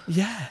survival.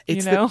 Yeah,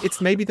 it's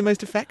it's maybe the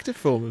most effective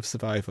form of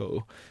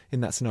survival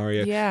in that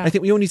scenario. Yeah, I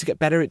think we all need to get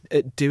better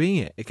at doing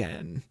it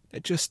again.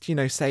 At just, you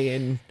know,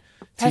 saying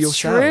to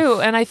yourself. That's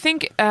true, and I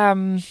think, I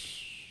mean,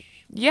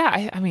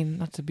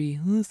 not to be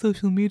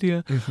social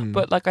media,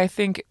 but like I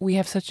think we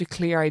have such a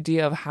clear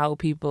idea of how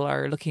people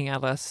are looking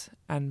at us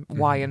and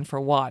why and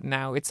for what.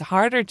 Now it's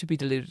harder to be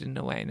deluded in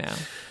a way now.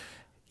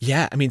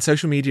 Yeah, I mean,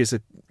 social media is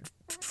a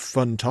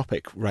fun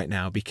topic right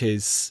now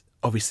because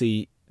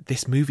obviously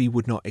this movie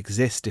would not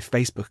exist if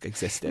Facebook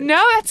existed.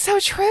 No, that's so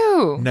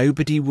true.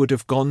 Nobody would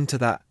have gone to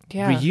that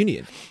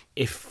reunion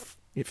if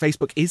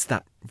Facebook is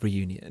that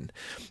reunion.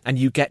 And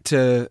you get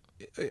to,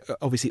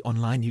 obviously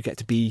online, you get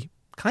to be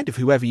kind of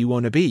whoever you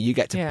want to be. You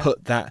get to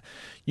put that,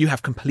 you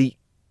have complete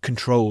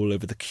control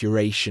over the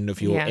curation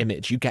of your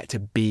image. You get to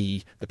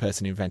be the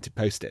person who invented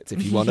Post-its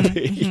if you want to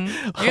be.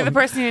 You're the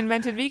person who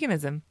invented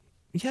veganism.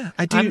 Yeah,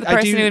 I do. I'm the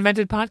person who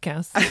invented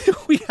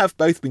podcasts. We have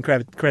both been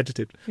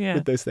credited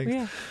with those things.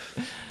 Yeah.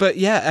 But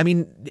yeah, I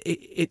mean,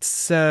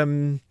 it's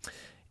funny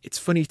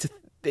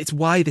it's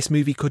why this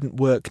movie couldn't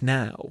work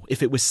now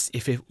if it was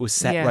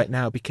set right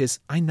now,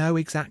 because I know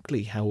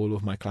exactly how all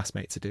of my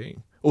classmates are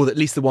doing, or at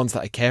least the ones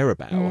that I care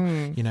about.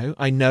 You know,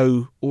 I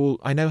know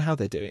how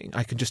they're doing.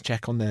 I can just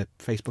check on their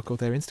Facebook or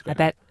their Instagram. I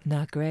bet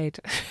not great.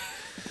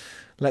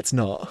 Let's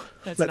not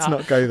go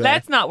there.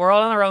 Let's not. We're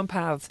all on our own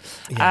paths.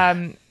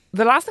 Yeah.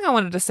 The last thing I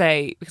wanted to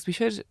say, because we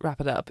should wrap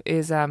it up,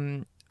 is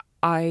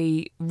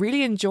I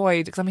really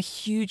enjoyed, because I'm a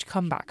huge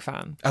Comeback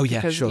fan. Oh yeah,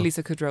 because sure.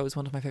 Lisa Kudrow is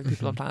one of my favourite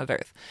people on planet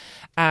Earth.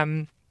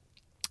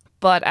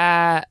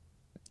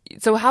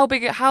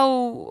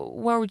 So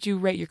where would you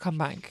rate your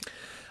Comeback?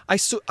 I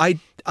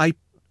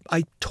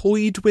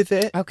toyed with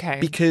it, okay,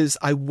 because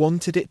I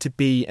wanted it to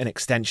be an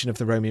extension of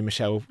the Romy and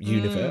Michele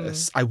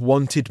universe. I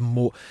wanted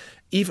more.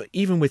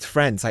 Even with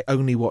Friends, I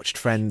only watched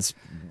Friends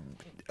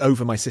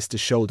over my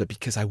sister's shoulder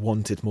because I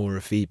wanted more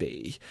of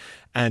Phoebe.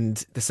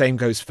 And the same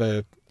goes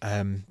for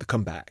the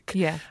comeback.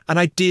 Yeah. And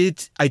I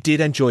did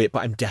enjoy it,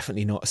 but I'm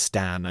definitely not a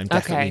stan. I'm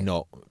definitely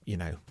not,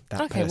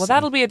 that person. Well,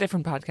 that'll be a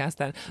different podcast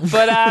then.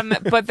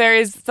 But but there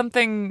is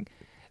something.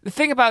 The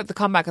thing about the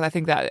comeback, and I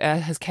think that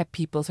has kept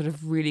people sort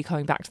of really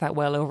coming back to that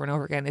well over and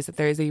over again, is that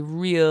there is a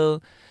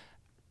real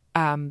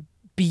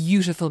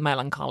beautiful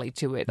melancholy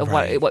to it of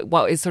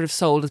what is sort of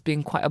sold as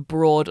being quite a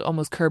broad,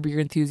 almost Curb Your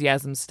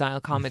Enthusiasm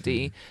style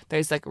comedy. Mm-hmm.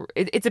 There's like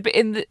it's a bit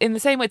in the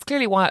same way. It's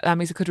clearly what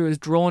Lisa Kudrow is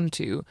drawn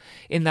to,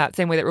 in that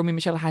same way that Romy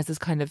Michele has this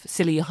kind of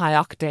silly, high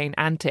octane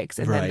antics,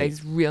 and then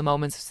there's real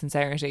moments of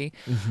sincerity.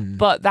 Mm-hmm.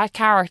 But that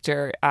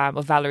character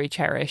of Valerie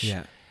Cherish.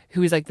 Yeah.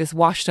 Who is like this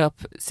washed up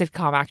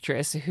sitcom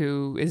actress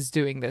who is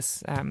doing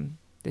this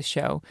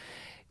show,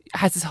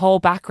 has this whole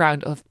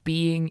background of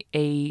being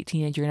a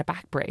teenager in a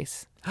back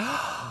brace. So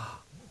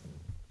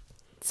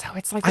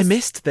it's like I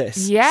missed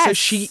this. Yes. So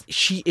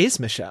she is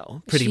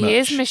Michele, pretty much. She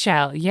is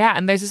Michele, yeah.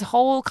 And there's this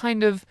whole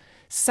kind of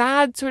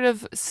sad sort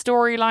of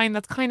storyline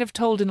that's kind of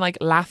told in like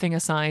laughing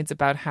asides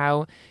about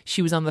how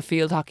she was on the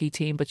field hockey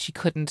team but she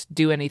couldn't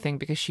do anything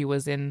because she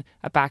was in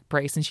a back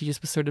brace, and she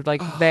just was sort of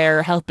like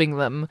there helping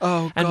them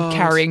and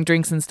carrying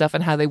drinks and stuff,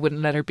 and how they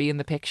wouldn't let her be in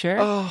the picture.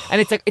 And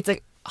it's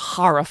like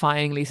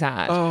horrifyingly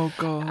sad. Oh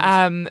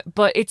god.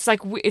 But it's like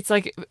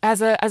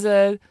as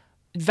a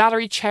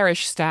Valerie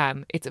Cherish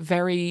stan, it's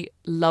very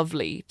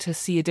lovely to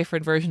see a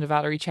different version of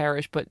Valerie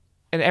Cherish,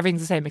 and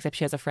everything's the same except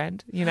she has a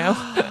friend,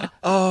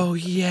 Oh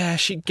yeah,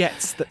 she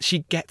gets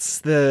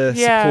the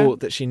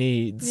support that she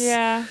needs.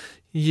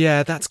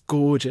 Yeah, that's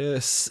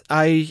gorgeous.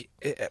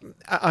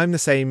 I'm the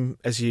same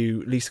as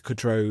you. Lisa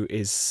Kudrow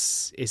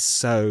is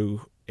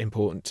so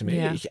important to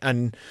me,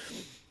 and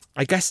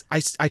I guess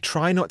I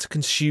try not to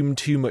consume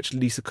too much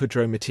Lisa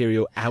Kudrow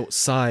material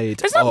outside.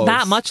 There's not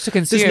that much to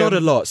consume. There's not a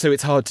lot, so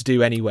it's hard to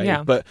do anyway.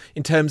 Yeah. But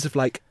in terms of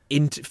like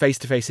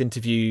face-to-face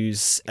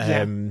interviews,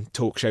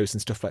 talk shows and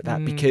stuff like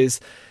that,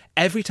 because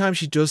every time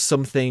she does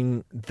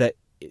something that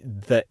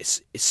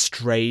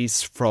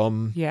strays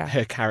from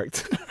her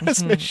character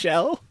as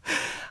Michele,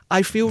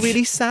 I feel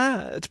really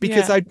sad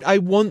because I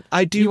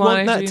do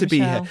want that to be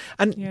her.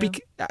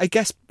 And I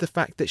guess the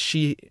fact that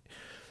she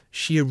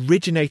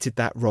originated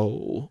that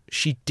role,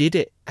 she did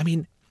it. I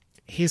mean,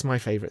 here's my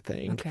favourite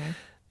thing. Okay.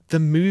 The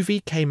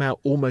movie came out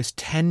almost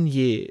 10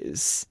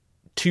 years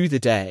to the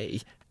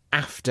day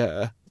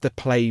after the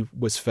play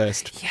was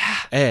first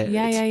aired.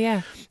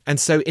 Yeah. And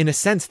so, in a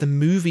sense, the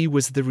movie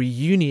was the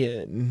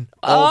reunion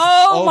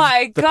of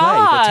my the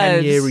God. play,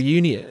 the 10-year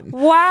reunion.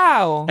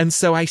 Wow. And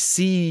so I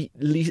see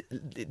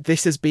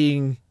this as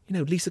being,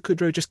 Lisa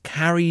Kudrow just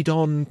carried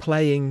on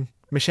playing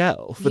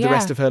Michele for the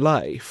rest of her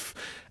life.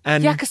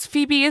 And because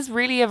Phoebe is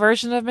really a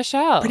version of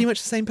Michele. Pretty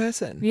much the same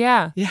person.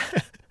 Yeah.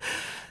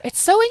 It's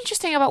so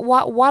interesting about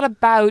what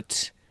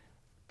about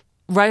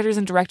writers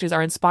and directors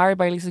are inspired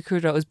by Lisa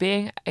Kudrow as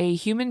being a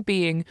human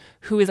being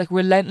who is like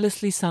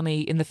relentlessly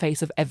sunny in the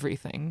face of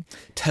everything.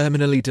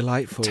 Terminally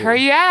delightful.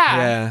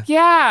 Yeah.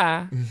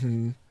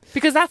 Mm-hmm.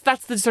 Because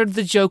that's the sort of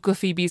the joke of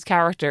Phoebe's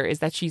character, is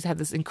that she's had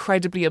this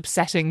incredibly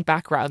upsetting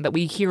background that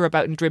we hear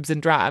about in dribs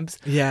and drabs,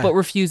 but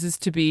refuses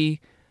to be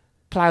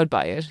ploughed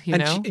by it,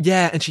 know?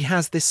 And she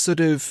has this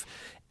sort of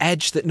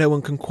edge that no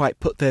one can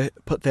quite put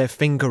their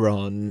finger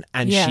on,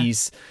 and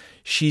she's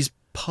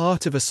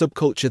part of a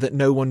subculture that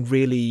no one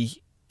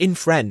really, in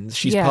Friends,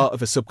 she's part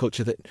of a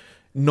subculture that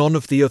none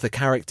of the other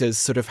characters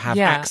sort of have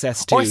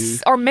access to.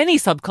 Or many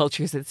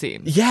subcultures, it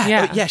seems.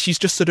 Yeah, she's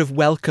just sort of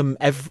welcome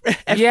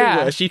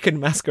everywhere. She can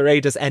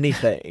masquerade as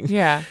anything.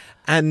 Yeah.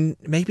 And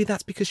maybe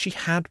that's because she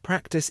had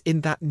practice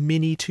in that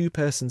mini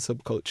two-person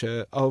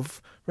subculture of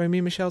Romy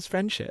and Michele's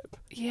friendship.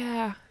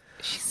 Yeah.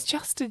 She's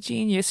just a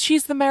genius.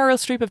 She's the Meryl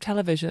Streep of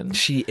television.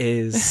 She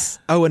is.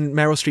 Oh, and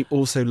Meryl Streep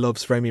also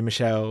loves Romy and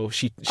Michele.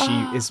 She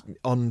is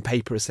on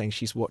paper as saying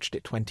she's watched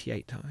it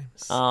 28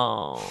 times.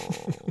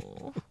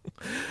 Oh,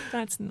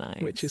 that's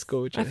nice. Which is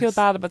gorgeous. I feel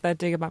bad about that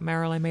dig about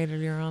Meryl I made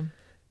earlier on.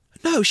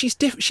 No, she's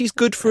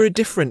good for a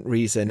different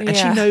reason. And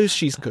she knows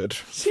she's good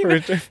for a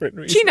different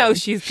reason. She knows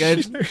she's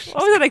good. What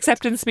was that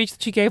acceptance speech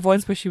that she gave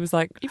once where she was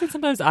like, even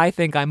sometimes I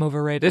think I'm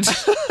overrated.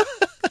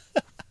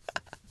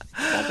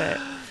 Love it.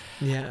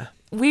 Yeah.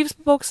 We've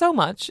spoke so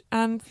much,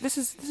 and this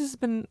has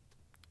been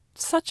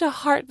such a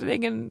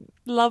heartening and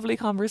lovely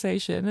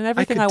conversation, and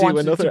everything I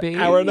wanted it to be.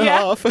 Hour and a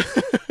half.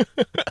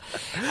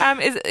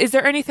 Is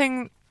there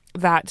anything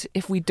that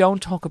if we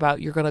don't talk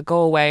about, you're going to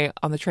go away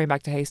on the train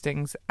back to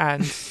Hastings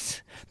and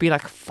be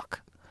like,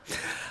 fuck?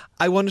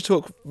 I want to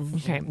talk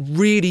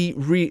really,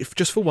 really,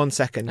 just for 1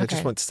 second. Okay. I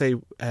just want to say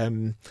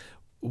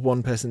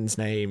one person's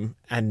name,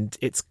 and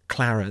it's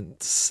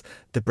Clarence,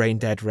 the brain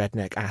dead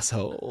redneck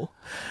asshole.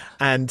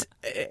 And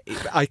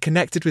I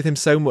connected with him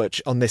so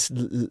much on this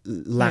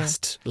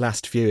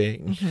last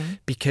viewing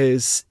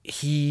because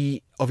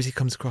he obviously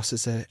comes across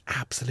as an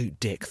absolute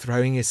dick,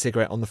 throwing his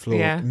cigarette on the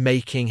floor,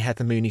 making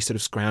Heather Mooney sort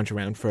of scrounge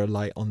around for a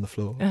light on the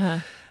floor.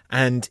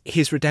 And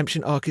his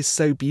redemption arc is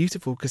so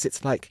beautiful because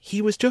it's like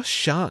he was just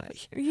shy.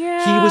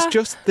 Yeah. He was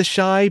just the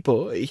shy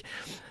boy.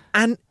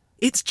 And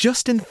It's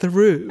Justin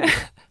Theroux.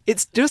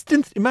 It's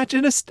Justin.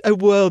 Imagine a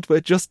world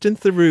where Justin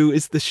Theroux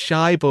is the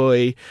shy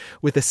boy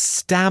with a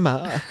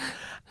stammer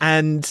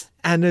and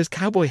his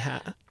cowboy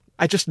hat.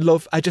 I just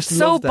love that.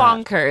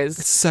 Bonkers.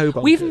 It's so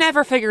bonkers. We've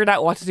never figured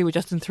out what to do with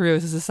Justin Theroux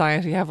as a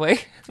society, have we?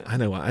 I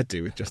know what I'd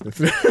do with Justin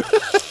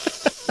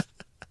Theroux.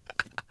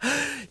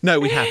 No,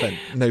 we haven't.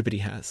 Nobody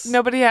has.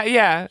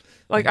 Yeah.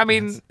 Like, I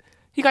mean,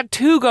 he got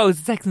 2 goes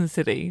at Sex and the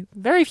City.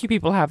 Very few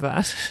people have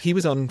that. He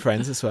was on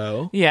Friends as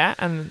well. Yeah,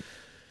 and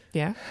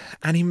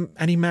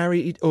he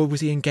married, or was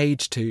he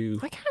engaged to?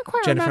 I can't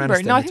quite Jennifer remember.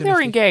 Aniston? No, I think they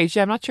were engaged.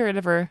 Yeah, I'm not sure it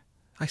ever.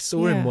 I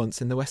saw him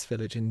once in the West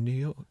Village in New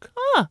York.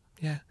 Ah.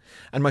 Yeah.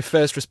 And my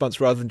first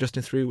response, rather than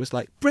Justin Theroux, was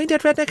like, brain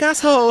dead redneck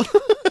asshole.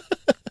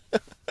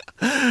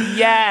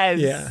 Yes.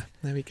 Yeah,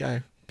 there we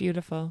go.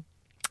 Beautiful.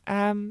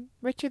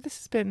 Richard, this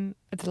has been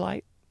a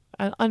delight.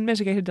 An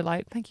unmitigated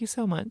delight. Thank you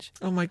so much.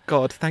 Oh my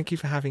God, thank you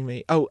for having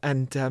me. Oh,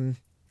 and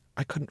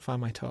I couldn't find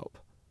my top.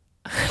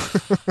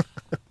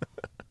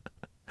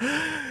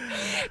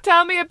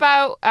 Tell me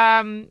about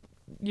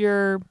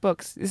your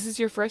books. This is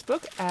your first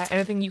book.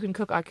 Anything you can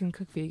cook, I can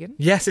cook vegan.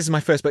 Yes, this is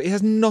my first book. It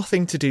has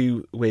nothing to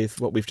do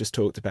with what we've just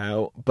talked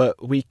about,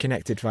 but we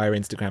connected via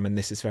Instagram, and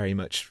this is very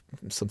much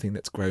something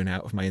that's grown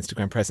out of my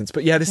Instagram presence.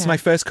 But yeah, this is my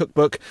first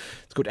cookbook.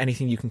 It's called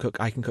Anything You Can Cook,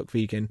 I Can Cook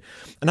Vegan.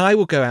 And I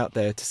will go out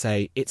there to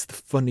say it's the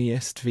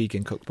funniest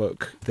vegan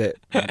cookbook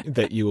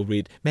that you will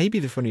read. Maybe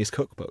the funniest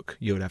cookbook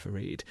you'll ever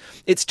read.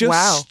 It's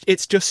just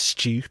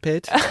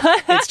stupid.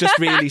 It's just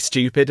really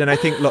stupid. And I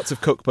think lots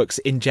of cookbooks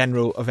in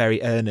general are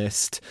very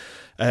earnest.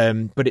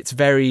 But it's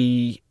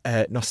very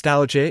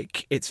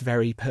nostalgic. It's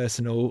very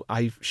personal.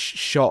 I've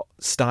shot,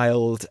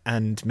 styled,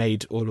 and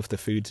made all of the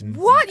foods. And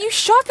what? You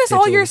shot this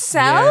all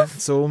yourself? Yeah,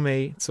 it's all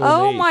me.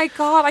 Oh my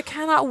God! I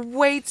cannot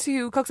wait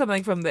to cook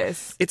something from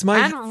this.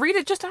 And read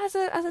it just as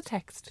a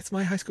text. It's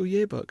my high school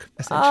yearbook,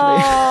 essentially.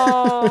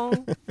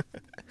 Oh,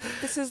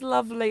 this is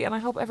lovely, and I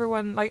hope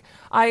everyone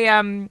I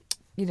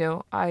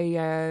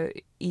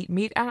eat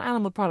meat and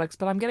animal products,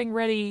 but I'm getting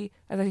ready,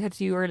 as I said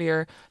to you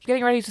earlier, I'm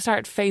getting ready to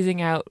start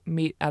phasing out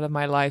meat out of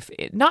my life.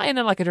 Not in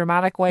a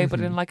dramatic way, but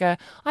in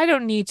I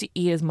don't need to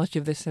eat as much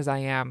of this as I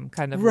am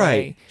kind of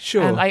way.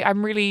 Sure. And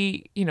I'm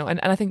really, and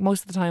I think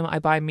most of the time I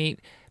buy meat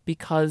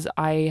because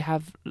I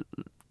have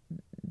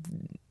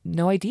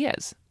no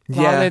ideas.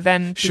 Rather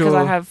than because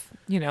I have,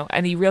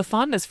 any real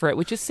fondness for it,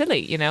 which is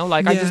silly,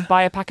 I just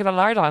buy a packet of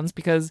lardons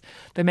because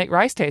they make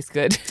rice taste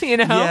good,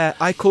 Yeah,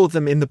 I call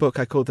them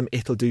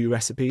it'll do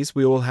recipes.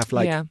 We all have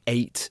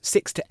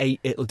 6 to 8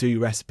 it'll do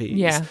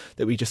recipes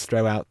that we just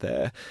throw out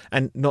there.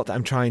 And not that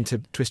I'm trying to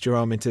twist your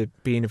arm into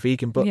being a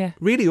vegan, but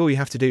really all you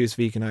have to do is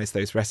veganize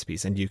those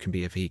recipes and you can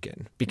be a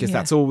vegan, because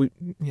that's all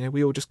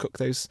we all just cook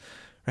those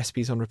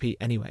recipes on repeat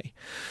anyway.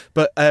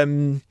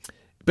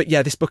 But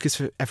yeah, this book is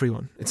for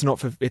everyone. It's not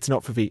for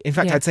vegan. In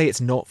fact, I'd say it's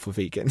not for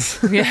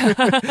vegans. Yeah.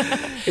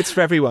 It's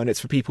for everyone.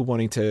 It's for people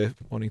wanting to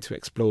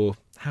explore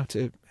how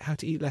to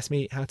eat less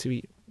meat, how to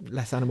eat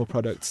less animal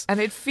products. And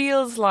it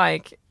feels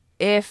like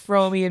if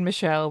Romy and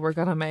Michele were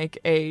going to make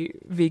a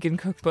vegan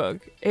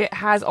cookbook, it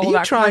has all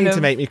that trying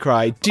to make me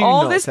cry? Do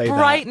all not this say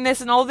brightness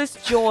that. And all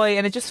this joy,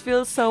 and it just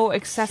feels so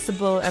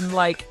accessible and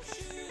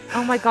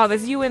oh my God,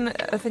 there's you in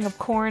a thing of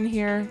corn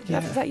here.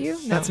 Yeah. Is that you?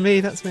 No. That's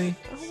me.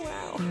 Oh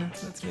wow. Yeah,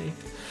 that's me.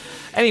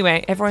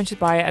 Anyway, everyone should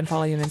buy it and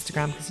follow you on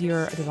Instagram because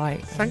you're a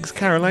delight. Thanks,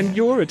 Caroline.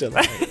 You're a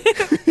delight.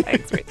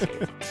 Thanks,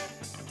 Richard.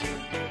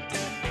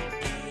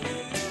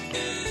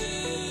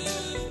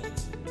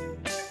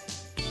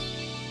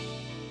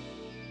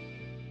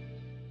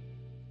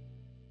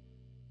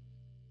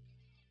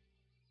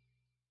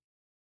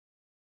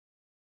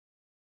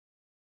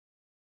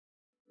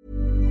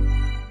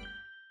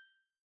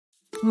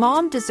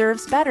 Mom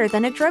deserves better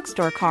than a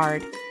drugstore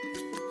card.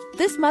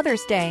 This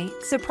Mother's Day,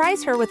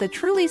 surprise her with a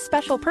truly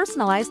special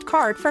personalized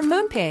card from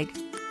Moonpig.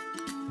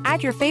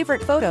 Add your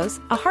favorite photos,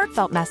 a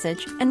heartfelt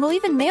message, and we'll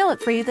even mail it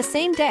for you the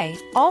same day,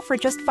 all for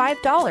just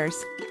 $5.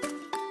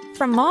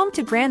 From mom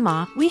to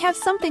grandma, we have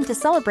something to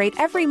celebrate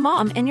every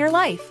mom in your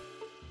life.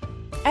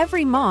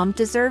 Every mom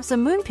deserves a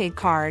Moonpig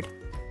card.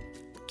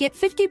 Get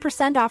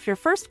 50% off your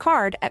first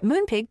card at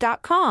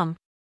moonpig.com.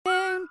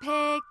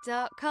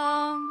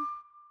 Moonpig.com